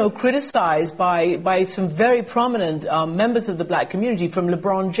 criticized by some very prominent members of the black community, from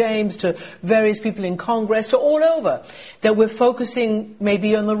LeBron James to various people in Congress to all over, that we're focusing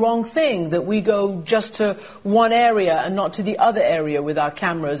maybe on the wrong thing, that we go just to one area and not to the other area with our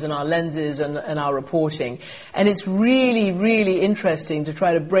cameras and our lenses and our reporting. And it's really, really interesting to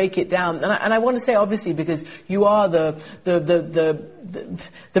try to break it down. And I want to say, obviously, because you are the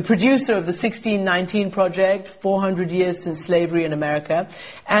producer of the 1619 Project, 400 years since slavery in America,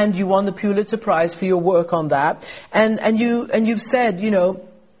 and you won the Pulitzer Prize for your work on that. And you've said,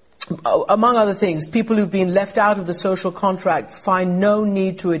 among other things, people who've been left out of the social contract find no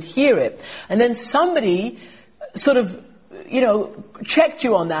need to adhere it. And then somebody sort of checked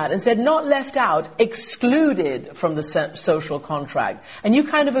you on that and said not left out, excluded from the social contract. And you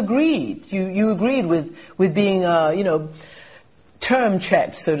kind of agreed. You agreed with being, term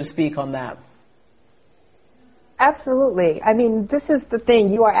checked, so to speak, on that. Absolutely. I mean, this is the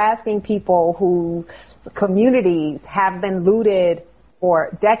thing. You are asking people whose communities have been looted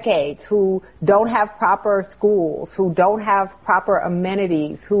for decades, who don't have proper schools, who don't have proper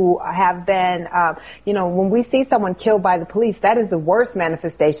amenities, who have been, when we see someone killed by the police, that is the worst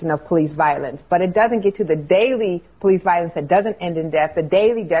manifestation of police violence. But it doesn't get to the daily police violence that doesn't end in death, the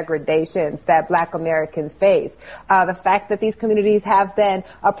daily degradations that black Americans face. The fact that these communities have been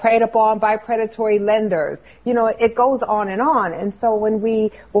preyed upon by predatory lenders. It goes on. And so when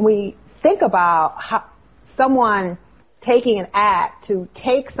we think about how someone taking an act to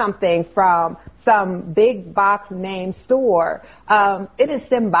take something from some big box name store, it is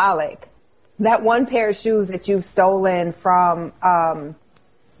symbolic. That one pair of shoes that you've stolen from,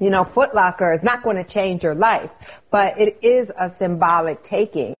 Foot Locker is not going to change your life, but it is a symbolic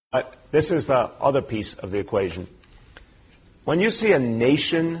taking. But this is the other piece of the equation. When you see a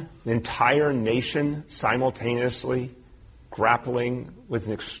nation, an entire nation, simultaneously grappling with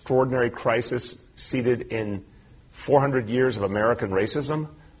an extraordinary crisis seated in 400 years of American racism,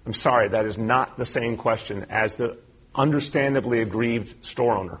 I'm sorry, that is not the same question as the understandably aggrieved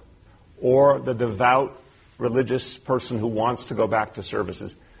store owner or the devout religious person who wants to go back to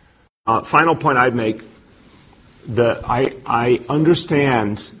services. Final point I'd make, I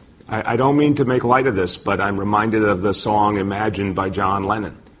understand, I don't mean to make light of this, but I'm reminded of the song Imagine by John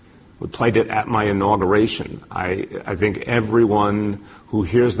Lennon. We played it at my inauguration. I think everyone who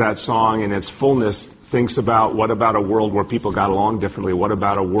hears that song in its fullness thinks about, what about a world where people got along differently? What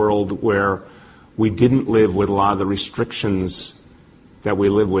about a world where we didn't live with a lot of the restrictions that we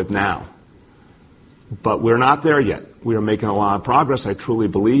live with now? But we're not there yet. We are making a lot of progress, I truly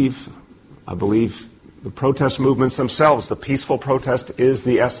believe. I believe the protest movements themselves, the peaceful protest is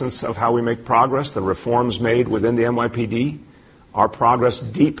the essence of how we make progress. The reforms made within the NYPD are progress,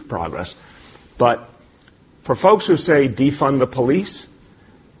 deep progress. But for folks who say defund the police,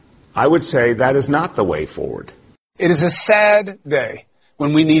 I would say that is not the way forward. It is a sad day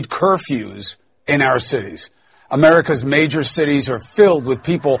when we need curfews in our cities. America's major cities are filled with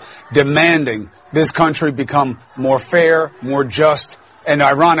people demanding this country become more fair, more just, and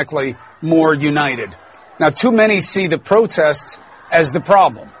ironically, more united. Now, too many see the protests as the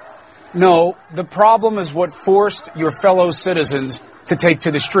problem. No, the problem is what forced your fellow citizens to take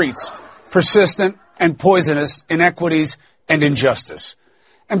to the streets. Persistent and poisonous inequities and injustice.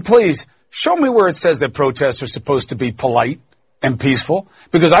 And please, show me where it says that protests are supposed to be polite and peaceful,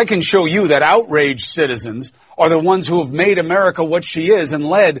 because I can show you that outraged citizens are the ones who have made America what she is and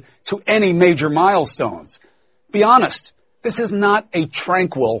led to any major milestones. Be honest, this is not a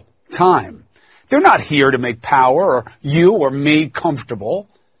tranquil time. They're not here to make power or you or me comfortable.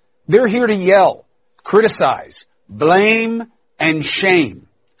 They're here to yell, criticize, blame, and shame.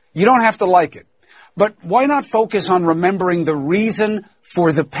 You don't have to like it. But why not focus on remembering the reason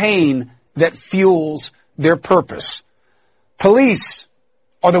for the pain that fuels their purpose? Police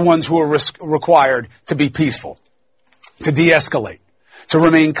are the ones who are required to be peaceful, to de-escalate, to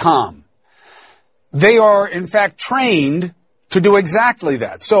remain calm. They are, in fact, trained to do exactly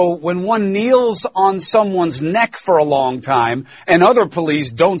that. So when one kneels on someone's neck for a long time and other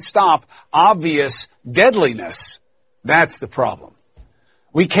police don't stop obvious deadliness, that's the problem.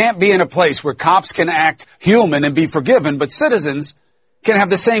 We can't be in a place where cops can act human and be forgiven, but citizens can have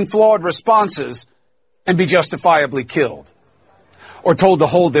the same flawed responses and be justifiably killed or told to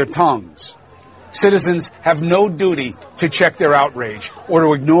hold their tongues. Citizens have no duty to check their outrage or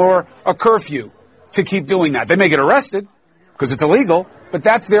to ignore a curfew to keep doing that. They may get arrested because it's illegal, but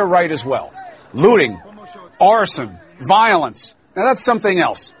that's their right as well. Looting, arson, violence. Now that's something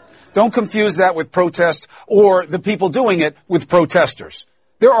else. Don't confuse that with protest or the people doing it with protesters.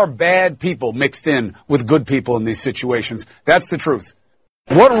 There are bad people mixed in with good people in these situations. That's the truth.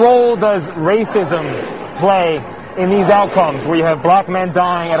 What role does racism play in these outcomes where you have black men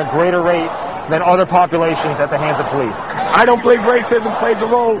dying at a greater rate than other populations at the hands of police? I don't believe racism plays a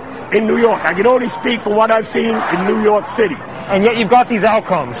role in New York. I can only speak for what I've seen in New York City. And yet you've got these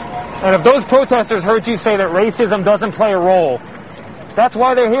outcomes. And if those protesters heard you say that racism doesn't play a role, that's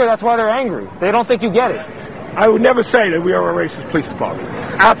why they're here. That's why they're angry. They don't think you get it. I would never say that we are a racist police department.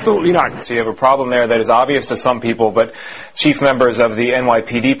 Absolutely not. So you have a problem there that is obvious to some people, but chief members of the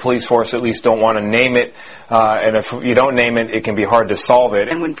NYPD police force at least don't want to name it. And if you don't name it, it can be hard to solve it.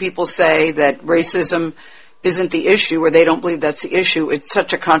 And when people say that racism isn't the issue, or they don't believe that's the issue, it's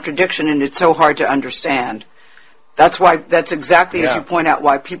such a contradiction and it's so hard to understand. That's exactly, as you point out,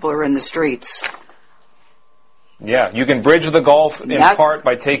 why people are in the streets. Yeah, you can bridge the gulf in part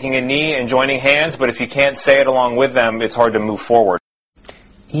by taking a knee and joining hands, but if you can't say it along with them, it's hard to move forward.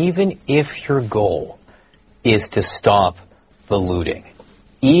 Even if your goal is to stop the looting,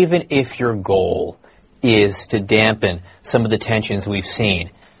 even if your goal is to dampen some of the tensions we've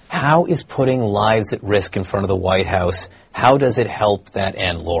seen, how is putting lives at risk in front of the White House, how does it help that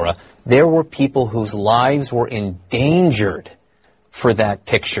end, Laura? There were people whose lives were endangered for that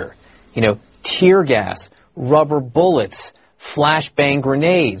picture. You know, tear gas, rubber bullets, flashbang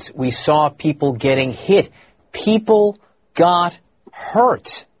grenades. We saw people getting hit. People got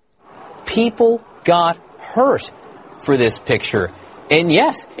hurt. People got hurt for this picture. And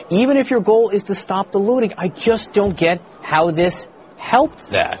yes, even if your goal is to stop the looting, I just don't get how this helped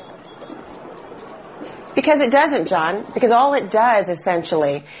that. Because it doesn't, John. Because all it does,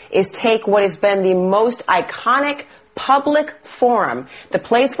 essentially, is take what has been the most iconic public forum, the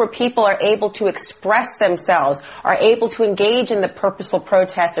place where people are able to express themselves, are able to engage in the purposeful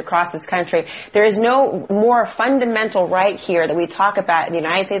protest across this country. There is no more fundamental right here that we talk about in the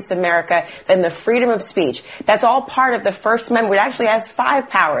United States of America than the freedom of speech. That's all part of the First Amendment, which actually has 5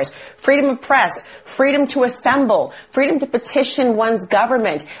 powers. Freedom of press, freedom to assemble, freedom to petition one's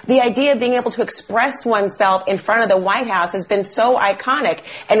government. The idea of being able to express oneself in front of the White House has been so iconic,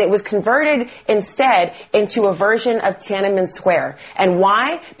 and it was converted instead into a version of Tiananmen Square. And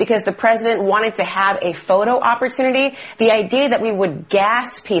why? Because the president wanted to have a photo opportunity. The idea that we would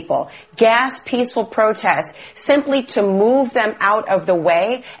gas people, gas peaceful protests, simply to move them out of the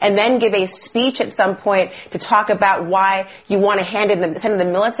way, and then give a speech at some point to talk about why you want to send in the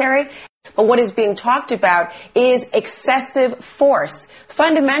military. But what is being talked about is excessive force.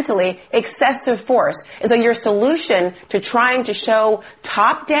 Fundamentally, excessive force. And so your solution to trying to show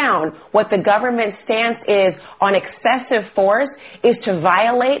top down what the government stance is on excessive force is to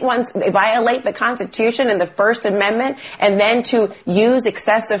violate the Constitution and the First Amendment, and then to use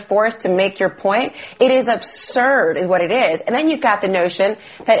excessive force to make your point. It is absurd is what it is. And then you've got the notion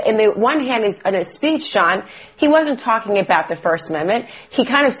that in the one hand, in a speech, John, he wasn't talking about the First Amendment. He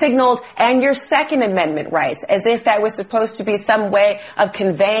kind of signaled, and your Second Amendment rights, as if that was supposed to be some way of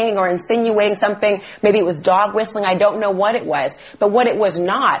conveying or insinuating something. Maybe it was dog whistling. I don't know what it was. But what it was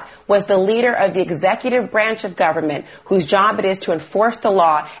not was the leader of the executive branch of government, whose job it is to enforce the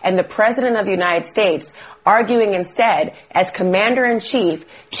law, and the President of the United States arguing instead as commander-in-chief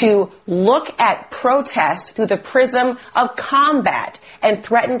to look at protest through the prism of combat and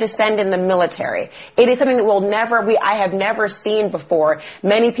threaten to send in the military. It is something that I have never seen before.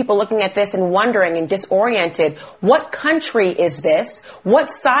 Many people looking at this and wondering and disoriented, what country is this? What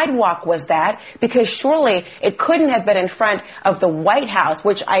sidewalk was that? Because surely it couldn't have been in front of the White House,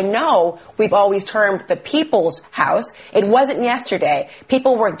 which I know we've always termed the People's House. It wasn't yesterday.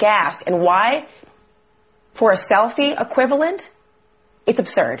 People were gassed. And why? For a selfie equivalent? It's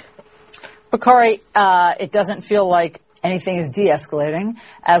absurd. Bakari, it doesn't feel like anything is de-escalating.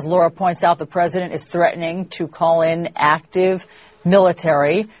 As Laura points out, the president is threatening to call in active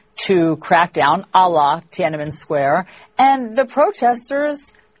military to crack down, a la Tiananmen Square. And the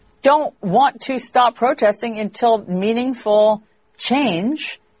protesters don't want to stop protesting until meaningful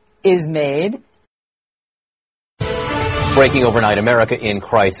change is made. Breaking overnight, America in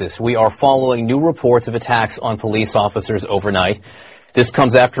crisis. We are following new reports of attacks on police officers overnight. This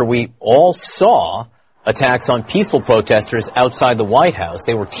comes after we all saw attacks on peaceful protesters outside the White House.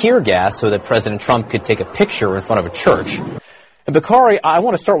 They were tear gassed so that President Trump could take a picture in front of a church. And Bakari, I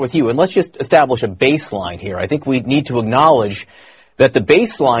want to start with you, and let's just establish a baseline here. I think we need to acknowledge that the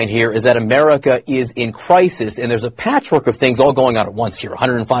baseline here is that America is in crisis, and there's a patchwork of things all going on at once here.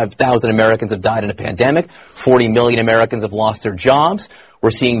 105,000 Americans have died in a pandemic. 40 million Americans have lost their jobs. We're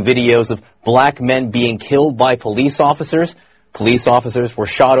seeing videos of black men being killed by police officers. Police officers were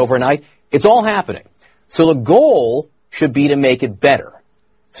shot overnight. It's all happening. So the goal should be to make it better.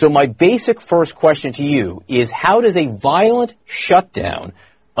 So my basic first question to you is, how does a violent shutdown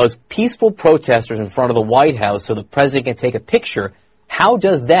of peaceful protesters in front of the White House so the president can take a picture, how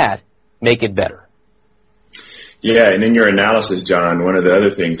does that make it better? Yeah, and in your analysis, John, one of the other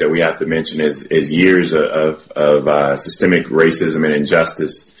things that we have to mention is years of systemic racism and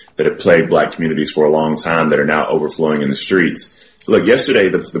injustice that have plagued black communities for a long time that are now overflowing in the streets. So look, yesterday,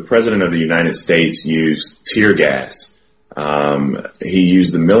 the president of the United States used tear gas. He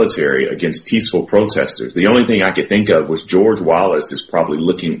used the military against peaceful protesters. The only thing I could think of was George Wallace is probably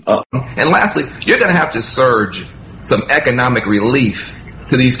looking up. And lastly, you're going to have to surge some economic relief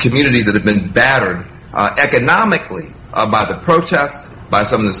to these communities that have been battered economically by the protests, by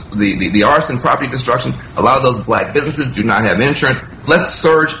some of the arson, property destruction. A lot of those black businesses do not have insurance. Let's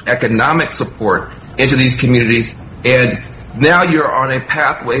surge economic support into these communities, and now you're on a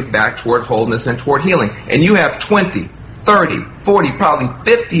pathway back toward wholeness and toward healing. And you have 20, 30, 40, probably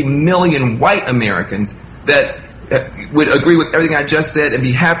 50 million white Americans that would agree with everything I just said and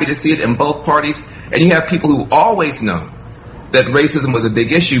be happy to see it in both parties. And you have people who always know that racism was a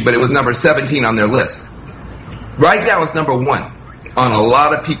big issue, but it was number 17 on their list. Right now it's number 1 on a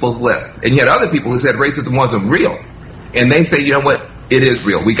lot of people's lists. And you had other people who said racism wasn't real. And they say, you know what, it is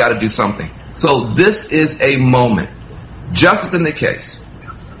real. We got to do something. So this is a moment. Justice in the case,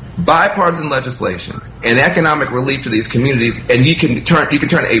 bipartisan legislation, and economic relief to these communities, and you can turn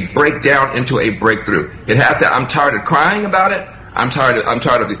a breakdown into a breakthrough. It has to. I'm tired of crying about it. I'm tired of I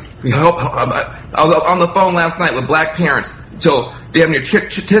was on the phone last night with black parents till damn near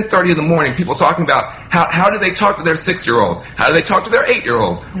 10:30 in the morning. People talking about how do they talk to their 6-year-old? How do they talk to their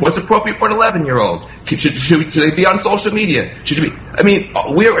 8-year-old? What's appropriate for an 11-year-old? Should they be on social media?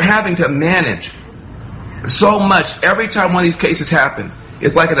 We're having to manage so much. Every time one of these cases happens,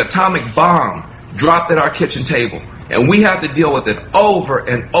 it's like an atomic bomb dropped at our kitchen table, and we have to deal with it over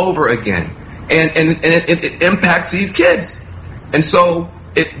and over again, and it impacts these kids. And so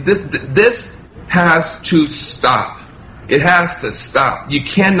this has to stop. It has to stop. You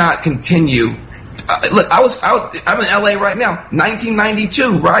cannot continue. Look, I'm in LA right now.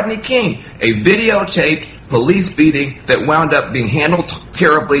 1992, Rodney King, a videotaped police beating that wound up being handled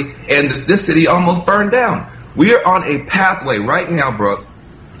terribly, and this city almost burned down. We are on a pathway right now, Brooke,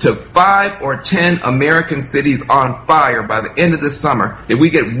 to 5 or 10 American cities on fire by the end of this summer if we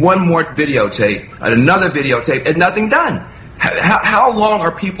get one more videotape and another videotape and nothing done. How long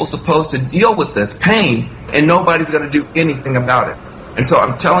are people supposed to deal with this pain and nobody's going to do anything about it? And so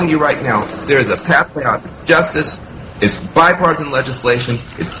I'm telling you right now, there is a pathway out to justice. It's bipartisan legislation.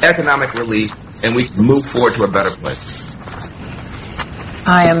 It's economic relief. And we can move forward to a better place.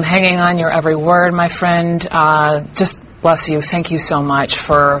 I am hanging on your every word, my friend. Just bless you. Thank you so much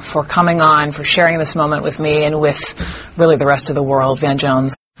for coming on, for sharing this moment with me and with really the rest of the world. Van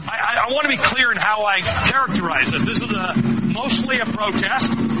Jones. I want to be clear in how I characterize clearly a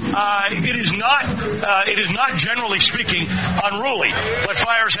protest. It is not generally speaking unruly, but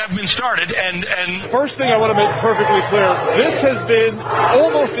fires have been started. And first thing I want to make perfectly clear: this has been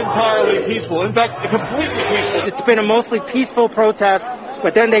almost entirely peaceful. In fact, completely peaceful. It's been a mostly peaceful protest,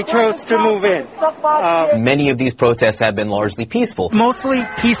 but then they chose to move in. Many of these protests have been largely peaceful. Mostly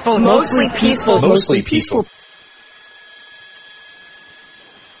peaceful. Mostly peaceful. Mostly peaceful.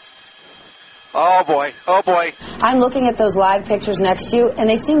 Oh boy, oh boy. I'm looking at those live pictures next to you, and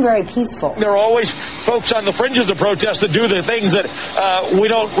they seem very peaceful. There are always folks on the fringes of protests that do the things that we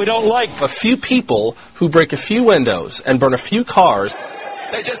don't like. A few people who break a few windows and burn a few cars.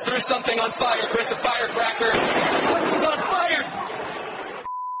 They just threw something on fire, Chris, a firecracker. It's on fire.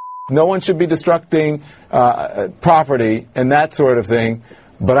 No one should be destructing property and that sort of thing,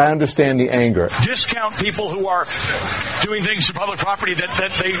 but I understand the anger. Discount people who are doing things to public property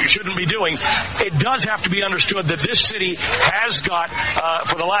that they shouldn't be doing. It does have to be understood that this city has got,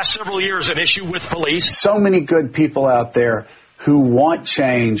 for the last several years, an issue with police. So many good people out there who want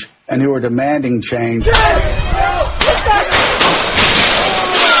change and who are demanding change.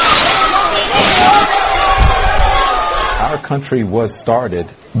 Our country was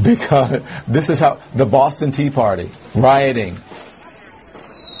started because this is how the Boston Tea Party, rioting.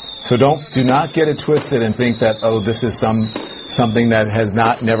 So do not get it twisted and think that, oh, this is something that has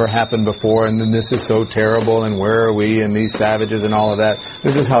never happened before, and then this is so terrible, and where are we, and these savages and all of that.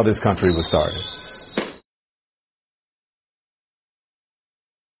 This is how this country was started.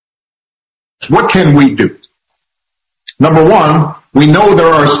 What can we do? Number one, we know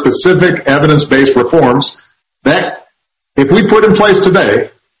there are specific evidence-based reforms that, if we put in place today,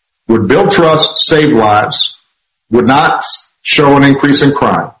 would build trust, save lives, would not show an increase in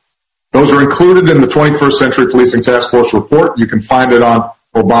crime. Those are included in the 21st Century Policing Task Force report. You can find it on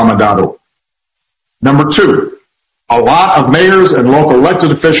Obama.org. Number two, a lot of mayors and local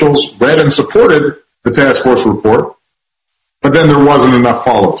elected officials read and supported the task force report, but then there wasn't enough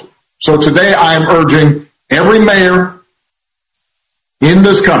follow-through. So today I am urging every mayor in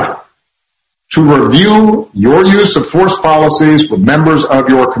this country to review your use of force policies with members of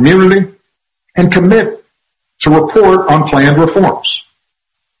your community and commit to report on planned reforms.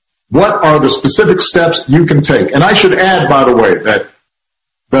 What are the specific steps you can take? And I should add, by the way, that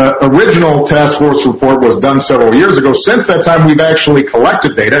the original task force report was done several years ago. Since that time, we've actually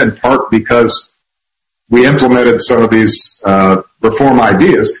collected data, in part because we implemented some of these reform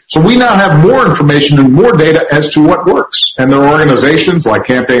ideas. So we now have more information and more data as to what works. And there are organizations like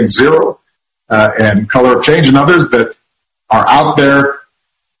Campaign Zero and Color of Change and others that are out there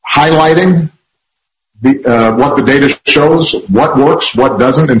highlighting what the data shows, what works, what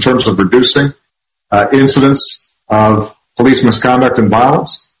doesn't in terms of reducing incidents of police misconduct and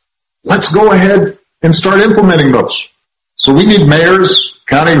violence. Let's go ahead and start implementing those. So we need mayors,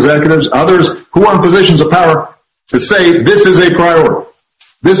 county executives, others who are in positions of power to say this is a priority.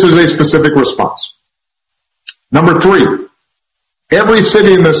 This is a specific response. Number three, every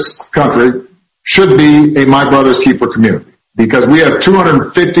city in this country should be a My Brother's Keeper community, because we have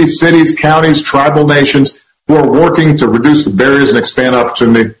 250 cities, counties, tribal nations who are working to reduce the barriers and expand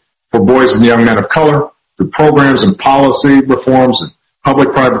opportunity for boys and young men of color through programs and policy reforms and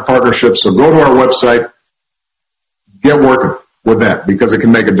public-private partnerships. So go to our website, get working with that, because it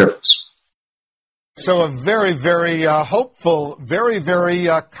can make a difference. So a very, very hopeful, very, very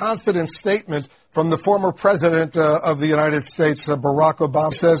confident statement from the former president of the United States, Barack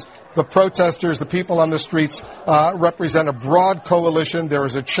Obama, says the protesters, the people on the streets, represent a broad coalition. There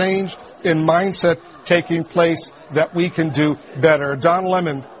is a change in mindset taking place that we can do better. Don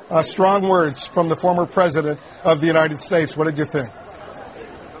Lemon, strong words from the former president of the United States. What did you think?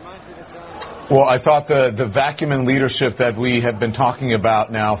 Well, I thought the vacuum in leadership that we have been talking about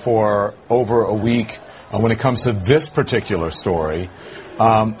now for over a week when it comes to this particular story,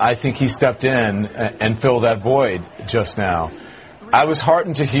 I think he stepped in and filled that void just now. I was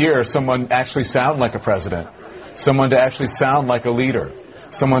heartened to hear someone actually sound like a president, someone to actually sound like a leader,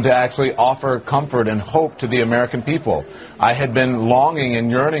 someone to actually offer comfort and hope to the American people. I had been longing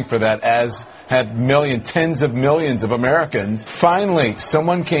and yearning for that, as had tens of millions of Americans. Finally,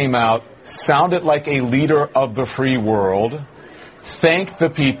 someone came out, sounded like a leader of the free world, thanked the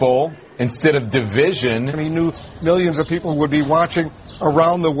people instead of division. He knew millions of people would be watching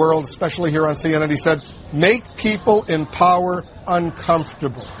around the world, especially here on CNN. He said, make people in power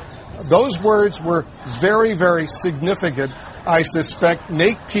uncomfortable. Those words were very, very significant, I suspect.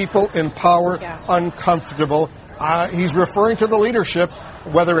 Make people in power uncomfortable. He's referring to the leadership,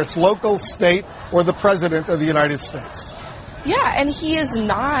 whether it's local, state, or the president of the United States. Yeah, and he is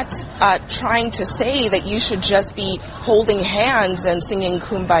not trying to say that you should just be holding hands and singing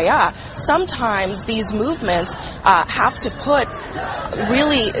Kumbaya. Sometimes these movements have to put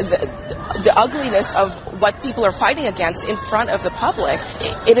really the ugliness of what people are fighting against in front of the public.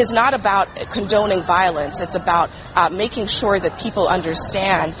 It is not about condoning violence. It's about making sure that people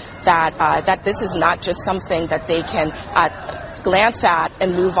understand that this is not just something that they can glance at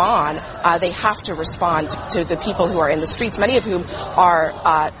and move on. They have to respond to the people who are in the streets, many of whom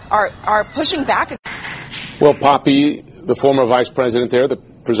are pushing back. Well, Poppy, the former vice president there, the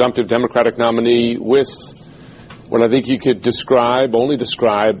presumptive Democratic nominee, with what I think you could only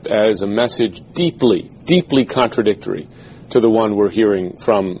describe as a message deeply contradictory to the one we're hearing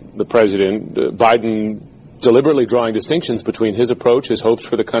from the president. Biden deliberately drawing distinctions between his approach, his hopes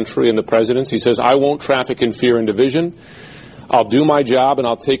for the country, and the president's. He says, I won't traffic in fear and division. I'll do my job and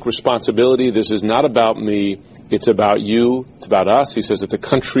I'll take responsibility. This is not about me. It's about you. It's about us. He says that the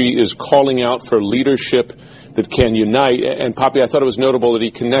country is calling out for leadership that can unite. And Poppy, I thought it was notable that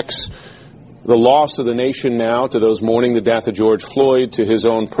he connects the loss of the nation now to those mourning the death of George Floyd, to his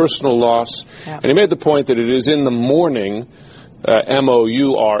own personal loss. Yep. And he made the point that it is in the mourning,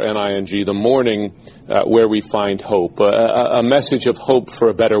 M-O-U-R-N-I-N-G, the mourning, where we find hope, a message of hope for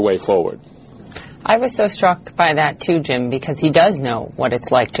a better way forward. I was so struck by that, too, Jim, because he does know what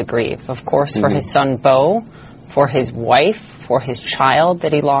it's like to grieve. Of course, for his son, Beau, for his wife, for his child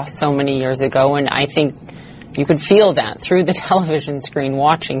that he lost so many years ago. And I think you could feel that through the television screen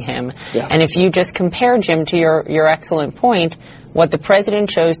watching him. Yeah. And if you just compare, Jim, to your excellent point, what the president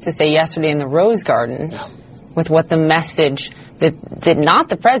chose to say yesterday in the Rose Garden with what the message that not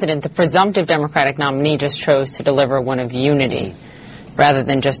the president, the presumptive Democratic nominee just chose to deliver, one of unity, rather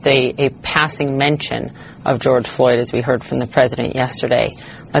than just a passing mention of George Floyd, as we heard from the president yesterday.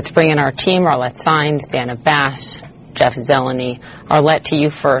 Let's bring in our team, Arlette Saenz, Dana Bash, Jeff Zeleny. Arlette, to you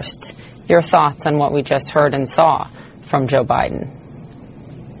first. Your thoughts on what we just heard and saw from Joe Biden.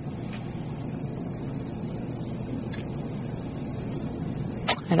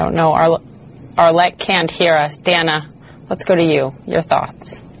 I don't know. Arlette can't hear us. Dana, let's go to you. Your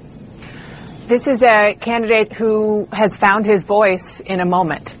thoughts. This is a candidate who has found his voice in a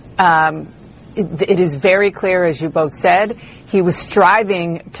moment. It is very clear, as you both said, he was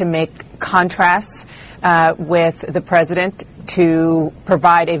striving to make contrasts with the president to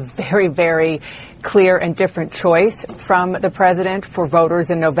provide a very, very clear and different choice from the president for voters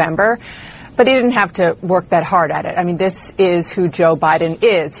in November. But he didn't have to work that hard at it. I mean, this is who Joe Biden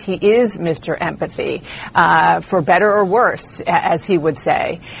is. He is Mr. Empathy, for better or worse, as he would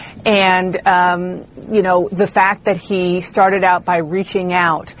say. And, the fact that he started out by reaching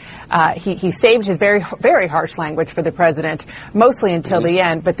out, he saved his very, very harsh language for the president, mostly until the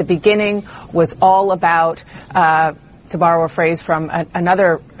end. But the beginning was all about, to borrow a phrase from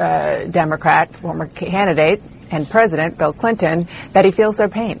another Democrat, former candidate and president, Bill Clinton, that he feels their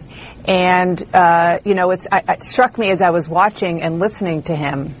pain. And, it struck me as I was watching and listening to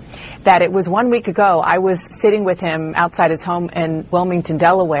him that it was 1 week ago I was sitting with him outside his home in Wilmington,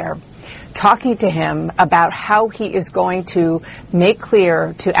 Delaware, talking to him about how he is going to make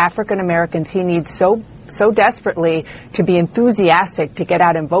clear to African Americans he needs so desperately to be enthusiastic to get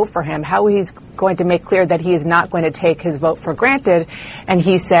out and vote for him, how he's going to make clear that he is not going to take his vote for granted. And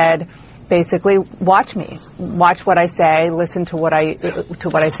he said, basically, watch me, watch what I say, listen to what I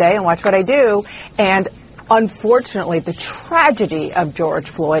say, and watch what I do. And unfortunately, the tragedy of George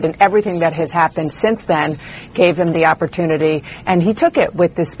Floyd and everything that has happened since then gave him the opportunity, and he took it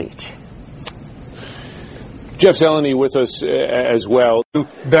with this speech. Jeff Zeleny with us as well.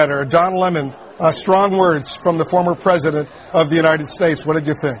 Better. Don Lemon, strong words from the former president of the United States. What did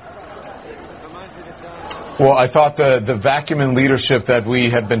you think? Well, I thought the vacuum in leadership that we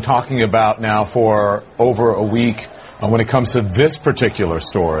have been talking about now for over a week when it comes to this particular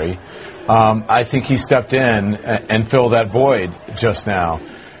story, I think he stepped in and filled that void just now.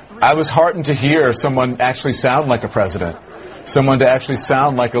 I was heartened to hear someone actually sound like a president, someone to actually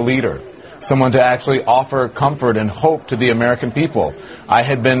sound like a leader, someone to actually offer comfort and hope to the American people. I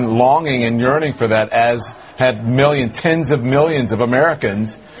had been longing and yearning for that, as had tens of millions of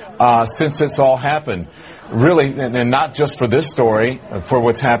Americans since it's all happened. Really, and not just for this story, for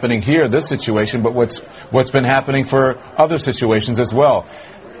what's happening here, this situation, but what's been happening for other situations as well.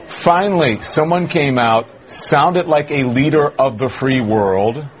 Finally, someone came out, sounded like a leader of the free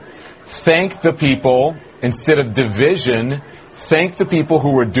world, thanked the people instead of division, thanked the people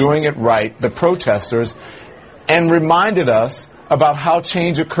who were doing it right, the protesters, and reminded us about how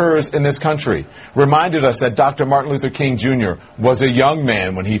change occurs in this country. Reminded us that Dr. Martin Luther King Jr. was a young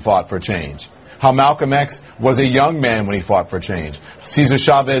man when he fought for change. how Malcolm X was a young man when he fought for change. Cesar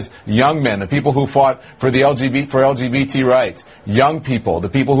Chavez, young men, the people who fought for the LGBT rights, young people, the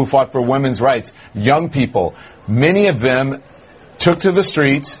people who fought for women's rights, young people. Many of them took to the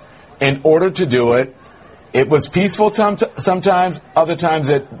streets in order to do it. It was peaceful sometimes, other times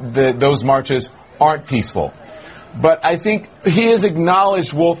those marches aren't peaceful. But I think he has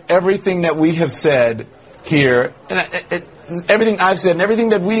acknowledged, Wolf, everything that we have said here, and everything I've said, and everything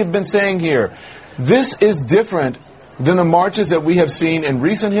that we have been saying here. This is different than the marches that we have seen in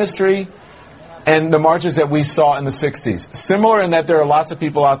recent history and the marches that we saw in the 60s. Similar in that there are lots of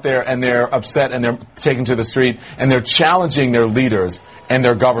people out there and they're upset and they're taken to the street and they're challenging their leaders and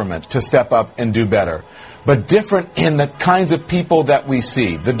their government to step up and do better. But different in the kinds of people that we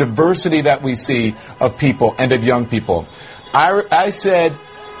see, the diversity that we see of people and of young people. I said,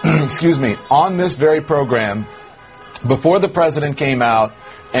 excuse me, on this very program, before the president came out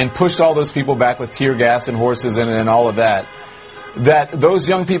and pushed all those people back with tear gas and horses and all of that, that those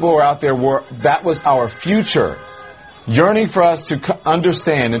young people who were out there that was our future, yearning for us to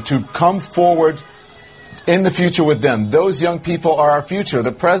understand and to come forward in the future with them. Those young people are our future.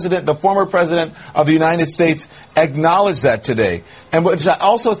 The former president of the United States acknowledged that today. And what I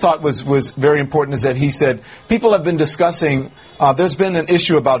also thought was very important is that he said, people have been discussing, there's been an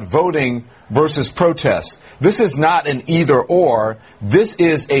issue about voting versus protest. This is not an either or. This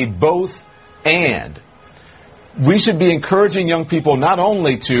is a both and. We should be encouraging young people, not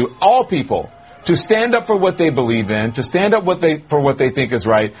only to all people, to stand up for what they believe in, to stand up for what they think is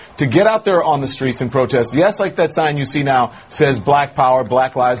right, to get out there on the streets and protest. Yes, like that sign you see now says Black Power,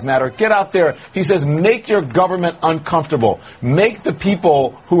 Black Lives Matter. Get out there. He says, make your government uncomfortable. Make the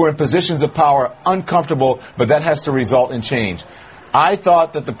people who are in positions of power uncomfortable, but that has to result in change. I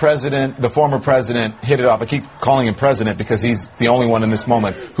thought that the former president, hit it off. I keep calling him president because he's the only one in this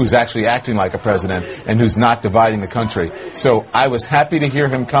moment who's actually acting like a president and who's not dividing the country. So I was happy to hear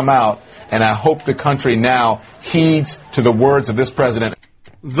him come out, and I hope the country now heeds to the words of this president.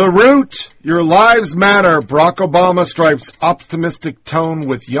 The Root, Your Lives Matter. Barack Obama strikes optimistic tone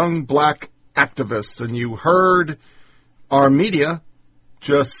with young black activists. And you heard our media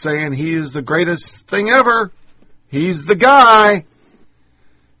just saying he is the greatest thing ever. He's the guy.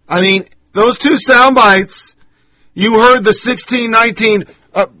 I mean, those two sound bites, you heard the 1619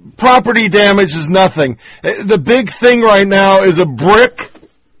 property damage is nothing. The big thing right now is a brick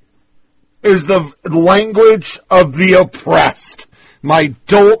is the language of the oppressed. My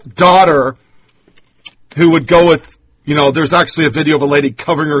dolt daughter, who would go with, there's actually a video of a lady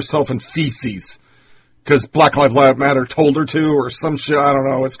covering herself in feces because Black Lives Matter told her to or some shit. I don't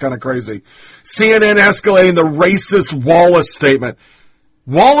know. It's kind of crazy. CNN escalating the racist Wallace statement.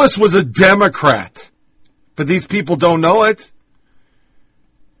 Wallace was a Democrat, but these people don't know it.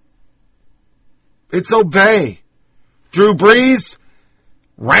 It's Obey. Drew Brees,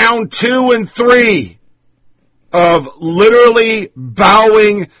 round 2 and 3 of literally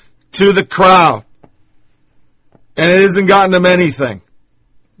bowing to the crowd. And it hasn't gotten them anything.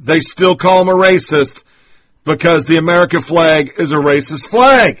 They still call him a racist because the American flag is a racist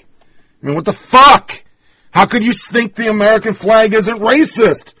flag. I mean, what the fuck? How could you think the American flag isn't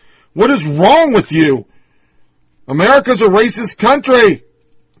racist? What is wrong with you? America's a racist country.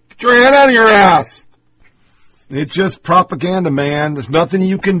 Get your head out of your ass. It's just propaganda, man. There's nothing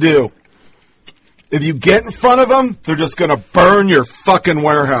you can do. If you get in front of them, they're just going to burn your fucking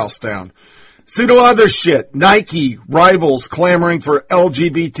warehouse down. See to other shit. Nike rivals clamoring for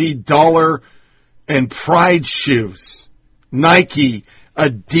LGBT dollar and pride shoes. Nike,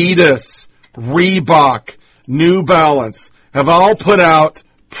 Adidas, Reebok, New Balance have all put out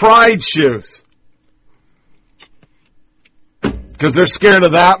pride shoes because they're scared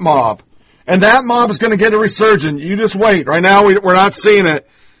of that mob. And that mob is going to get a resurgence. You just wait. Right now, we're not seeing it.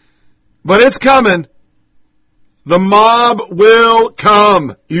 But it's coming. The mob will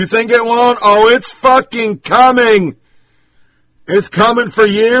come. You think it won't? Oh, it's fucking coming. It's coming for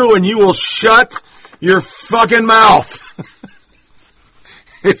you, and you will shut your fucking mouth.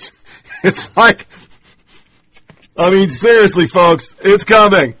 It's like, I mean, seriously, folks, it's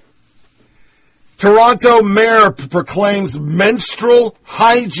coming. Toronto mayor proclaims Menstrual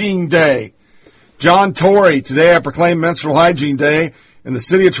Hygiene Day. John Tory, today I proclaim Menstrual Hygiene Day in the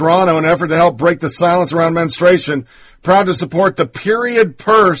city of Toronto in an effort to help break the silence around menstruation. Proud to support the Period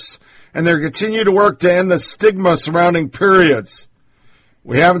Purse and their continue to work to end the stigma surrounding periods.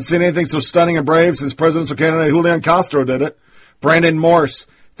 We haven't seen anything so stunning and brave since presidential candidate Julian Castro did it. Brandon Morse,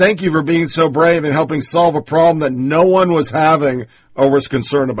 thank you for being so brave and helping solve a problem that no one was having or was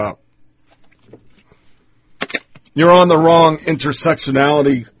concerned about. You're on the wrong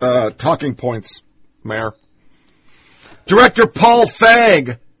intersectionality talking points, Mayor. Director Paul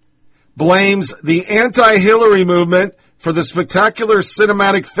Feig blames the anti-Hillary movement for the spectacular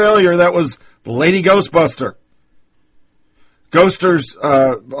cinematic failure that was Lady Ghostbuster.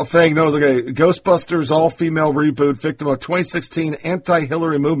 Feig knows, okay, Ghostbusters all-female reboot, victim of 2016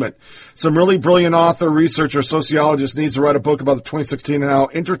 anti-Hillary movement. Some really brilliant author, researcher, sociologist needs to write a book about the 2016 and how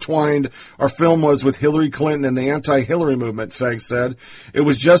intertwined our film was with Hillary Clinton and the anti-Hillary movement, Feig said. It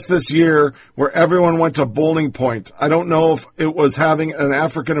was just this year where everyone went to boiling point. I don't know if it was having an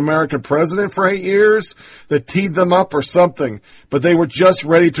African-American president for 8 years that teed them up or something, but they were just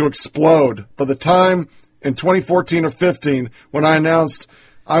ready to explode. By the time in 2014 or 15, when I announced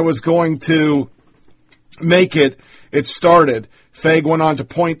I was going to make it, it started. Feig went on to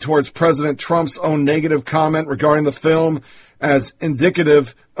point towards President Trump's own negative comment regarding the film as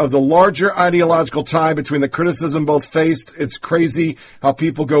indicative of the larger ideological tie between the criticism both faced. It's crazy how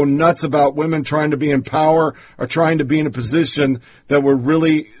people go nuts about women trying to be in power or trying to be in a position that weren't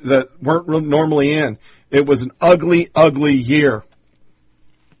really normally in. It was an ugly, ugly year.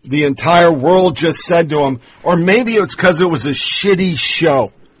 The entire world just said to him, or maybe it's because it was a shitty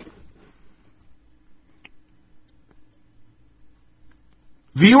show.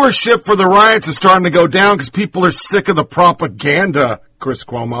 Viewership for the riots is starting to go down because people are sick of the propaganda, Chris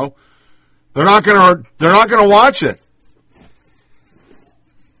Cuomo. They're not going to watch it.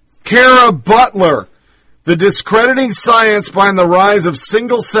 Kara Butler, the discrediting science behind the rise of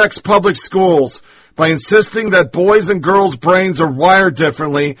single-sex public schools. By insisting that boys' and girls' brains are wired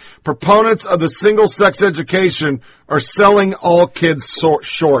differently, proponents of the single-sex education are selling all kids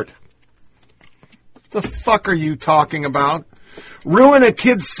short. The fuck are you talking about? Ruin a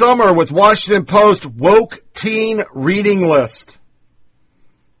kid's summer with Washington Post woke teen reading list.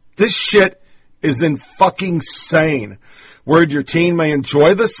 This shit is fucking sane. Worried your teen may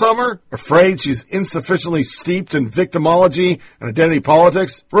enjoy this summer? Afraid she's insufficiently steeped in victimology and identity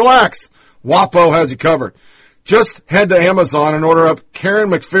politics? Relax. WAPO has you covered. Just head to Amazon and order up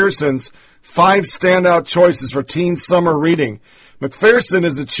Karen McPherson's 5 standout choices for teen summer reading. McPherson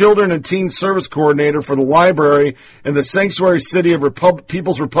is the Children and Teen Service Coordinator for the library in the sanctuary city of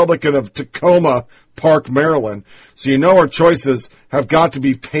People's Republican of Tacoma Park, Maryland. So you know our choices have got to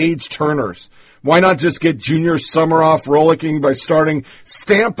be page-turners. Why not just get junior summer off rollicking by starting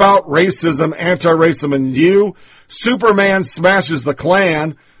Stamp Out Racism, Anti-Racism and You, Superman Smashes the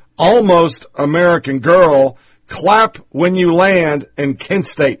Klan, Almost American Girl, Clap When You Land, and Kent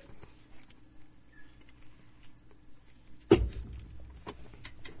State.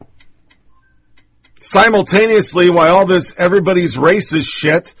 Simultaneously, while all this everybody's racist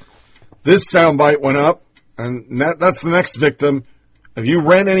shit, this soundbite went up, and that's the next victim. If you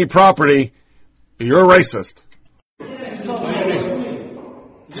rent any property, you're a racist.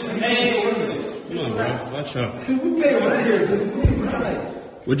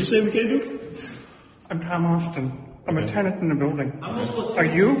 What'd you say we can't do? I'm Tom Austin. I'm a tenant in the building. Are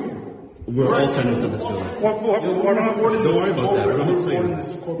you? We're all tenants in this building. What Don't worry about that. We're not saying this.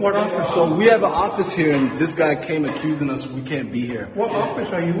 What office? So we have an office here, and this guy came accusing us we can't be here. What office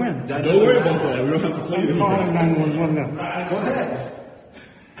are you in? Don't worry about that. We don't have to tell you. Calling 911 now. Go ahead.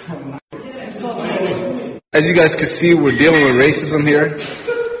 As you guys can see, we're dealing with racism here.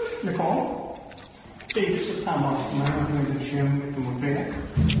 Nicole? Hey, this is Tom Austin. I'm going to the gym with the Mosaic.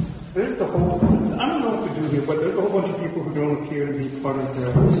 There's the whole, I don't know what to do here, but there's a whole bunch of people who don't appear to be part of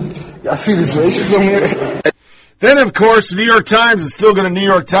the... I see this racism here. Then, of course, New York Times is still going to New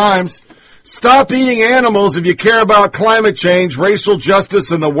York Times. Stop eating animals if you care about climate change, racial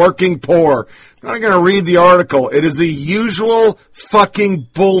justice, and the working poor. I'm not going to read the article. It is the usual fucking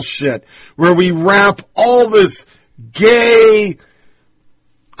bullshit where we wrap all this gay,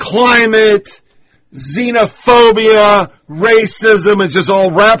 climate, xenophobia, racism is just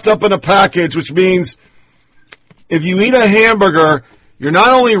all wrapped up in a package, which means if you eat a hamburger, you're not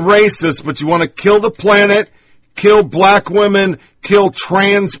only racist, but you want to kill the planet, kill black women, kill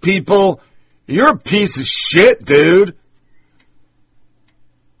trans people. You're a piece of shit, dude.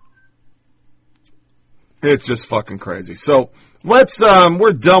 It's just fucking crazy. So let's,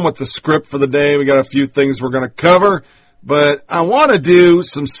 we're done with the script for the day. We got a few things we're going to cover, but I want to do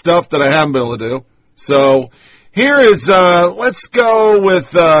some stuff that I haven't been able to do. So here is, let's go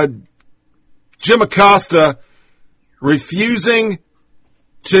with Jim Acosta refusing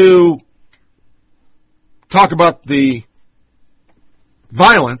to talk about the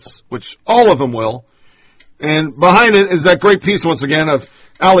violence, which all of them will. And behind it is that great piece, once again, of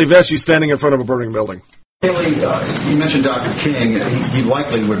Ali Vesey standing in front of a burning building. Haley, you mentioned Dr. King. He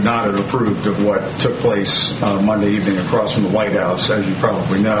likely would not have approved of what took place Monday evening across from the White House, as you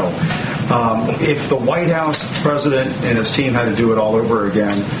probably know. If the White House president and his team had to do it all over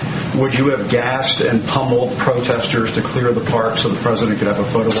again, would you have gassed and pummeled protesters to clear the park so the president could have a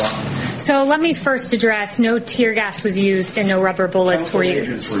photo op? So let me first address no tear gas was used and no rubber bullets were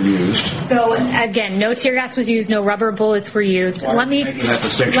used. So again, no tear gas was used, no rubber bullets were used. Let me making that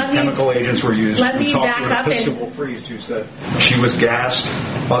distinction. Chemical agents were used. Let me back up. An Episcopal priest who said she was gassed.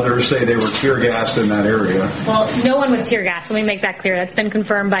 Others say they were tear gassed in that area. Well, no one was tear gassed. Let me make that clear. That's been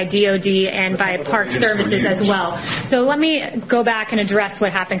confirmed by DOD and by Park Services as well. So let me go back and address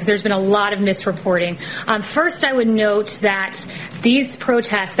what happened because there's been a lot of misreporting. First, I would note that these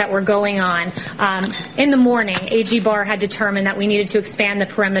protests that were going on in the morning, AG Barr had determined that we needed to expand the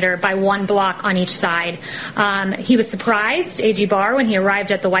perimeter by 1 block on each side. He was surprised, AG Barr, when he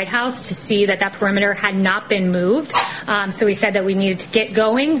arrived at the White House to see that that perimeter had not been moved. So he said that we needed to get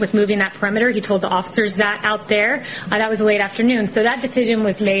going with moving that perimeter. He told the officers that out there. That was late afternoon. So that decision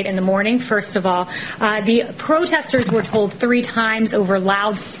was made in the morning, first of all. The protesters were told 3 times over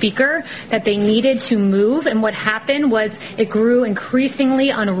loudspeaker that they needed to move. And what happened was it grew increasingly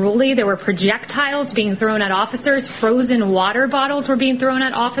unruly. There were projectiles being thrown at officers. Frozen water bottles were being thrown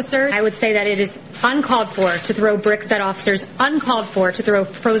at officers. I would say that it is uncalled for to throw bricks at officers, uncalled for to throw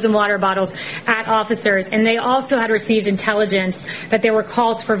frozen water bottles at officers. And they also had received intelligence that there were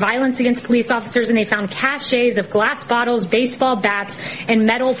calls for violence against police officers, and they found caches of glass bottles, baseball bats, and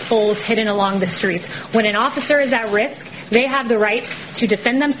metal poles hidden along the streets. When an officer is at risk, they have the right to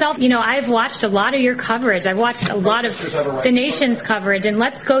defend themselves. You know, I've watched a lot of your coverage. I've watched a lot of the nation's coverage, and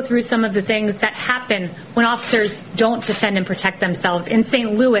let's go through some of the things that happen when officers don't defend and protect themselves. In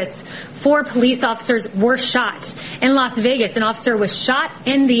St. Louis, 4 police officers were shot. In Las Vegas, an officer was shot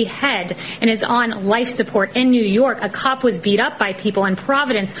in the head and is on life support. In New York, a cop was beat up by people. In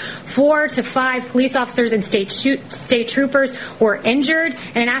Providence, 4 to 5 police officers and state troopers were injured.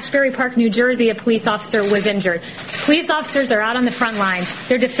 And in Ashbury Park, New Jersey, a police officer was injured. Police officers are out on the front lines.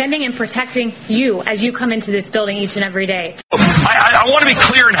 They're defending and protecting you as you come into this building each and every day. I want to be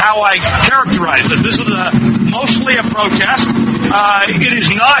clear in how I characterize this. This is mostly a protest.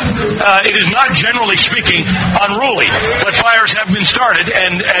 It is not generally speaking unruly, but fires have been started,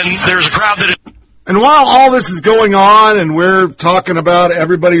 and there's a crowd that is. And while all this is going on, and we're talking about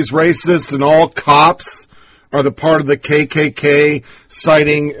everybody's racist and all cops are the part of the KKK,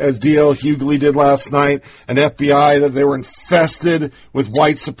 citing, as D.L. Hughley did last night, an FBI that they were infested with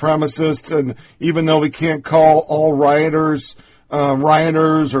white supremacists, and even though we can't call all rioters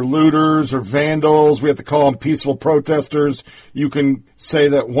or looters or vandals, we have to call them peaceful protesters. You can say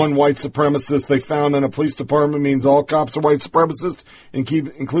that one white supremacist they found in a police department means all cops are white supremacists,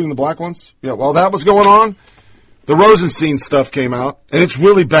 including the black ones. Yeah, while that was going on, the Rosenstein stuff came out, and it's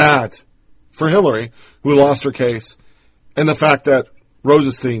really bad for Hillary, who lost her case, and the fact that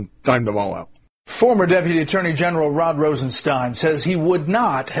Rosenstein timed them all out. Former Deputy Attorney General Rod Rosenstein says he would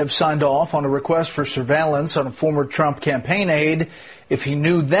not have signed off on a request for surveillance on a former Trump campaign aide if he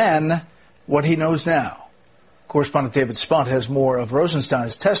knew then what he knows now. Correspondent David Spont has more of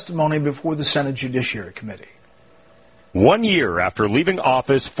Rosenstein's testimony before the Senate Judiciary Committee. 1 year after leaving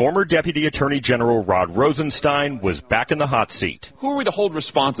office, former Deputy Attorney General Rod Rosenstein was back in the hot seat. Who are we to hold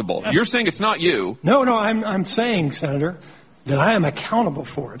responsible? You're saying it's not you. No, I'm saying, Senator, that I am accountable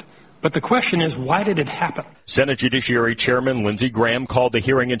for it. But the question is, why did it happen? Senate Judiciary Chairman Lindsey Graham called the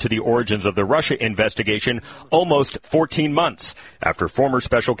hearing into the origins of the Russia investigation almost 14 months after former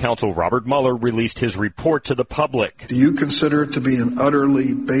special counsel Robert Mueller released his report to the public. Do you consider it to be an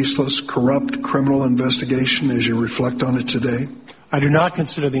utterly baseless, corrupt criminal investigation as you reflect on it today? I do not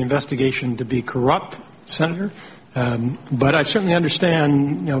consider the investigation to be corrupt, Senator. But I certainly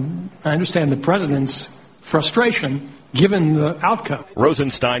understand, the president's frustration given the outcome.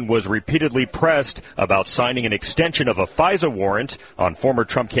 Rosenstein was repeatedly pressed about signing an extension of a FISA warrant on former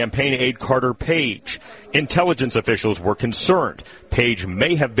Trump campaign aide Carter Page. Intelligence officials were concerned Page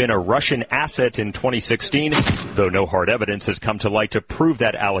may have been a Russian asset in 2016, though no hard evidence has come to light to prove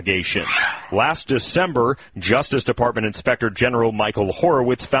that allegation. Last December, Justice Department Inspector General Michael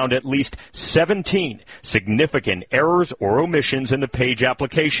Horowitz found at least 17 significant errors or omissions in the Page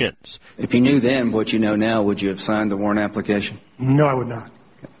applications. If you knew then what you know now, would you have signed the warrant application? No, I would not.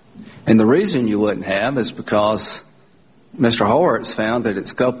 And the reason you wouldn't have is because Mr. Horowitz found that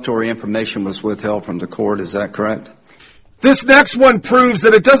exculpatory information was withheld from the court. Is that correct? This next one proves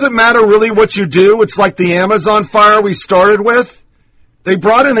that it doesn't matter really what you do. It's like the Amazon fire we started with. They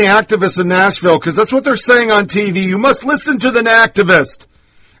brought in the activists in Nashville because that's what they're saying on TV. You must listen to the activist.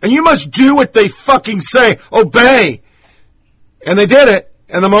 And you must do what they fucking say. Obey. And they did it.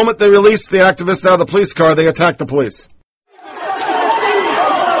 And the moment they released the activists out of the police car, they attacked the police.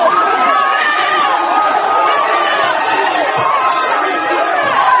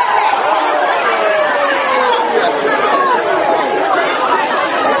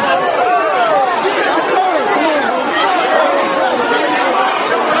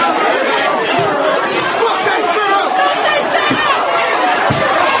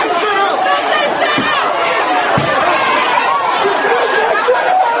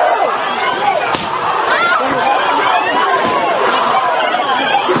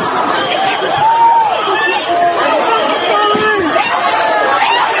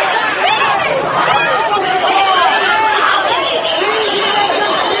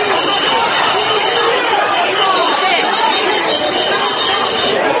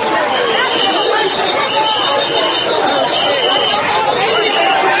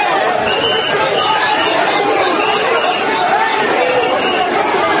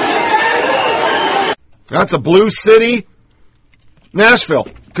 That's a blue city, Nashville.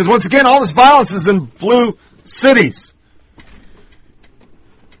 Because once again, all this violence is in blue cities.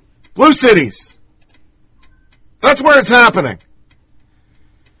 Blue cities. That's where it's happening.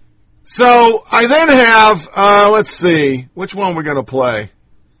 So I then have, let's see, which one we're going to play.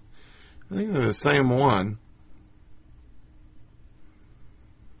 I think they're the same one.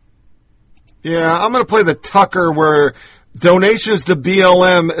 Yeah, I'm going to play the Tucker where donations to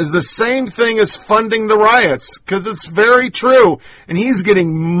BLM is the same thing as funding the riots, because it's very true. And he's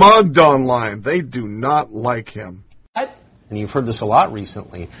getting mugged online. They do not like him. And you've heard this a lot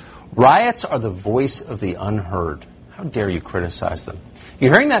recently. Riots are the voice of the unheard. How dare you criticize them?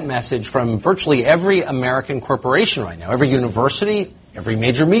 You're hearing that message from virtually every American corporation right now, every university, every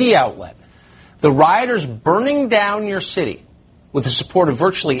major media outlet. The rioters burning down your city with the support of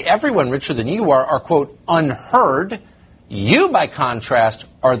virtually everyone richer than you are, quote, unheard. You, by contrast,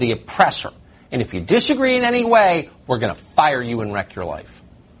 are the oppressor. And if you disagree in any way, we're going to fire you and wreck your life.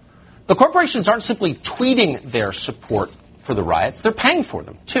 The corporations aren't simply tweeting their support for the riots. They're paying for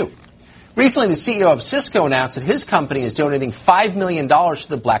them, too. Recently, the CEO of Cisco announced that his company is donating $5 million to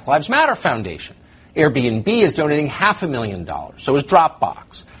the Black Lives Matter Foundation. Airbnb is donating $500,000. So is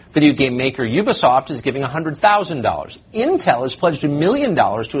Dropbox. Video game maker Ubisoft is giving $100,000. Intel has pledged $1 million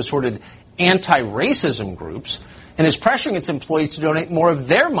to assorted anti-racism groups and is pressuring its employees to donate more of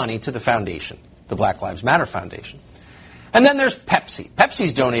their money to the foundation, the Black Lives Matter Foundation. And then there's Pepsi.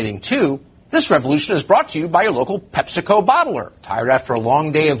 Pepsi's donating too. This revolution is brought to you by your local PepsiCo bottler. Tired after a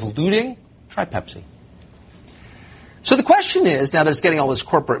long day of looting? Try Pepsi. So the question is, now that it's getting all this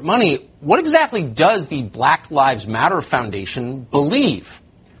corporate money, what exactly does the Black Lives Matter Foundation believe?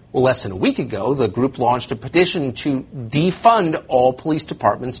 Well, less than a week ago, the group launched a petition to defund all police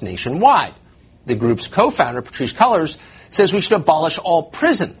departments nationwide. The group's co-founder, Patrisse Cullors, says we should abolish all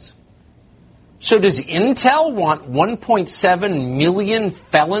prisons. So does Intel want 1.7 million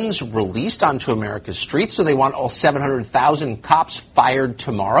felons released onto America's streets, so they want all 700,000 cops fired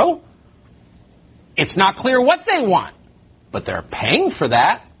tomorrow? It's not clear what they want, but they're paying for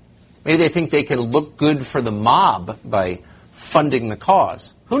that. Maybe they think they can look good for the mob by funding the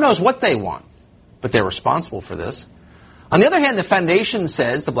cause. Who knows what they want, but they're responsible for this. On the other hand, the foundation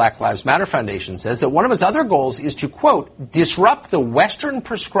says, the Black Lives Matter Foundation says, that one of its other goals is to, quote, disrupt the Western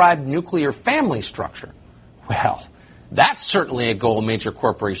prescribed nuclear family structure. Well, that's certainly a goal major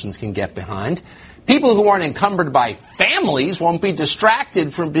corporations can get behind. People who aren't encumbered by families won't be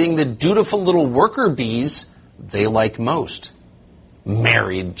distracted from being the dutiful little worker bees they like most.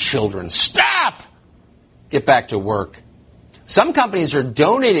 Married children. Stop! Get back to work. Some companies are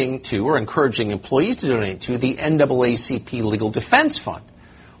donating to or encouraging employees to donate to the NAACP Legal Defense Fund.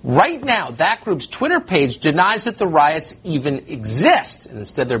 Right now, that group's Twitter page denies that the riots even exist, and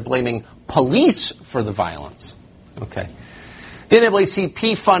instead they're blaming police for the violence. Okay. The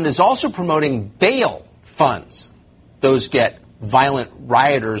NAACP fund is also promoting bail funds. Those get violent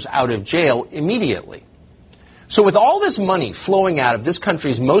rioters out of jail immediately. So with all this money flowing out of this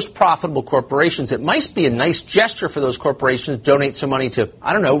country's most profitable corporations, it might be a nice gesture for those corporations to donate some money to,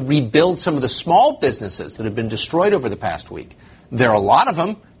 rebuild some of the small businesses that have been destroyed over the past week. There are a lot of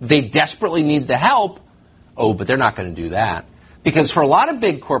them. They desperately need the help. Oh, but they're not going to do that. Because for a lot of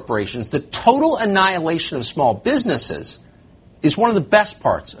big corporations, the total annihilation of small businesses is one of the best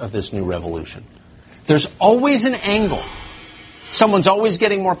parts of this new revolution. There's always an angle. Someone's always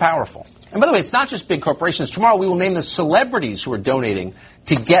getting more powerful. And by the way, it's not just big corporations. Tomorrow we will name the celebrities who are donating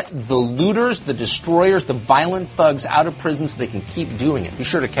to get the looters, the destroyers, the violent thugs out of prison so they can keep doing it. Be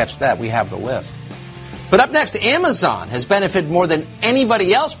sure to catch that. We have the list. But up next, Amazon has benefited more than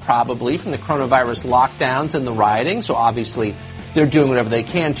anybody else probably from the coronavirus lockdowns and the rioting, so obviously they're doing whatever they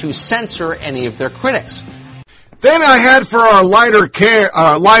can to censor any of their critics. Then I had for our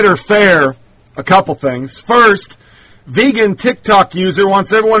lighter fare a couple things. First, vegan TikTok user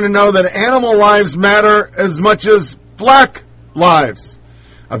wants everyone to know that animal lives matter as much as black lives.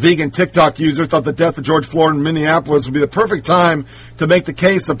 A vegan TikTok user thought the death of George Floyd in Minneapolis would be the perfect time to make the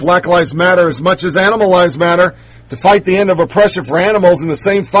case that black lives matter as much as animal lives matter, to fight the end of oppression for animals in the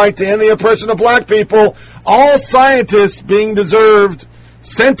same fight to end the oppression of black people. All scientists beings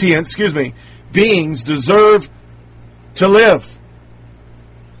deserve to live.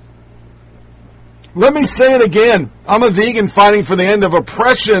 Let me say it again. I'm a vegan fighting for the end of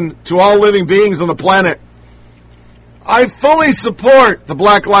oppression to all living beings on the planet. I fully support the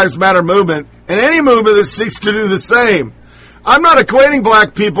Black Lives Matter movement and any movement that seeks to do the same. I'm not equating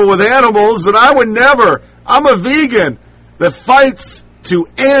black people with animals, and I would never. I'm a vegan that fights to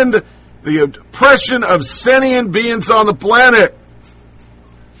end the oppression of sentient beings on the planet.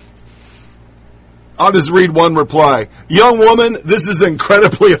 I'll just read one reply. Young woman, this is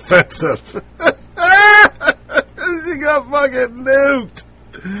incredibly offensive. She got fucking nuked.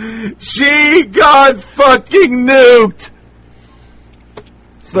 She got fucking nuked.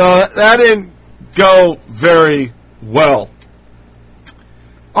 So that didn't go very well.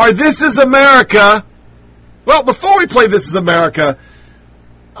 Our This Is America. Well, before we play This Is America,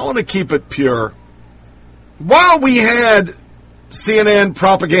 I want to keep it pure. While we had CNN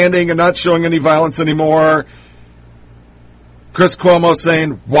propaganding and not showing any violence anymore, Chris Cuomo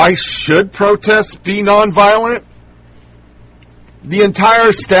saying, why should protests be nonviolent? The entire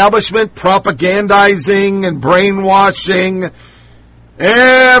establishment propagandizing and brainwashing.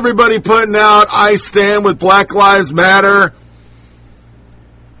 Everybody putting out, I stand with Black Lives Matter,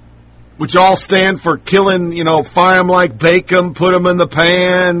 which all stand for killing, fire them like bacon, put them in the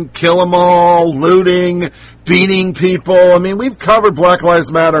pan, kill them all, looting, beating people. I mean, we've covered Black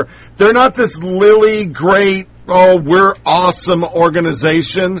Lives Matter. They're not this lily great, we're awesome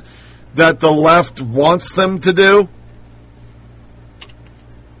organization that the left wants them to do.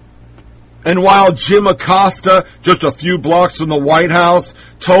 And while Jim Acosta, just a few blocks from the White House,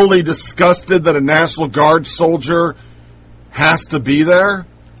 totally disgusted that a National Guard soldier has to be there,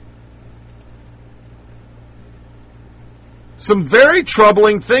 some very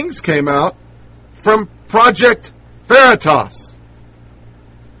troubling things came out from Project Veritas.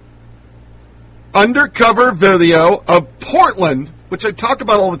 Undercover video of Portland, which I talk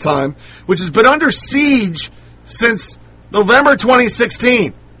about all the time, which has been under siege since November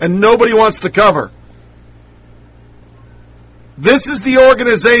 2016, and nobody wants to cover. This is the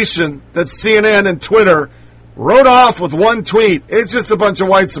organization that CNN and Twitter wrote off with one tweet. It's just a bunch of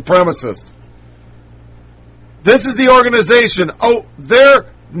white supremacists. This is the organization. Oh, they're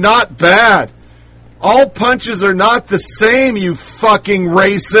not bad. All punches are not the same, you fucking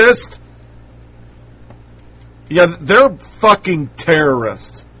racist. Yeah, they're fucking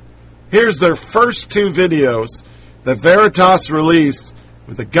terrorists. Here's their first two videos that Veritas released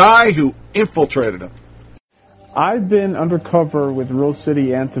with a guy who infiltrated them. I've been undercover with Rose City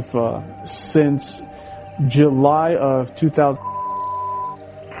Antifa since July of 2000.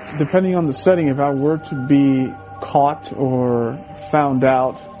 Depending on the setting, if I were to be caught or found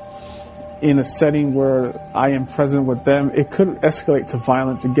out in a setting where I am present with them, it could escalate to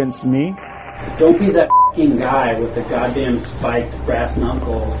violence against me. Don't be that f***ing guy with the goddamn spiked brass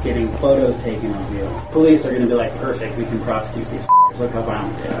knuckles getting photos taken of you. Police are going to be like, perfect, we can prosecute these f***ers. Look how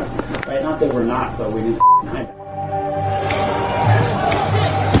violent they are. Right? Not that we're not, but we need to f***ing hide it.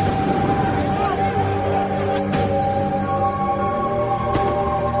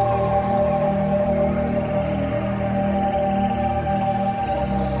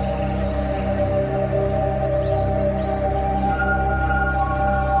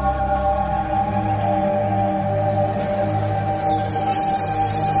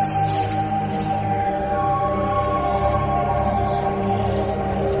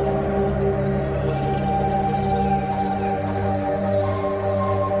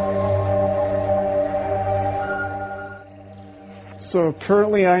 So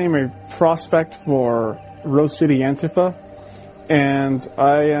currently I am a prospect for Rose City Antifa, and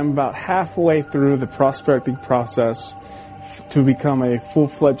I am about halfway through the prospecting process to become a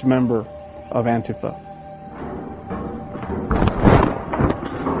full-fledged member of Antifa.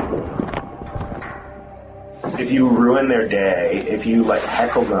 If you ruin their day, if you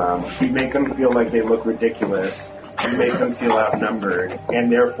heckle them, you make them feel like they look ridiculous, you make them feel outnumbered,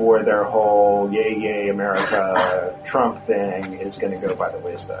 and therefore their whole yay, yay, America, Trump thing is going to go by the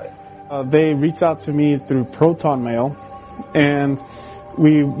wayside. They reached out to me through Proton Mail, and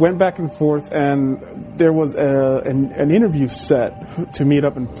we went back and forth, and there was an interview set to meet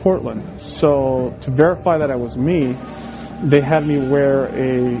up in Portland. So to verify that it was me, they had me wear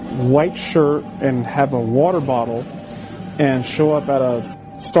a white shirt and have a water bottle and show up at a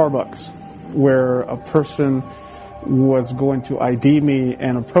Starbucks where a person was going to ID me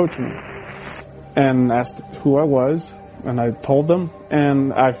and approach me and asked who I was, and I told them,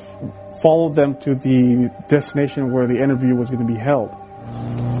 and I followed them to the destination where the interview was going to be held.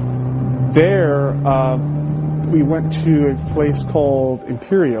 There, we went to a place called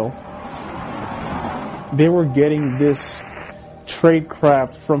Imperial. They were getting this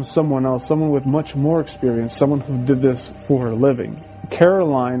tradecraft from someone else, someone with much more experience, someone who did this for a living.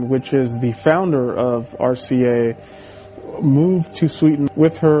 Caroline, which is the founder of RCA, moved to Sweden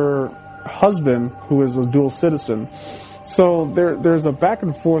with her husband, who is a dual citizen. So there's a back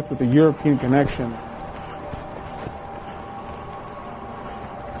and forth with a European connection.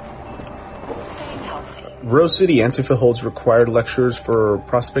 Rose City Antifa holds required lectures for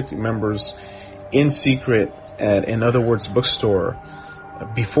prospecting members in secret at In Other Words bookstore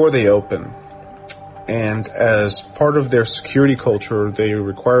before they open. And as part of their security culture, they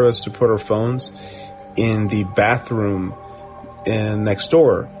require us to put our phones in the bathroom next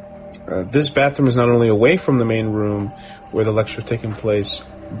door. This bathroom is not only away from the main room where the lecture is taking place,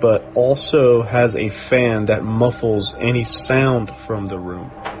 but also has a fan that muffles any sound from the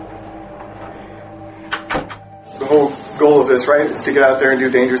room. The whole goal of this, right, is to get out there and do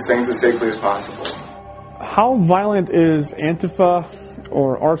dangerous things as safely as possible. How violent is Antifa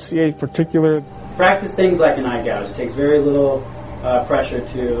or RCA in particular? Practice things like an eye gouge. It takes very little pressure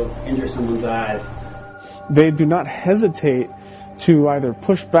to injure someone's eyes. They do not hesitate to either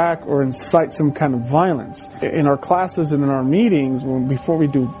push back or incite some kind of violence. In our classes and in our meetings, before we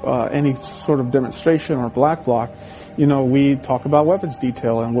do any sort of demonstration or black bloc, we talk about weapons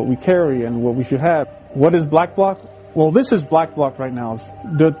detail and what we carry and what we should have. What is black bloc? Well, this is black bloc right now.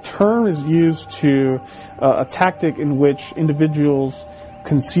 The term is used to a tactic in which individuals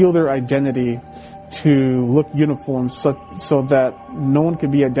conceal their identity to look uniform so that no one can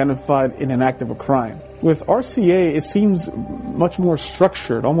be identified in an act of a crime. With RCA, it seems much more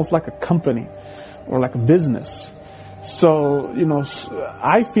structured, almost like a company or like a business. So,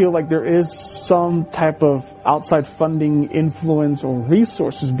 I feel like there is some type of outside funding, influence, or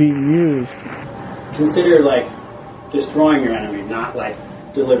resources being used. Consider destroying your enemy, not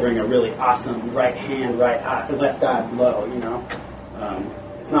delivering a really awesome right hand, right eye, left eye blow,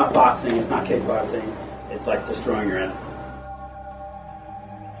 It's not boxing, it's not kickboxing, it's like destroying your enemy.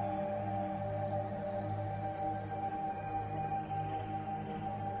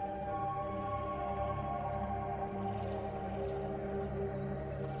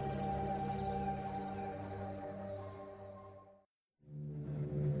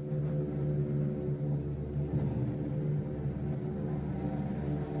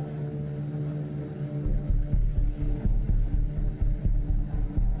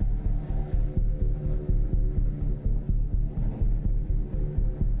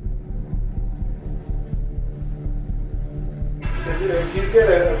 If you get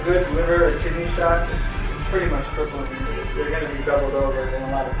a good liver or kidney shot, it's pretty much crippling. You're going to be doubled over and in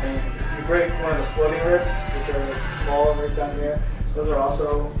a lot of pain. You break one of the floating ribs, which are small ribs down here. Those are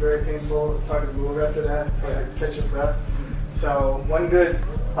also very painful. It's hard to move after that, or catch your breath. So one good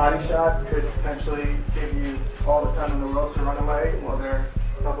body shot could potentially give you all the time in the world to run away while they're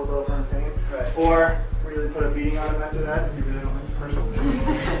doubled over in pain. Right. Or really put a beating on them after that if you really don't like the person.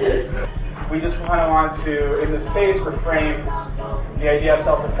 We just kind of want to, in the space, reframe the idea of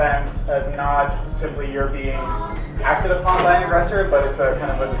self-defense as not simply you're being acted upon by an aggressor, but it's a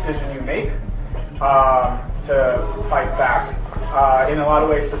kind of a decision you make to fight back. In a lot of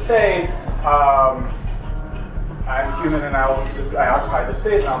ways to say, I'm human and I occupy this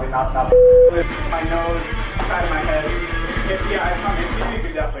space and I'll be not with my nose, side of my head. If you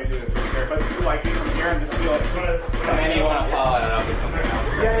could definitely do this from here, but from here and just feel and then you want to follow it up with something else.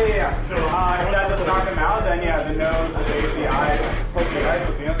 Yeah. If that doesn't knock them out, then the nose, the face, the eyes, poke the eyes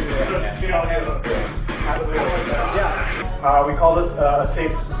with the other we call this a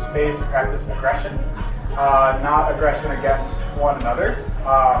safe space to practice aggression, not aggression against one another,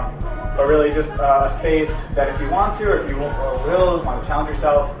 but really just a space that if you want to, or if you want to challenge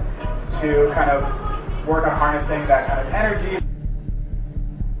yourself to kind of work on harnessing that kind of energy.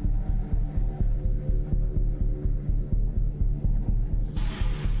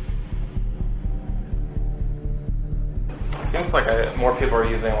 Seems like more people are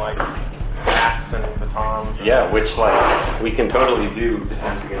using masks and batons. Yeah, which like we can totally do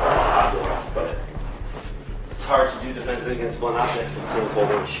defense against blunt objects, but it's hard to do defense against blunt objects with someone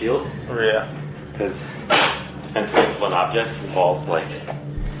holding a shield. Yeah. Because defense against blunt objects involves like,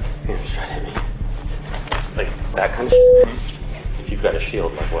 he's trying to hit me, like that kind of shit. If you've got a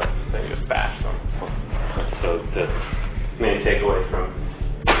shield, like what? Then you just bash them. So the main takeaway from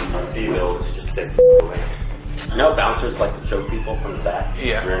D-Bill is just stay away. I know bouncers like to choke people from the back.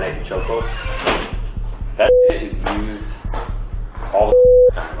 Yeah. Rear naked chokehold. That shit is used all the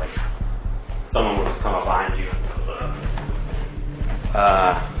time. Like, someone will just come up behind you.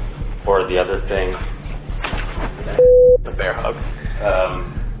 Or the other thing. The bear hug.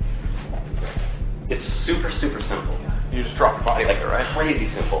 It's super, super simple. You just drop your body like it, right?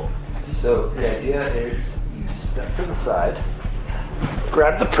 Crazy simple. So the idea is you step to the side,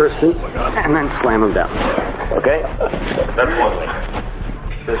 grab the person, and then slam them down. Okay? That's one way.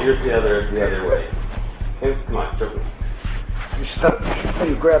 So here's the other way. Hey, come on, choke me.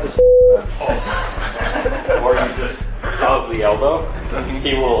 You grab his or you just hug the elbow.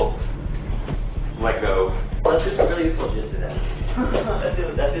 He will let go. Well, that's just really useful just to that.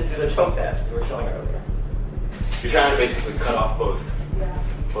 That's just the choke test we were showing earlier. You're trying to basically cut off both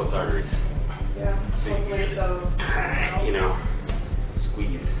arteries. Yeah. So you know,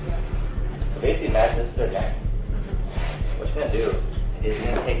 squeeze. So basically, imagine this is their neck. What you're going to do is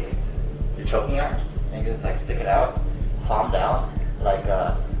you're going to take your choking arm and you're going to like stick it out, palm down, like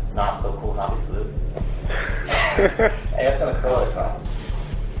not so cool, not flute. And you're just going to curl it across.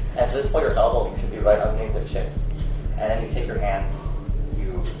 And so this point, your elbow should be right underneath the chin. And then you take your hands,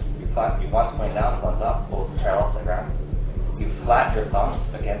 you one's pointing down, one's up, both parallel to the ground. You flatten your thumbs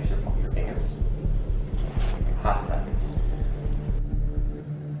against your fingers. Hot seconds.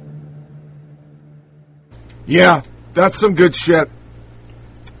 Yeah, that's some good shit.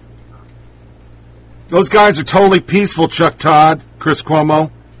 Those guys are totally peaceful, Chuck Todd, Chris Cuomo.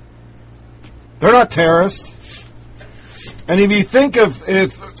 They're not terrorists. And if you think of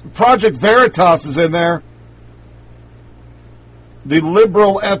if Project Veritas is in there, the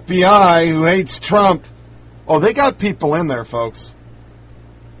liberal FBI who hates Trump, oh, they got people in there, folks.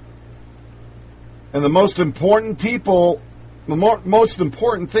 And the most important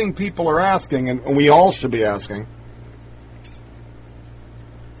thing people are asking, and we all should be asking,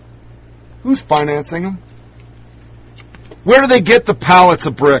 who's financing them? Where do they get the pallets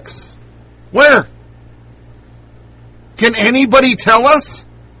of bricks? Where? Can anybody tell us?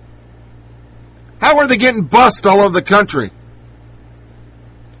 How are they getting bussed all over the country?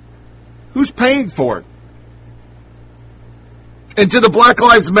 Who's paying for it? And to the Black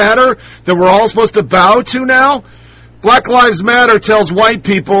Lives Matter that we're all supposed to bow to now? Black Lives Matter tells white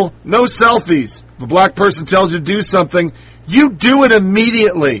people, no selfies. If a black person tells you to do something, you do it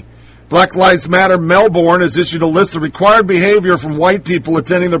immediately. Black Lives Matter Melbourne has issued a list of required behavior from white people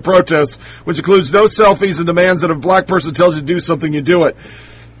attending the protests, which includes no selfies and demands that if a black person tells you to do something, you do it.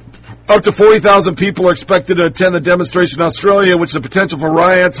 Up to 40,000 people are expected to attend the demonstration in Australia, which is the potential for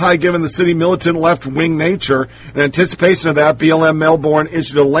riots high given the city militant left-wing nature. In anticipation of that, BLM Melbourne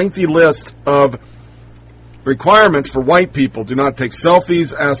issued a lengthy list of requirements for white people. Do not take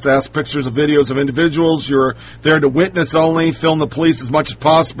selfies, ask pictures of videos of individuals. You're there to witness only. Film the police as much as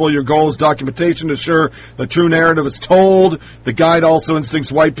possible. Your goal is documentation to ensure the true narrative is told. The guide also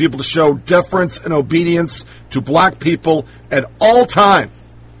instincts white people to show deference and obedience to black people at all times.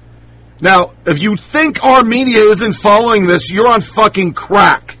 Now, if you think our media isn't following this, you're on fucking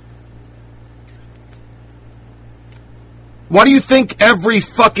crack. Why do you think every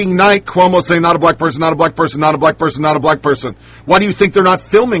fucking night Cuomo's saying not a black person, not a black person, not a black person, not a black person? Why do you think they're not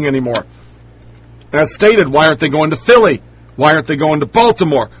filming anymore? As stated, why aren't they going to Philly? Why aren't they going to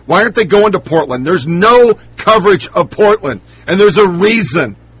Baltimore? Why aren't they going to Portland? There's no coverage of Portland, and there's a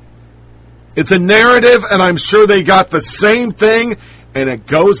reason. It's a narrative, and I'm sure they got the same thing, and it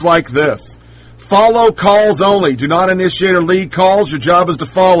goes like this. Follow calls only. Do not initiate or lead calls. Your job is to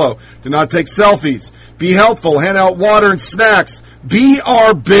follow. Do not take selfies. Be helpful. Hand out water and snacks. Be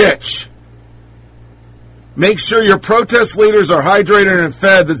our bitch. Make sure your protest leaders are hydrated and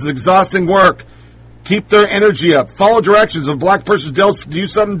fed. This is exhausting work. Keep their energy up. Follow directions. If a black person tells you do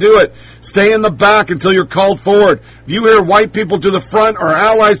something, do it. Stay in the back until you're called forward. If you hear white people to the front or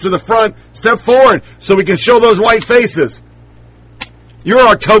allies to the front, step forward so we can show those white faces. You're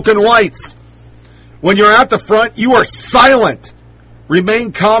our token whites. When you're at the front, you are silent.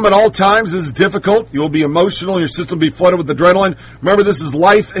 Remain calm at all times. This is difficult. You will be emotional. Your system will be flooded with adrenaline. Remember, this is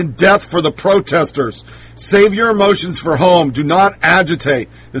life and death for the protesters. Save your emotions for home. Do not agitate.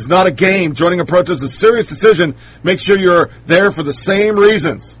 This is not a game. Joining a protest is a serious decision. Make sure you're there for the same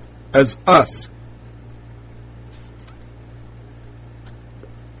reasons. as us.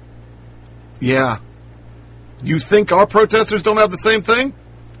 Yeah. You think our protesters don't have the same thing?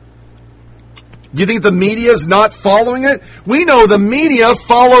 You think the media's not following it? We know the media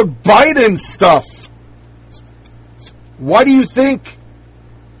followed Biden's stuff. Why do you think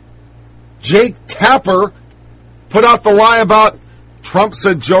Jake Tapper put out the lie about Trump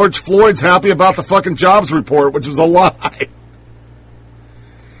said George Floyd's happy about the fucking jobs report, which was a lie?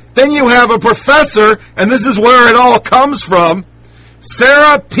 Then you have a professor, and this is where it all comes from,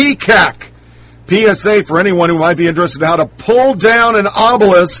 Sarah Peacock. PSA for anyone who might be interested in how to pull down an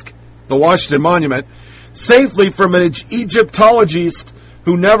obelisk, the Washington Monument, safely from an Egyptologist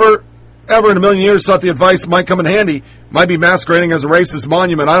who never, ever in a million years thought the advice might come in handy, might be masquerading as a racist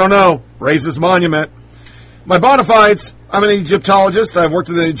monument. I don't know. Racist monument. My bona fides, I'm an Egyptologist. I've worked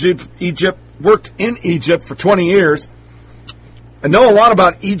in Egypt for 20 years. I know a lot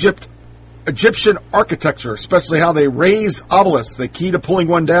about Egyptian architecture, especially how they raise obelisks. The key to pulling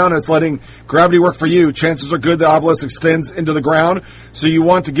one down is letting gravity work for you. Chances are good the obelisk extends into the ground, so you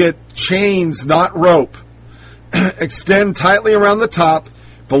want to get chains, not rope. Extend tightly around the top,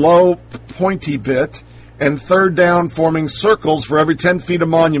 below pointy bit, and third down forming circles for every 10 feet of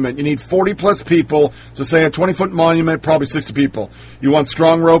monument. You need 40-plus people, so say a 20-foot monument, probably 60 people. You want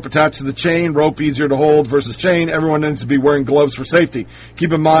strong rope attached to the chain, rope easier to hold versus chain. Everyone needs to be wearing gloves for safety.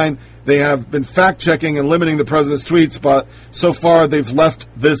 Keep in mind, they have been fact-checking and limiting the president's tweets, but so far they've left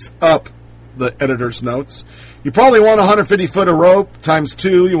this up, the editor's notes. You probably want 150 foot of rope times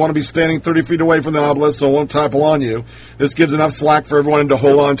 2. You want to be standing 30 feet away from the obelisk so it won't topple on you. This gives enough slack for everyone to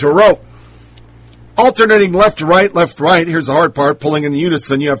hold on to a rope. Alternating left to right, left to right. Here's the hard part, pulling in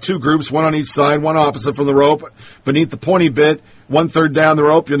unison. You have two groups, one on each side, one opposite from the rope. Beneath the pointy bit, 1/3 down the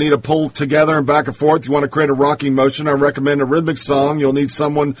rope, you'll need to pull together and back and forth. You want to create a rocking motion. I recommend a rhythmic song. You'll need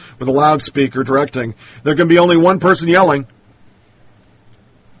someone with a loudspeaker directing. There can be only one person yelling.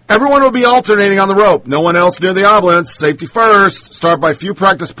 Everyone will be alternating on the rope. No one else near the obelisk. Safety first. Start by a few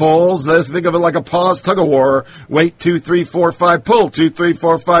practice pulls. Think of it like a pause tug-of-war. Wait 2, 3, 4, 5, pull. 2, 3,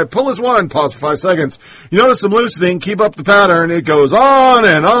 4, 5, pull is 1. Pause for 5 seconds. You notice some loosening. Keep up the pattern. It goes on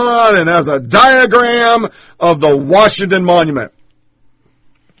and has a diagram of the Washington Monument.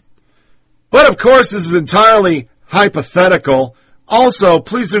 But of course, this is entirely hypothetical. Also,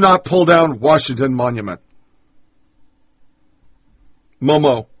 please do not pull down Washington Monument.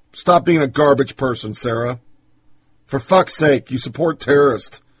 Momo. Stop being a garbage person, Sarah. For fuck's sake, you support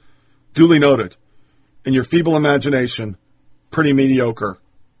terrorists. Duly noted. In your feeble imagination, pretty mediocre.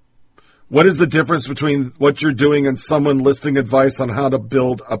 What is the difference between what you're doing and someone listing advice on how to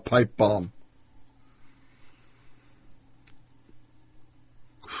build a pipe bomb?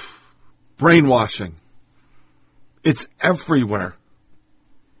 Brainwashing. It's everywhere.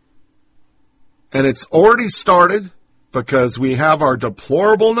 And it's already started because we have our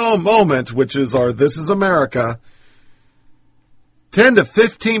deplorable moment, which is our This is America. 10 to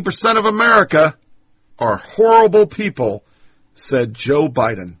 15% of America are horrible people, said Joe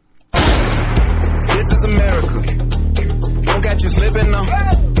Biden. This is America. Don't catch you slipping now.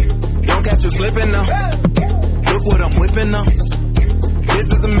 Don't catch you slipping now. Look what I'm whipping now. This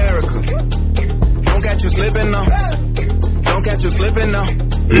is America. Don't catch you slipping now. Don't catch you slipping now.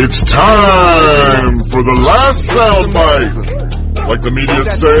 It's time for the last soundbite. Like the media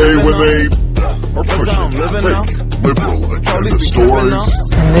say when they are pushing fake liberal agenda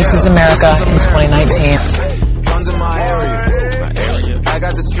stories. And this is America in 2019. Guns in my area. I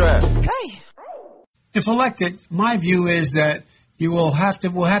got the strap. If elected, my view is that we'll have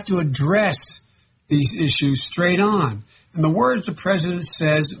to address these issues straight on. And the words the president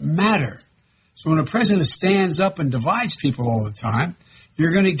says matter. So when a president stands up and divides people all the time,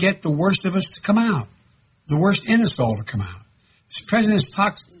 you're going to get the worst of us to come out, the worst in us all to come out. This president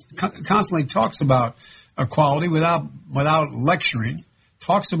constantly talks about equality without lecturing,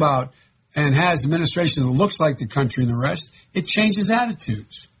 talks about and has administration that looks like the country and the rest. It changes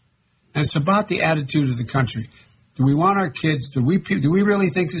attitudes. And it's about the attitude of the country. Do we want our kids, do we really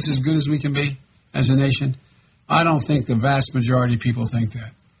think this is as good as we can be as a nation? I don't think the vast majority of people think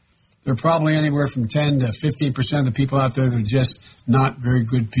that. There are probably anywhere from 10 to 15% of the people out there that are just not very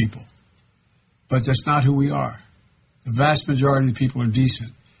good people. But that's not who we are. The vast majority of the people are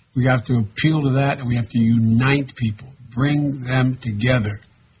decent. We have to appeal to that, and we have to unite people, bring them together.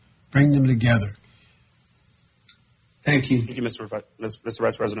 Bring them together. Thank you. Thank you, Mr.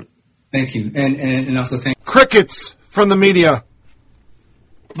 Vice President. Thank you. And also thank Crickets from the media.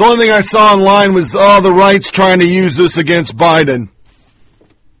 The only thing I saw online was, the right's trying to use this against Biden.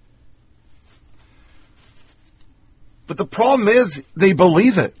 But the problem is they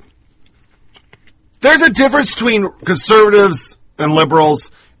believe it. There's a difference between conservatives and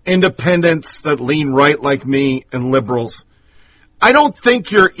liberals, independents that lean right like me, and liberals. I don't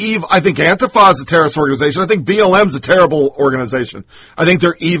think you're evil. I think Antifa is a terrorist organization. I think BLM is a terrible organization. I think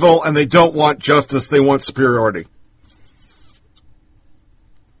they're evil and they don't want justice. They want superiority.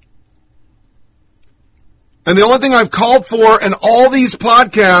 And the only thing I've called for in all these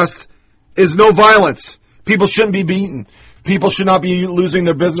podcasts is no violence. People shouldn't be beaten. People should not be losing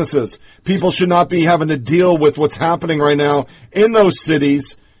their businesses. People should not be having to deal with what's happening right now in those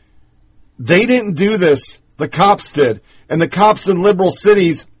cities. They didn't do this. The cops did. And the cops in liberal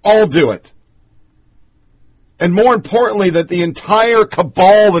cities all do it. And more importantly, that the entire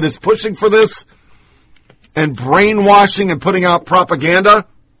cabal that is pushing for this and brainwashing and putting out propaganda,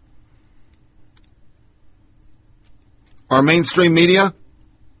 our mainstream media,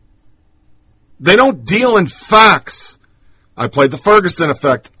 they don't deal in facts. I played the Ferguson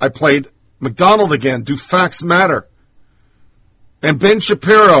effect. I played McDonald again. Do facts matter? And Ben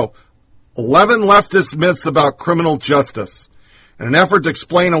Shapiro, 11 leftist myths about criminal justice. In an effort to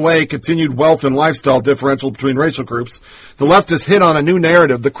explain away continued wealth and lifestyle differential between racial groups, the leftists hit on a new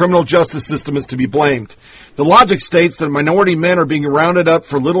narrative. The criminal justice system is to be blamed. The logic states that minority men are being rounded up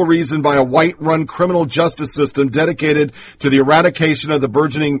for little reason by a white-run criminal justice system dedicated to the eradication of the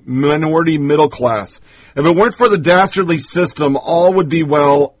burgeoning minority middle class. If it weren't for the dastardly system, all would be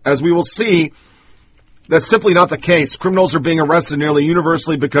well. As we will see, that's simply not the case. Criminals are being arrested nearly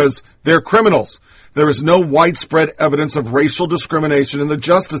universally because they're criminals. There is no widespread evidence of racial discrimination in the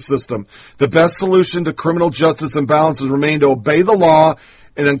justice system. The best solution to criminal justice imbalances remain to obey the law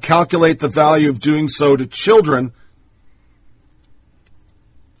and then calculate the value of doing so to children,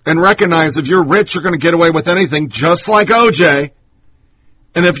 and recognize if you're rich, you're going to get away with anything, just like OJ.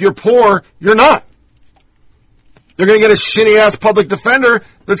 And if you're poor, you're not. You're going to get a shitty-ass public defender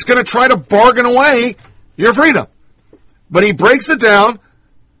that's going to try to bargain away your freedom. But he breaks it down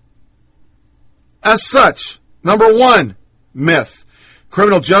as such. Number one, myth.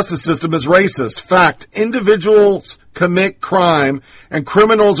 Criminal justice system is racist. Fact, individuals commit crime and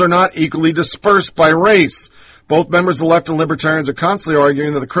criminals are not equally dispersed by race. Both members of the left and libertarians are constantly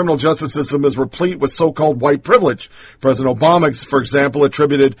arguing that the criminal justice system is replete with so-called white privilege. President Obama, for example,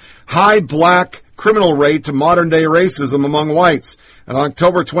 attributed high black criminal rate to modern-day racism among whites. In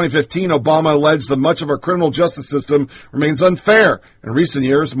October 2015, Obama alleged that much of our criminal justice system remains unfair. In recent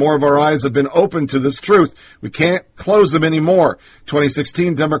years, more of our eyes have been opened to this truth. We can't close them anymore.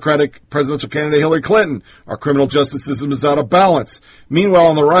 2016, Democratic presidential candidate Hillary Clinton. Our criminal justice system is out of balance. Meanwhile,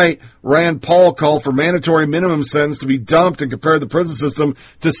 on the right, Rand Paul called for mandatory minimum sentence to be dumped and compared the prison system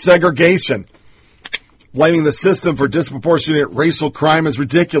to segregation. Blaming the system for disproportionate racial crime is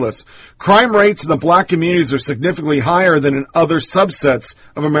ridiculous. Crime rates in the black communities are significantly higher than in other subsets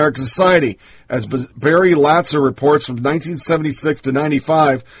of American society. As Barry Latzer reports, from 1976 to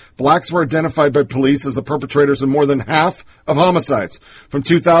 95, blacks were identified by police as the perpetrators in more than half of homicides. From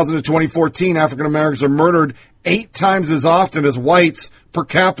 2000 to 2014, African Americans are murdered 8 times as often as whites per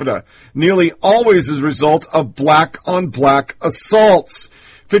capita, nearly always as a result of black-on-black assaults.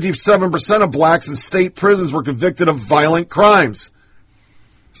 57% of blacks in state prisons were convicted of violent crimes.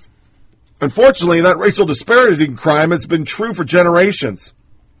 Unfortunately, that racial disparity in crime has been true for generations.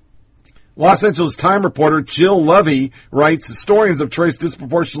 Los Angeles Times reporter Jill Levy writes, historians have traced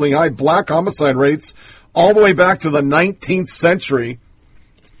disproportionately high black homicide rates all the way back to the 19th century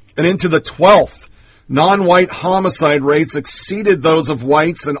and into the 12th. Non-white homicide rates exceeded those of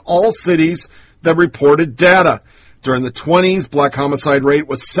whites in all cities that reported data. During the 20s, black homicide rate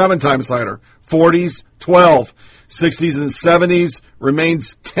was 7 times higher. 40s, 12. 60s and 70s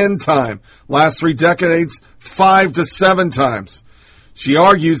remains 10 times. Last 3 decades, 5 to 7 times. She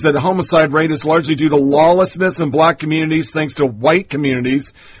argues that the homicide rate is largely due to lawlessness in black communities thanks to white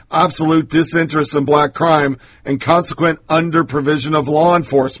communities, absolute disinterest in black crime, and consequent under-provision of law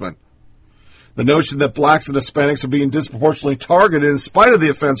enforcement. The notion that blacks and Hispanics are being disproportionately targeted in spite of the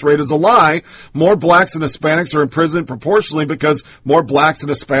offense rate is a lie. More blacks and Hispanics are in prison proportionally because more blacks and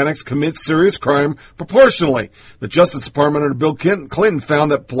Hispanics commit serious crime proportionally. The Justice Department under Bill Clinton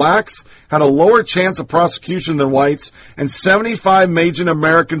found that blacks had a lower chance of prosecution than whites in 75 major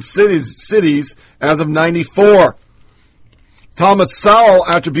American cities as of 94. Thomas Sowell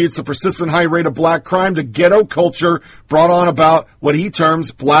attributes the persistent high rate of black crime to ghetto culture brought on about what he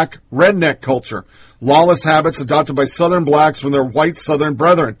terms black redneck culture, lawless habits adopted by Southern blacks from their white Southern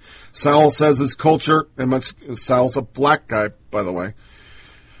brethren. Sowell says his culture, and Sowell's a black guy, by the way,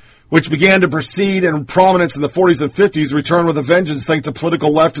 which began to proceed in prominence in the 40s and 50s, returned with a vengeance thanks to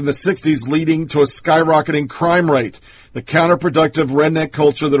political left in the 60s, leading to a skyrocketing crime rate. The counterproductive redneck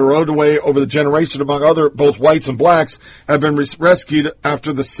culture that eroded away over the generation among other, both whites and blacks, have been rescued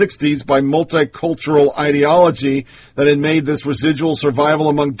after the 60s by multicultural ideology that had made this residual survival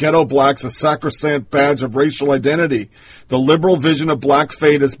among ghetto blacks a sacrosanct badge of racial identity. The liberal vision of black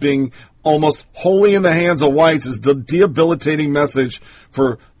fate as being almost wholly in the hands of whites is the debilitating message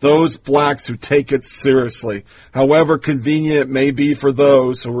for those blacks who take it seriously, however convenient it may be for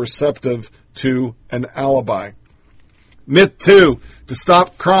those who are receptive to an alibi. Myth 2, to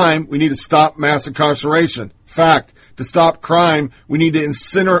stop crime, we need to stop mass incarceration. Fact, to stop crime, we need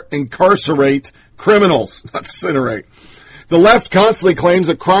to incarcerate criminals, not incinerate. The left constantly claims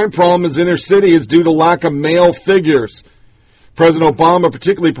that crime problem in inner city is due to lack of male figures. President Obama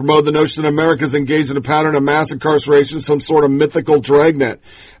particularly promoted the notion that America is engaged in a pattern of mass incarceration, some sort of mythical dragnet.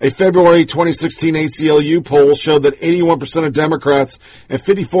 A February 2016 ACLU poll showed that 81% of Democrats and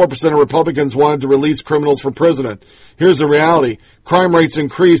 54% of Republicans wanted to release criminals from prison. Here's the reality. Crime rates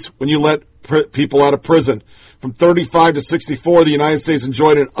increase when you let people out of prison. From 35 to 64, the United States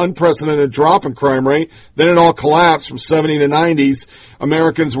enjoyed an unprecedented drop in crime rate. Then it all collapsed from 70 to 90s.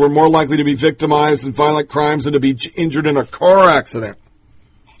 Americans were more likely to be victimized in violent crimes than to be injured in a car accident.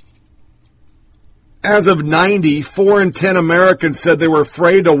 As of 90, 4 in 10 Americans said they were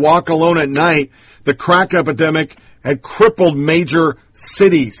afraid to walk alone at night. The crack epidemic had crippled major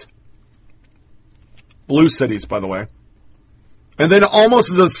cities. Blue cities, by the way. And then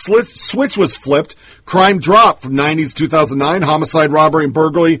almost as a switch was flipped, crime dropped from 90s to 2009. Homicide, robbery, and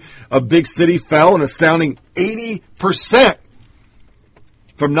burglary of big city fell an astounding 80%.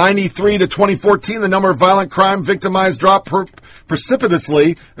 From 93 to 2014, the number of violent crime victimized dropped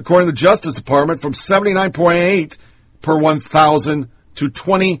precipitously, according to the Justice Department, from 79.8 per 1,000 to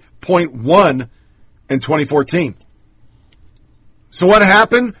 20.1 in 2014. So what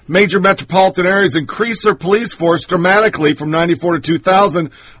happened? Major metropolitan areas increased their police force dramatically from 94 to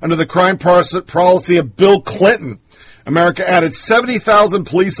 2000 under the crime policy of Bill Clinton. America added 70,000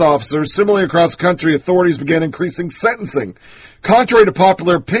 police officers. Similarly, across the country, authorities began increasing sentencing. Contrary to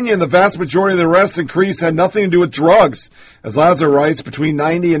popular opinion, the vast majority of the arrest increase had nothing to do with drugs. As Lazar writes, between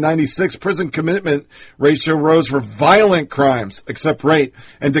 90 and 96, prison commitment ratio rose for violent crimes, except rape,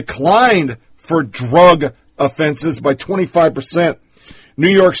 and declined for drug offenses by 25%. New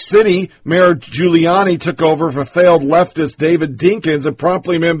York City, Mayor Giuliani took over for failed leftist David Dinkins and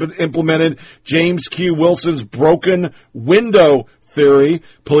promptly implemented James Q. Wilson's broken window theory,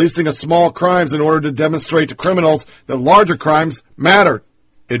 policing of small crimes in order to demonstrate to criminals that larger crimes mattered.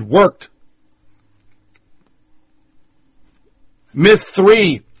 It worked. Myth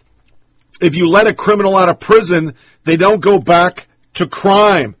 3, if you let a criminal out of prison, they don't go back to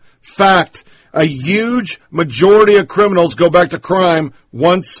crime. Fact, a huge majority of criminals go back to crime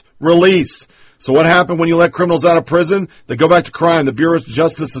once released. So what happened when you let criminals out of prison? They go back to crime. The Bureau of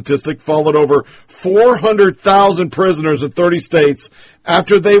Justice statistic followed over 400,000 prisoners in 30 states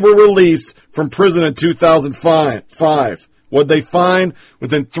after they were released from prison in 2005. What they find?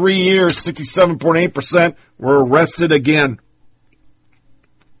 Within 3 years, 67.8% were arrested again.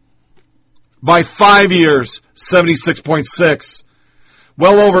 By 5 years, 76.6%.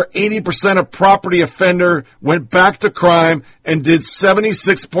 Well over 80% of property offender went back to crime and did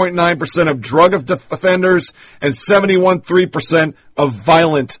 76.9% of drug offenders and 71.3% of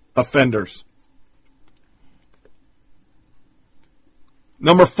violent offenders.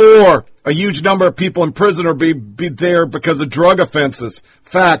 Number 4, a huge number of people in prison are be there because of drug offenses.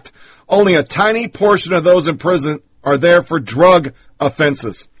 Fact, only a tiny portion of those in prison are there for drug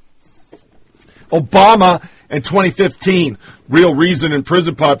offenses. Obama in 2015, real reason in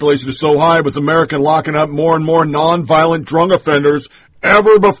prison population is so high was America locking up more and more nonviolent drug offenders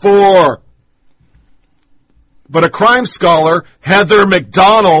ever before. But a crime scholar, Heather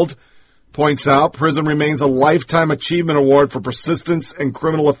McDonald, points out prison remains a lifetime achievement award for persistence in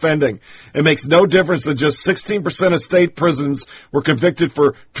criminal offending. It makes no difference that just 16% of state prisons were convicted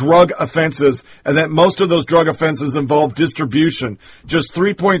for drug offenses and that most of those drug offenses involve distribution. Just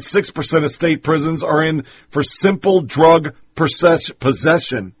 3.6% of state prisons are in for simple drug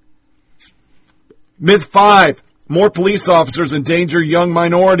possession. Myth 5, more police officers endanger young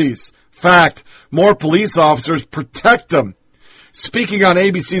minorities. Fact, more police officers protect them. Speaking on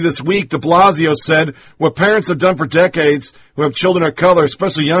ABC this week, de Blasio said, what parents have done for decades who have children of color,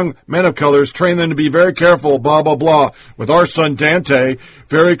 especially young men of color, is train them to be very careful, blah, blah, blah. With our son Dante,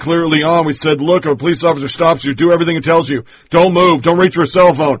 very clearly on, we said, look, if a police officer stops you, do everything it tells you. Don't move. Don't reach for a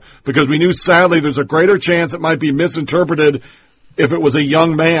cell phone. Because we knew, sadly, there's a greater chance it might be misinterpreted if it was a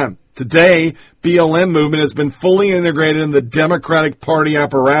young man. Today, BLM movement has been fully integrated in the Democratic Party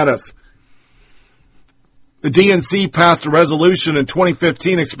apparatus. The DNC passed a resolution in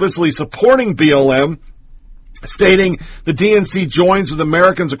 2015 explicitly supporting BLM, stating the DNC joins with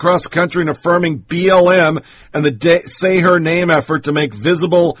Americans across the country in affirming BLM and the Say Her Name effort to make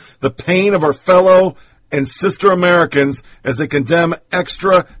visible the pain of our fellow and sister Americans as they condemn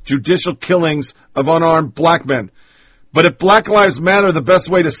extrajudicial killings of unarmed black men. But if Black Lives Matter, the best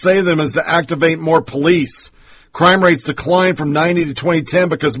way to save them is to activate more police. Crime rates declined from 90 to 2010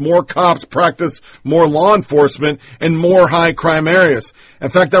 because more cops practice more law enforcement in more high crime areas. In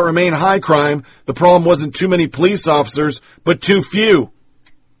fact, that remained high crime. The problem wasn't too many police officers, but too few.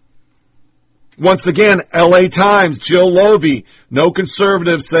 Once again, LA Times, Jill Lovey. No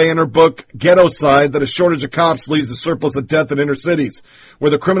conservatives say in her book, Ghetto Side, that a shortage of cops leads to surplus of death in inner cities. Where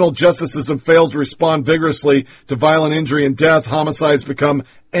the criminal justice system fails to respond vigorously to violent injury and death, homicides become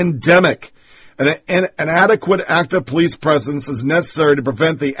endemic. An adequate active police presence is necessary to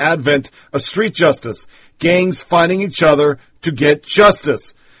prevent the advent of street justice, gangs fighting each other to get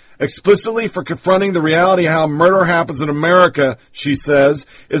justice. Explicitly for confronting the reality of how murder happens in America, she says,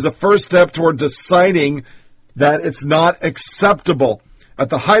 is a first step toward deciding that it's not acceptable. At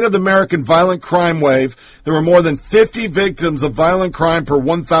the height of the American violent crime wave, there were more than 50 victims of violent crime per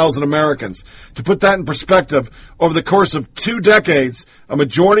 1,000 Americans. To put that in perspective, over the course of 2 decades, a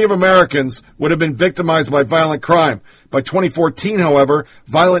majority of Americans would have been victimized by violent crime. By 2014, however,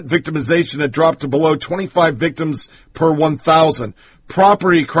 violent victimization had dropped to below 25 victims per 1,000.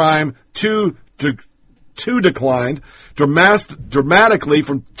 Property crime, too declined dramatically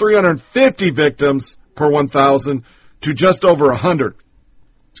from 350 victims per 1,000 to just over 100.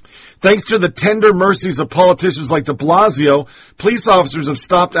 Thanks to the tender mercies of politicians like de Blasio, police officers have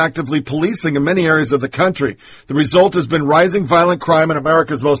stopped actively policing in many areas of the country. The result has been rising violent crime in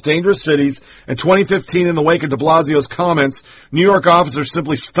America's most dangerous cities. In 2015, in the wake of de Blasio's comments, New York officers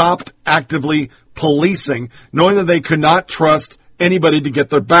simply stopped actively policing, knowing that they could not trust anybody to get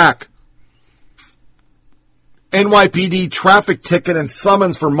their back. NYPD traffic ticket and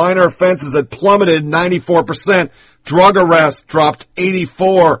summons for minor offenses had plummeted 94%. Drug arrests dropped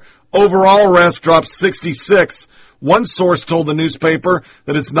 84%. Overall arrests dropped 66%. One source told the newspaper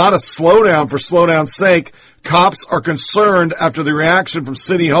that it's not a slowdown for slowdown's sake. Cops are concerned after the reaction from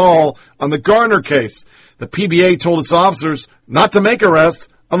City Hall on the Garner case. The PBA told its officers not to make arrests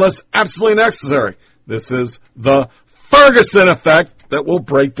unless absolutely necessary. This is the Ferguson effect that will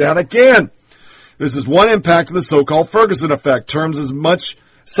break down again. This is one impact of the so-called Ferguson effect, terms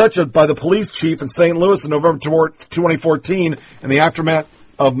such as by the police chief in St. Louis in November 2014 in the aftermath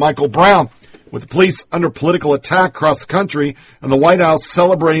of Michael Brown. With the police under political attack across the country and the White House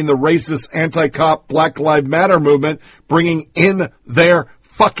celebrating the racist anti-cop Black Lives Matter movement, bringing in their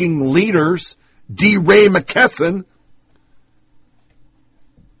fucking leaders, D. Ray McKesson,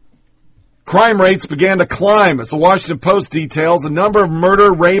 crime rates began to climb. As the Washington Post details, the number of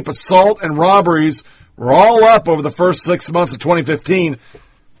murder, rape, assault, and robberies were all up over the first 6 months of 2015.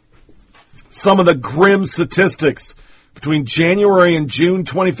 Some of the grim statistics. Between January and June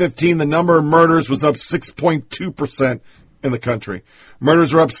 2015, the number of murders was up 6.2% in the country.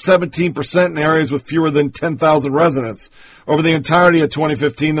 Murders are up 17% in areas with fewer than 10,000 residents. Over the entirety of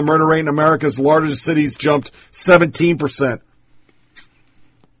 2015, the murder rate in America's largest cities jumped 17%.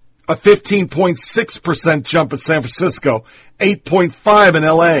 A 15.6% jump in San Francisco, 8.5% in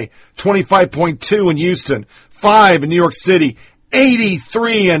LA, 25.2% in Houston, 5% in New York City,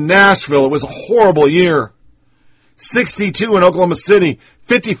 83% in Nashville. It was a horrible year. 62% in Oklahoma City,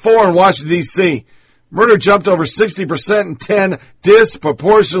 54% in Washington, D.C. Murder jumped over 60% in 10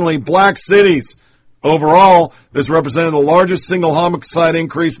 disproportionately black cities. Overall, this represented the largest single homicide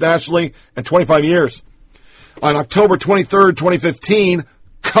increase nationally in 25 years. On October 23rd, 2015,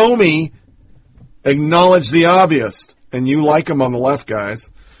 Comey acknowledged the obvious, and you like him on the left,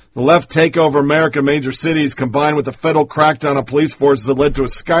 guys. The left takeover of American major cities combined with the federal crackdown on police forces have led to a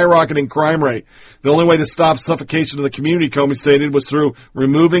skyrocketing crime rate. The only way to stop suffocation of the community, Comey stated, was through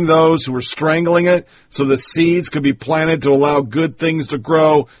removing those who were strangling it so the seeds could be planted to allow good things to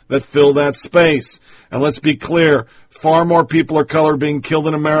grow that fill that space. And let's be clear, far more people of color being killed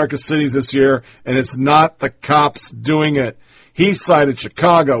in America's cities this year, and it's not the cops doing it. He cited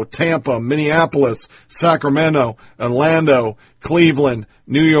Chicago, Tampa, Minneapolis, Sacramento, Orlando, Cleveland,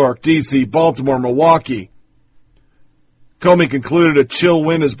 New York, D.C., Baltimore, Milwaukee. Comey concluded a chill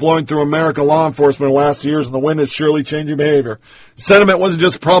wind is blowing through American law enforcement in the last years, and the wind is surely changing behavior. The sentiment wasn't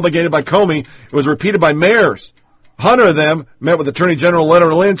just promulgated by Comey, it was repeated by mayors. 100 of them met with Attorney General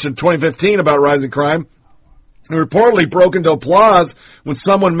Leonard Lynch in 2015 about rising crime, and reportedly broke into applause when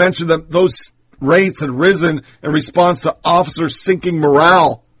someone mentioned that those rates had risen in response to officers' sinking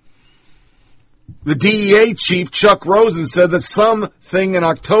morale. The DEA chief, Chuck Rosen, said that the same thing in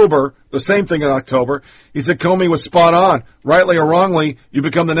October, he said Comey was spot on. Rightly or wrongly, you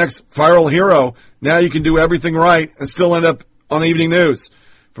become the next viral hero. Now you can do everything right and still end up on the evening news.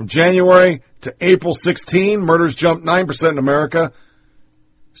 From January to April 16, murders jumped 9% in America,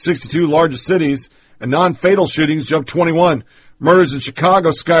 62 largest cities, and non-fatal shootings jumped 21. Murders in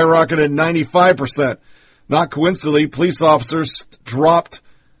Chicago skyrocketed 95%. Not coincidentally, police stops dropped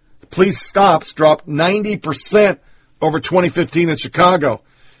 90% over 2015 in Chicago.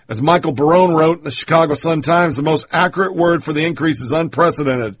 As Michael Barone wrote in the Chicago Sun-Times, the most accurate word for the increase is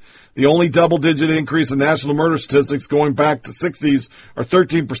unprecedented. The only double-digit increase in national murder statistics going back to 60s are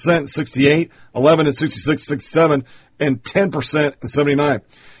 13% in 68, 11 in 66, 67, and 10% in 79.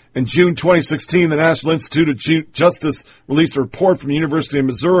 In June 2016, the National Institute of Justice released a report from the University of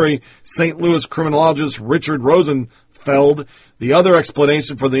Missouri. St. Louis criminologist Richard Rosenfeld, the other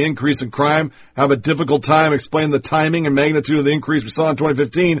explanation for the increase in crime, have a difficult time explaining the timing and magnitude of the increase we saw in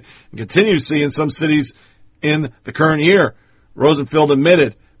 2015 and continue to see in some cities in the current year. Rosenfeld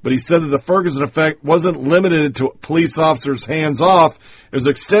admitted, but he said that the Ferguson effect wasn't limited to police officers hands off. It was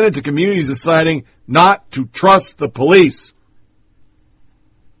extended to communities deciding not to trust the police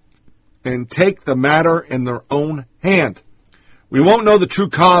and take the matter in their own hand. We won't know the true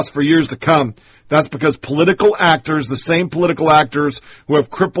cause for years to come. That's because political actors, the same political actors who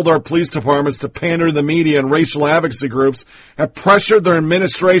have crippled our police departments to pander to the media and racial advocacy groups, have pressured their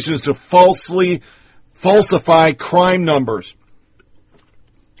administrations to falsify crime numbers.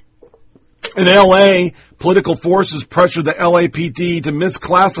 In L.A., political forces pressured the LAPD to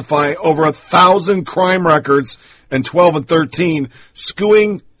misclassify over 1,000 crime records in 12 and 13,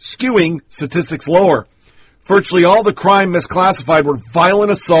 skewing statistics lower. Virtually all the crime misclassified were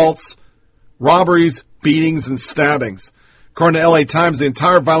violent assaults, robberies, beatings, and stabbings. According to LA Times, the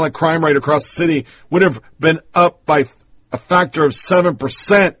entire violent crime rate across the city would have been up by a factor of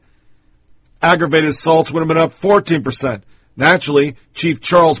 7%. Aggravated assaults would have been up 14%. Naturally, Chief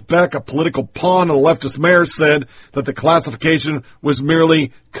Charles Beck, a political pawn of the leftist mayor, said that the classification was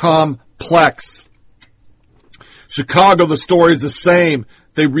merely complex. Chicago, the story is the same.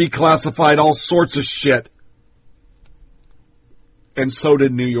 They reclassified all sorts of shit. And so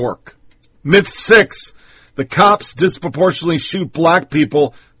did New York. Myth 6. The cops disproportionately shoot black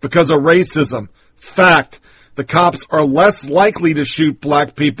people because of racism. Fact. The cops are less likely to shoot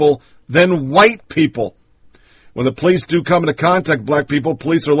black people than white people. When the police do come into contact with black people,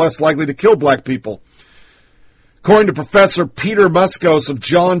 police are less likely to kill black people. According to Professor Peter Muskos of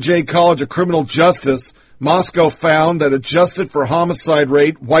John Jay College of Criminal Justice, Moscow found that adjusted for homicide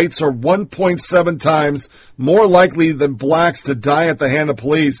rate, whites are 1.7 times more likely than blacks to die at the hand of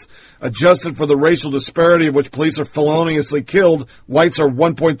police. Adjusted for the racial disparity of which police are feloniously killed, whites are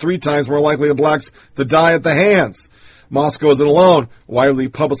 1.3 times more likely than blacks to die at the hands. Moscow isn't alone. A widely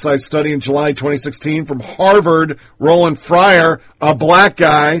publicized study in July 2016 from Harvard, Roland Fryer, a black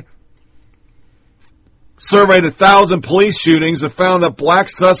guy, surveyed 1,000 police shootings and found that black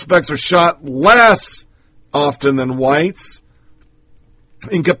suspects are shot less often than whites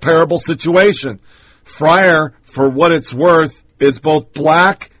in comparable situation. Fryer, for what it's worth, is both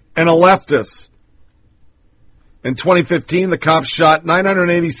black and a leftist. In 2015, the cops shot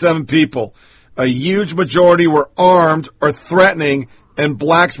 987 people. A huge majority were armed or threatening, and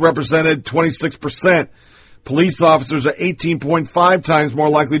blacks represented 26%. Police officers are 18.5 times more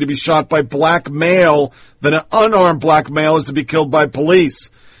likely to be shot by black male than an unarmed black male is to be killed by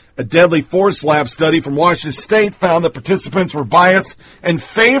police. A deadly force lab study from Washington State found that participants were biased in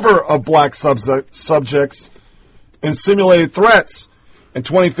favor of black subjects in simulated threats. In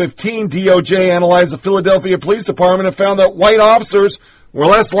 2015, DOJ analyzed the Philadelphia Police Department and found that white officers were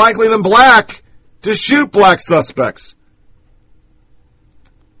less likely than black to shoot black suspects.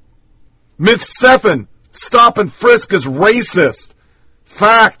 Myth 7. Stop and frisk is racist.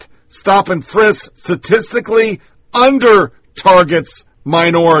 Fact. Stop and frisk statistically under targets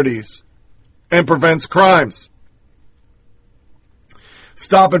minorities and prevents crimes.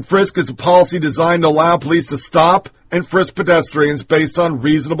 Stop and frisk is a policy designed to allow police to stop and frisk pedestrians based on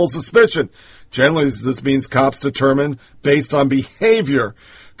reasonable suspicion. Generally, this means cops determine based on behavior.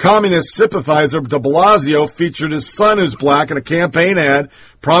 Communist sympathizer de Blasio featured his son, who's black, in a campaign ad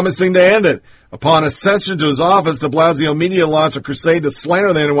promising to end it. Upon ascension to his office, de Blasio media launched a crusade to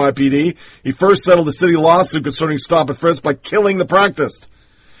slander the NYPD. He first settled the city lawsuit concerning stop and frisk by killing the practice.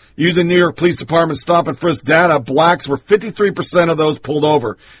 Using New York Police Department stop and frisk data, blacks were 53% of those pulled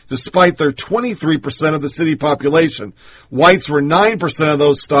over, despite their 23% of the city population. Whites were 9% of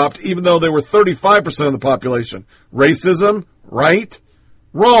those stopped, even though they were 35% of the population. Racism? Right?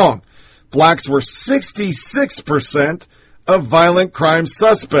 Wrong. Blacks were 66% of violent crime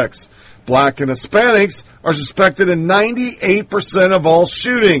suspects. Black and Hispanics are suspected in 98% of all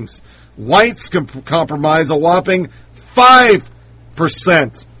shootings. Whites comprise a whopping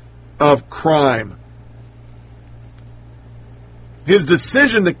 5% of crime. His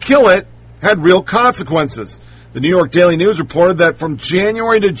decision to kill it had real consequences. The New York Daily News reported that from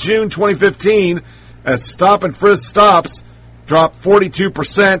January to June 2015, as stop and frisk stops dropped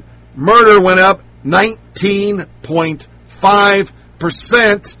 42%, murder went up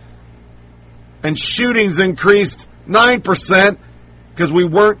 19.5%, and shootings increased 9% because we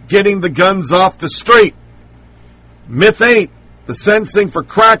weren't getting the guns off the street. Myth 8, the sentencing for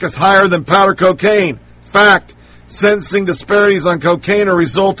crack is higher than powder cocaine. Fact, sentencing disparities on cocaine are a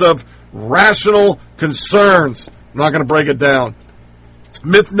result of rational concerns. I'm not going to break it down.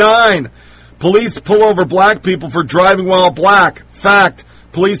 Myth 9, police pull over black people for driving while black. Fact,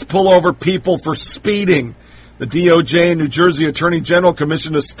 police pull over people for speeding. The DOJ and New Jersey Attorney General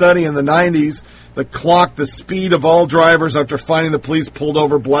commissioned a study in the 90s that clocked the speed of all drivers after finding the police pulled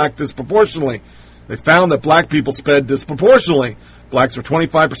over black disproportionately. They found that black people sped disproportionately. Blacks were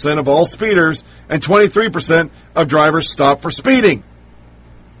 25% of all speeders, and 23% of drivers stopped for speeding.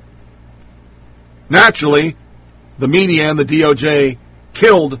 Naturally, the media and the DOJ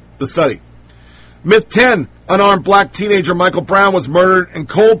killed the study. Myth 10, unarmed black teenager Michael Brown was murdered in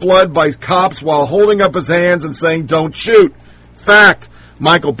cold blood by cops while holding up his hands and saying, "Don't shoot." Fact,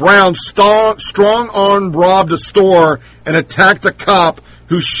 Michael Brown strong-armed robbed a store and attacked a cop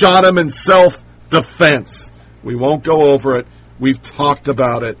who shot him in self-defense. We won't go over it. We've talked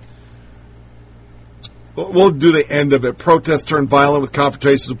about it. We'll do the end of it. Protests turned violent with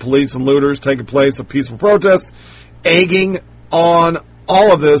confrontations with police and looters taking place. A peaceful protest. Egging on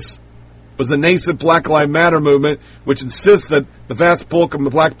all of this was the nascent Black Lives Matter movement, which insists that the vast bulk of the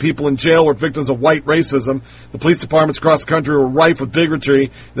black people in jail were victims of white racism. The police departments across the country were rife with bigotry.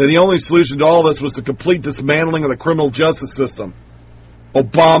 And the only solution to all this was the complete dismantling of the criminal justice system.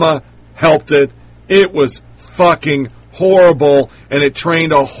 Obama helped it. It was fucking horrible, and it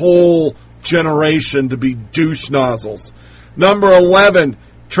trained a whole generation to be douche nozzles. Number 11,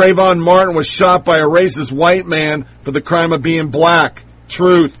 Trayvon Martin was shot by a racist white man for the crime of being black.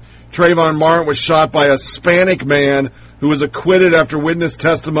 Truth. Trayvon Martin was shot by a Hispanic man who was acquitted after witness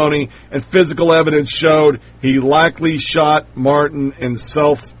testimony and physical evidence showed he likely shot Martin in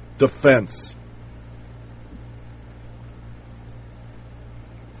self-defense.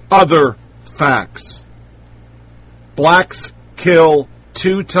 Other facts. Blacks kill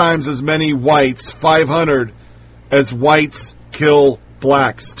 2 times as many whites, 500, as whites kill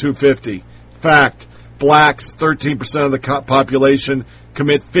blacks, 250. Fact, blacks, 13% of the population,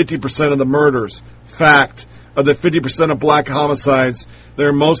 commit 50% of the murders. Fact, of the 50% of black homicides,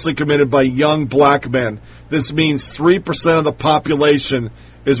 they're mostly committed by young black men. This means 3% of the population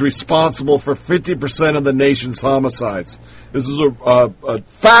is responsible for 50% of the nation's homicides. This is a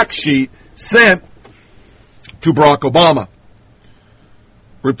fact sheet sent to Barack Obama.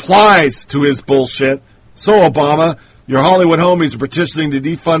 Replies to his bullshit. So, Obama, your Hollywood homies are petitioning to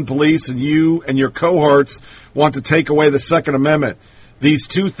defund police, and you and your cohorts want to take away the Second Amendment. These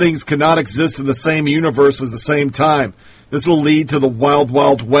two things cannot exist in the same universe at the same time. This will lead to the wild,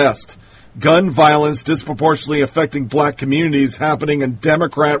 wild west. Gun violence disproportionately affecting black communities happening in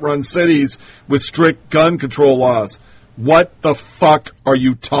Democrat-run cities with strict gun control laws. What the fuck are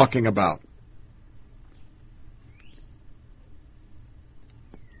you talking about?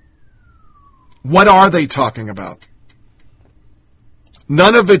 What are they talking about?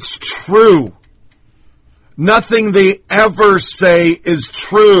 None of it's true. Nothing they ever say is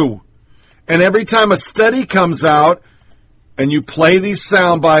true. And every time a study comes out and you play these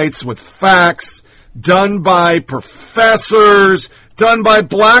sound bites with facts done by professors, done by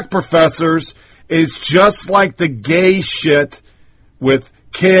black professors, is just like the gay shit with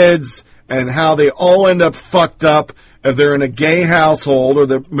kids and how they all end up fucked up if they're in a gay household, or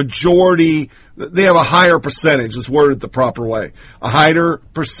the majority, they have a higher percentage, let's word it the proper way, a higher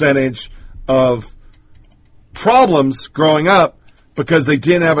percentage of problems growing up because they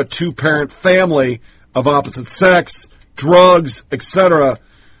didn't have a 2-parent family of opposite sex, drugs, etc.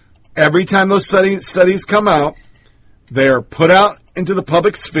 Every time those studies come out, they're put out into the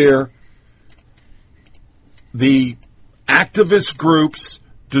public sphere. The activist groups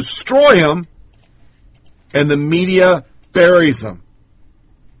destroy them, and the media buries them.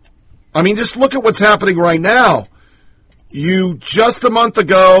 I mean, just look at what's happening right now. You, just a month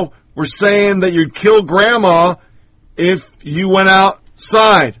ago, were saying that you'd kill grandma if you went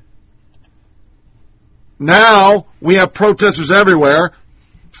outside. Now, we have protesters everywhere.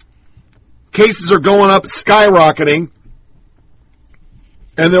 Cases are going up, skyrocketing.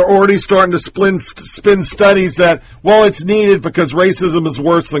 And they're already starting to spin studies that, well, it's needed because racism is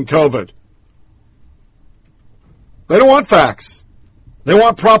worse than COVID. They don't want facts. They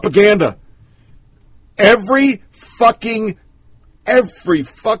want propaganda. Every fucking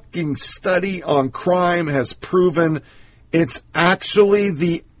study on crime has proven it's actually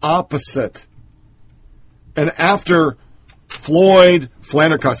the opposite. And after Floyd,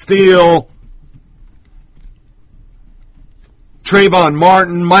 Philando Castile, Trayvon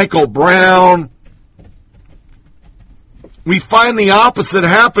Martin, Michael Brown, we find the opposite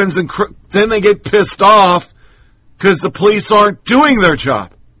happens, and then they get pissed off because the police aren't doing their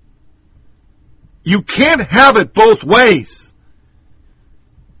job. You can't have it both ways.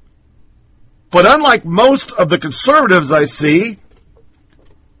 But unlike most of the conservatives I see,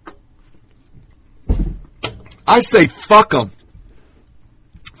 I say fuck them.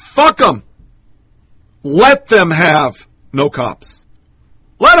 Fuck them. Let them have no cops.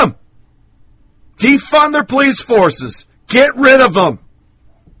 Let them. Defund their police forces. Get rid of them.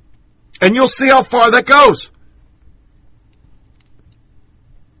 And you'll see how far that goes.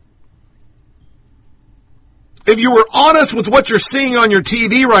 If you were honest with what you're seeing on your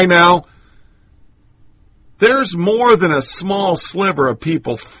TV right now, there's more than a small sliver of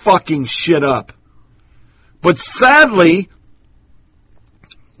people fucking shit up. But sadly,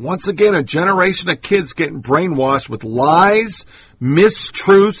 once again, a generation of kids getting brainwashed with lies,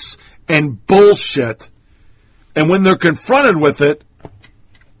 mistruths, and bullshit. And when they're confronted with it,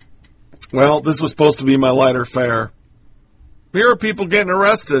 well, this was supposed to be my lighter fare. Here are people getting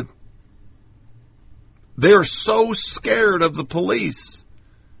arrested. They are so scared of the police.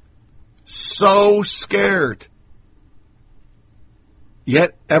 So scared.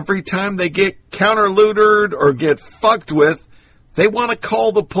 Yet every time they get counter-looted or get fucked with, they want to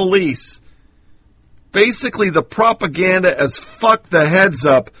call the police. Basically, the propaganda has fucked the heads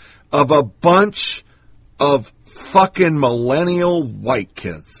up of a bunch of fucking millennial white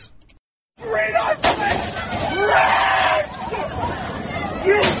kids. Read us rich!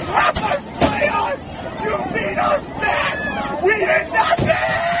 You have us play us! You beat us back! We did nothing!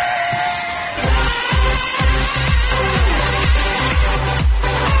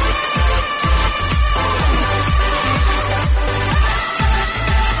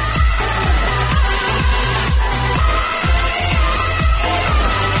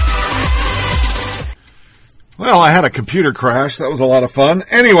 Well, I had a computer crash. That was a lot of fun.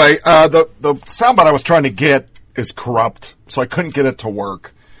 Anyway, the soundbite I was trying to get is corrupt, so I couldn't get it to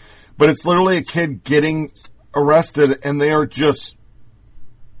work. But it's literally a kid getting arrested, and they are just,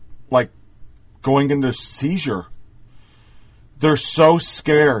 like, going into seizure. They're so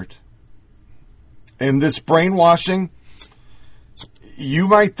scared. And this brainwashing, you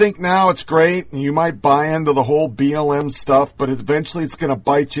might think now it's great, and you might buy into the whole BLM stuff, but eventually it's going to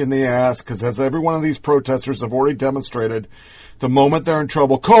bite you in the ass, because as every one of these protesters have already demonstrated, the moment they're in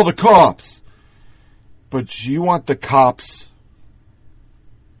trouble, call the cops. But you want the cops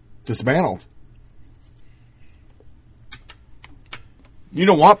dismantled. You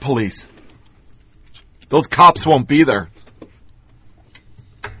don't want police. Those cops won't be there.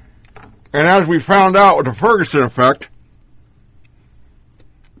 And as we found out with the Ferguson effect,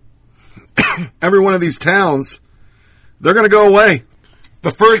 every one of these towns, they're going to go away.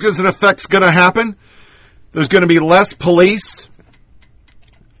 The Ferguson effect's going to happen. There's going to be less police.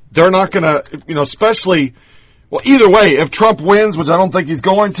 They're not going to, especially, well, either way, if Trump wins, which I don't think he's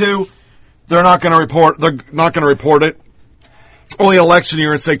going to, they're not going to report it. Only election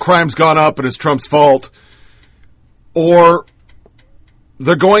year and say crime's gone up and it's Trump's fault. Or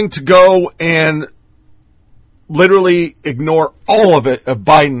they're going to go and literally ignore all of it if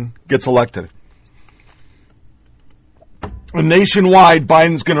Biden gets elected. And nationwide,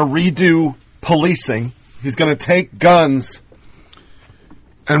 Biden's going to redo policing. He's going to take guns,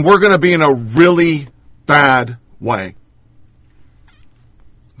 and we're going to be in a really bad way.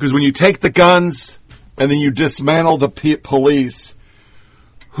 Because when you take the guns and then you dismantle the police,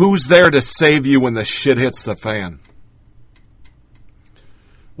 who's there to save you when the shit hits the fan?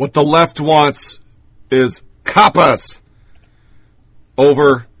 What the left wants is coppers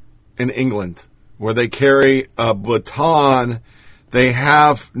over in England, where they carry a baton, they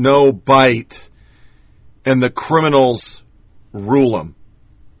have no bite, and the criminals rule them.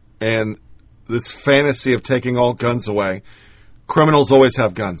 And this fantasy of taking all guns away, criminals always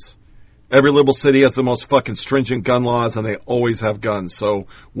have guns. Every liberal city has the most fucking stringent gun laws, and they always have guns. So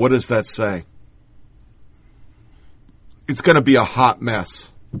what does that say? It's going to be a hot mess.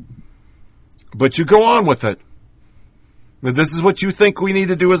 But you go on with it. But this is what you think we need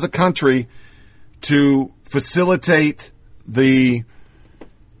to do as a country to facilitate the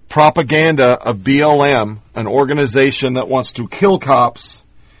propaganda of BLM, an organization that wants to kill cops,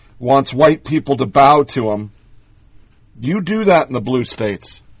 wants white people to bow to them. You do that in the blue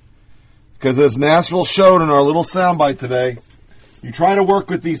states. Because as Nashville showed in our little soundbite today, you try to work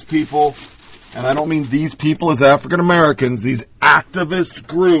with these people, and I don't mean these people as African Americans, these activist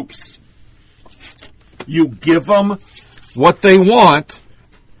groups. You give them what they want,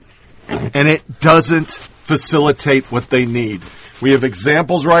 and it doesn't facilitate what they need. We have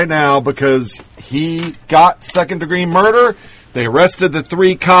examples right now because he got second-degree murder. They arrested the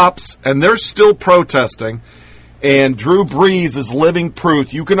 3 cops, and they're still protesting. And Drew Brees is living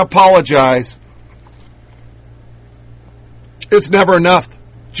proof. You can apologize. It's never enough.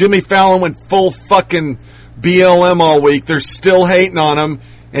 Jimmy Fallon went full fucking BLM all week. They're still hating on him,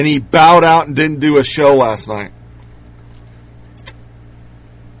 and he bowed out and didn't do a show last night.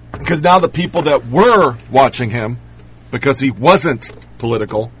 Because now the people that were watching him, because he wasn't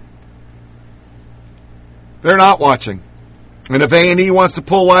political, they're not watching. And if A&E wants to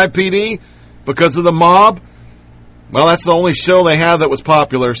pull Live PD because of the mob, well, that's the only show they have that was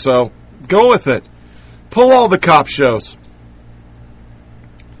popular, so go with it. Pull all the cop shows.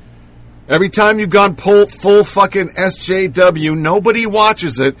 Every time you've gone full fucking SJW, nobody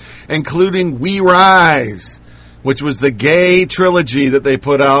watches it, including We Rise, which was the gay trilogy that they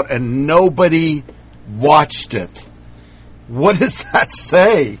put out, and nobody watched it. What does that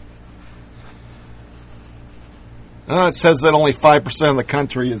say? It says that only 5% of the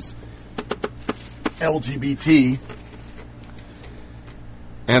country is LGBT.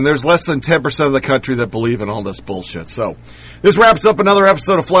 And there's less than 10% of the country that believe in all this bullshit. So, this wraps up another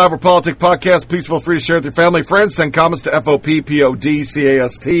episode of Flyover Politics Podcast. Please feel free to share with your family, friends. Send comments to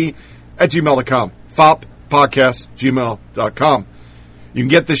FOPPODCAST@gmail.com. FOPpodcast@gmail.com. You can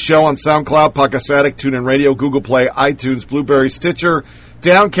get this show on SoundCloud, Podcast Addict, TuneIn Radio, Google Play, iTunes, Blueberry, Stitcher,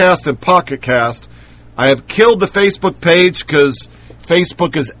 Downcast, and Pocket Cast. I have killed the Facebook page because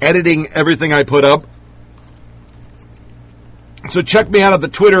Facebook is editing everything I put up. So check me out at the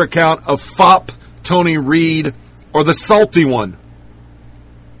Twitter account of FOP Tony Reed, or the salty one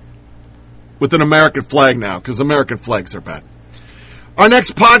with an American flag now, because American flags are bad. Our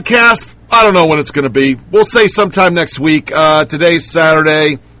next podcast, I don't know when it's going to be. We'll say sometime next week. Today's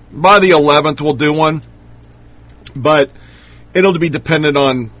Saturday. By the 11th, we'll do one. But it'll be dependent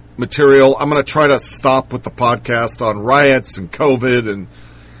on material. I'm going to try to stop with the podcast on riots and COVID, and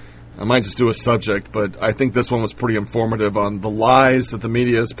I might just do a subject, but I think this one was pretty informative on the lies that the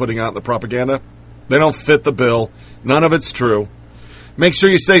media is putting out in the propaganda. They don't fit the bill. None of it's true. Make sure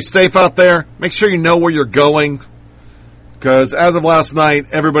you stay safe out there. Make sure you know where you're going. Because as of last night,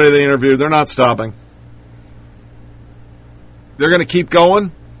 everybody they interviewed, they're not stopping. They're going to keep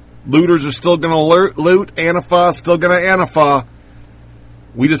going. Looters are still going to loot. Antifa is still going to Antifa.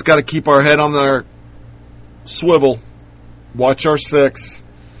 We just got to keep our head on our swivel. Watch our 6.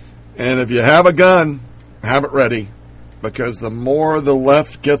 And if you have a gun, have it ready. Because the more the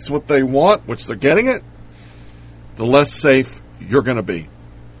left gets what they want, which they're getting it, the less safe you're going to be.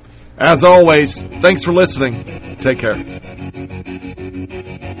 As always, thanks for listening. Take care.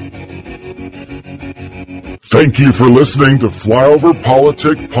 Thank you for listening to Flyover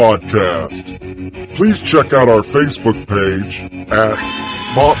Politic Podcast. Please check out our Facebook page at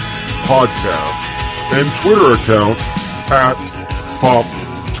FOP Podcast and Twitter account at FOP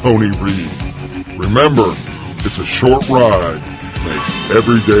Tony Reed. Remember, it's a short ride. Make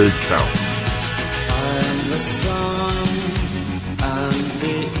every day count. I'm the sun and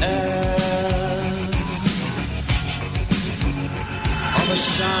the air of a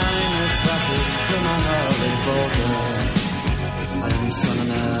shine.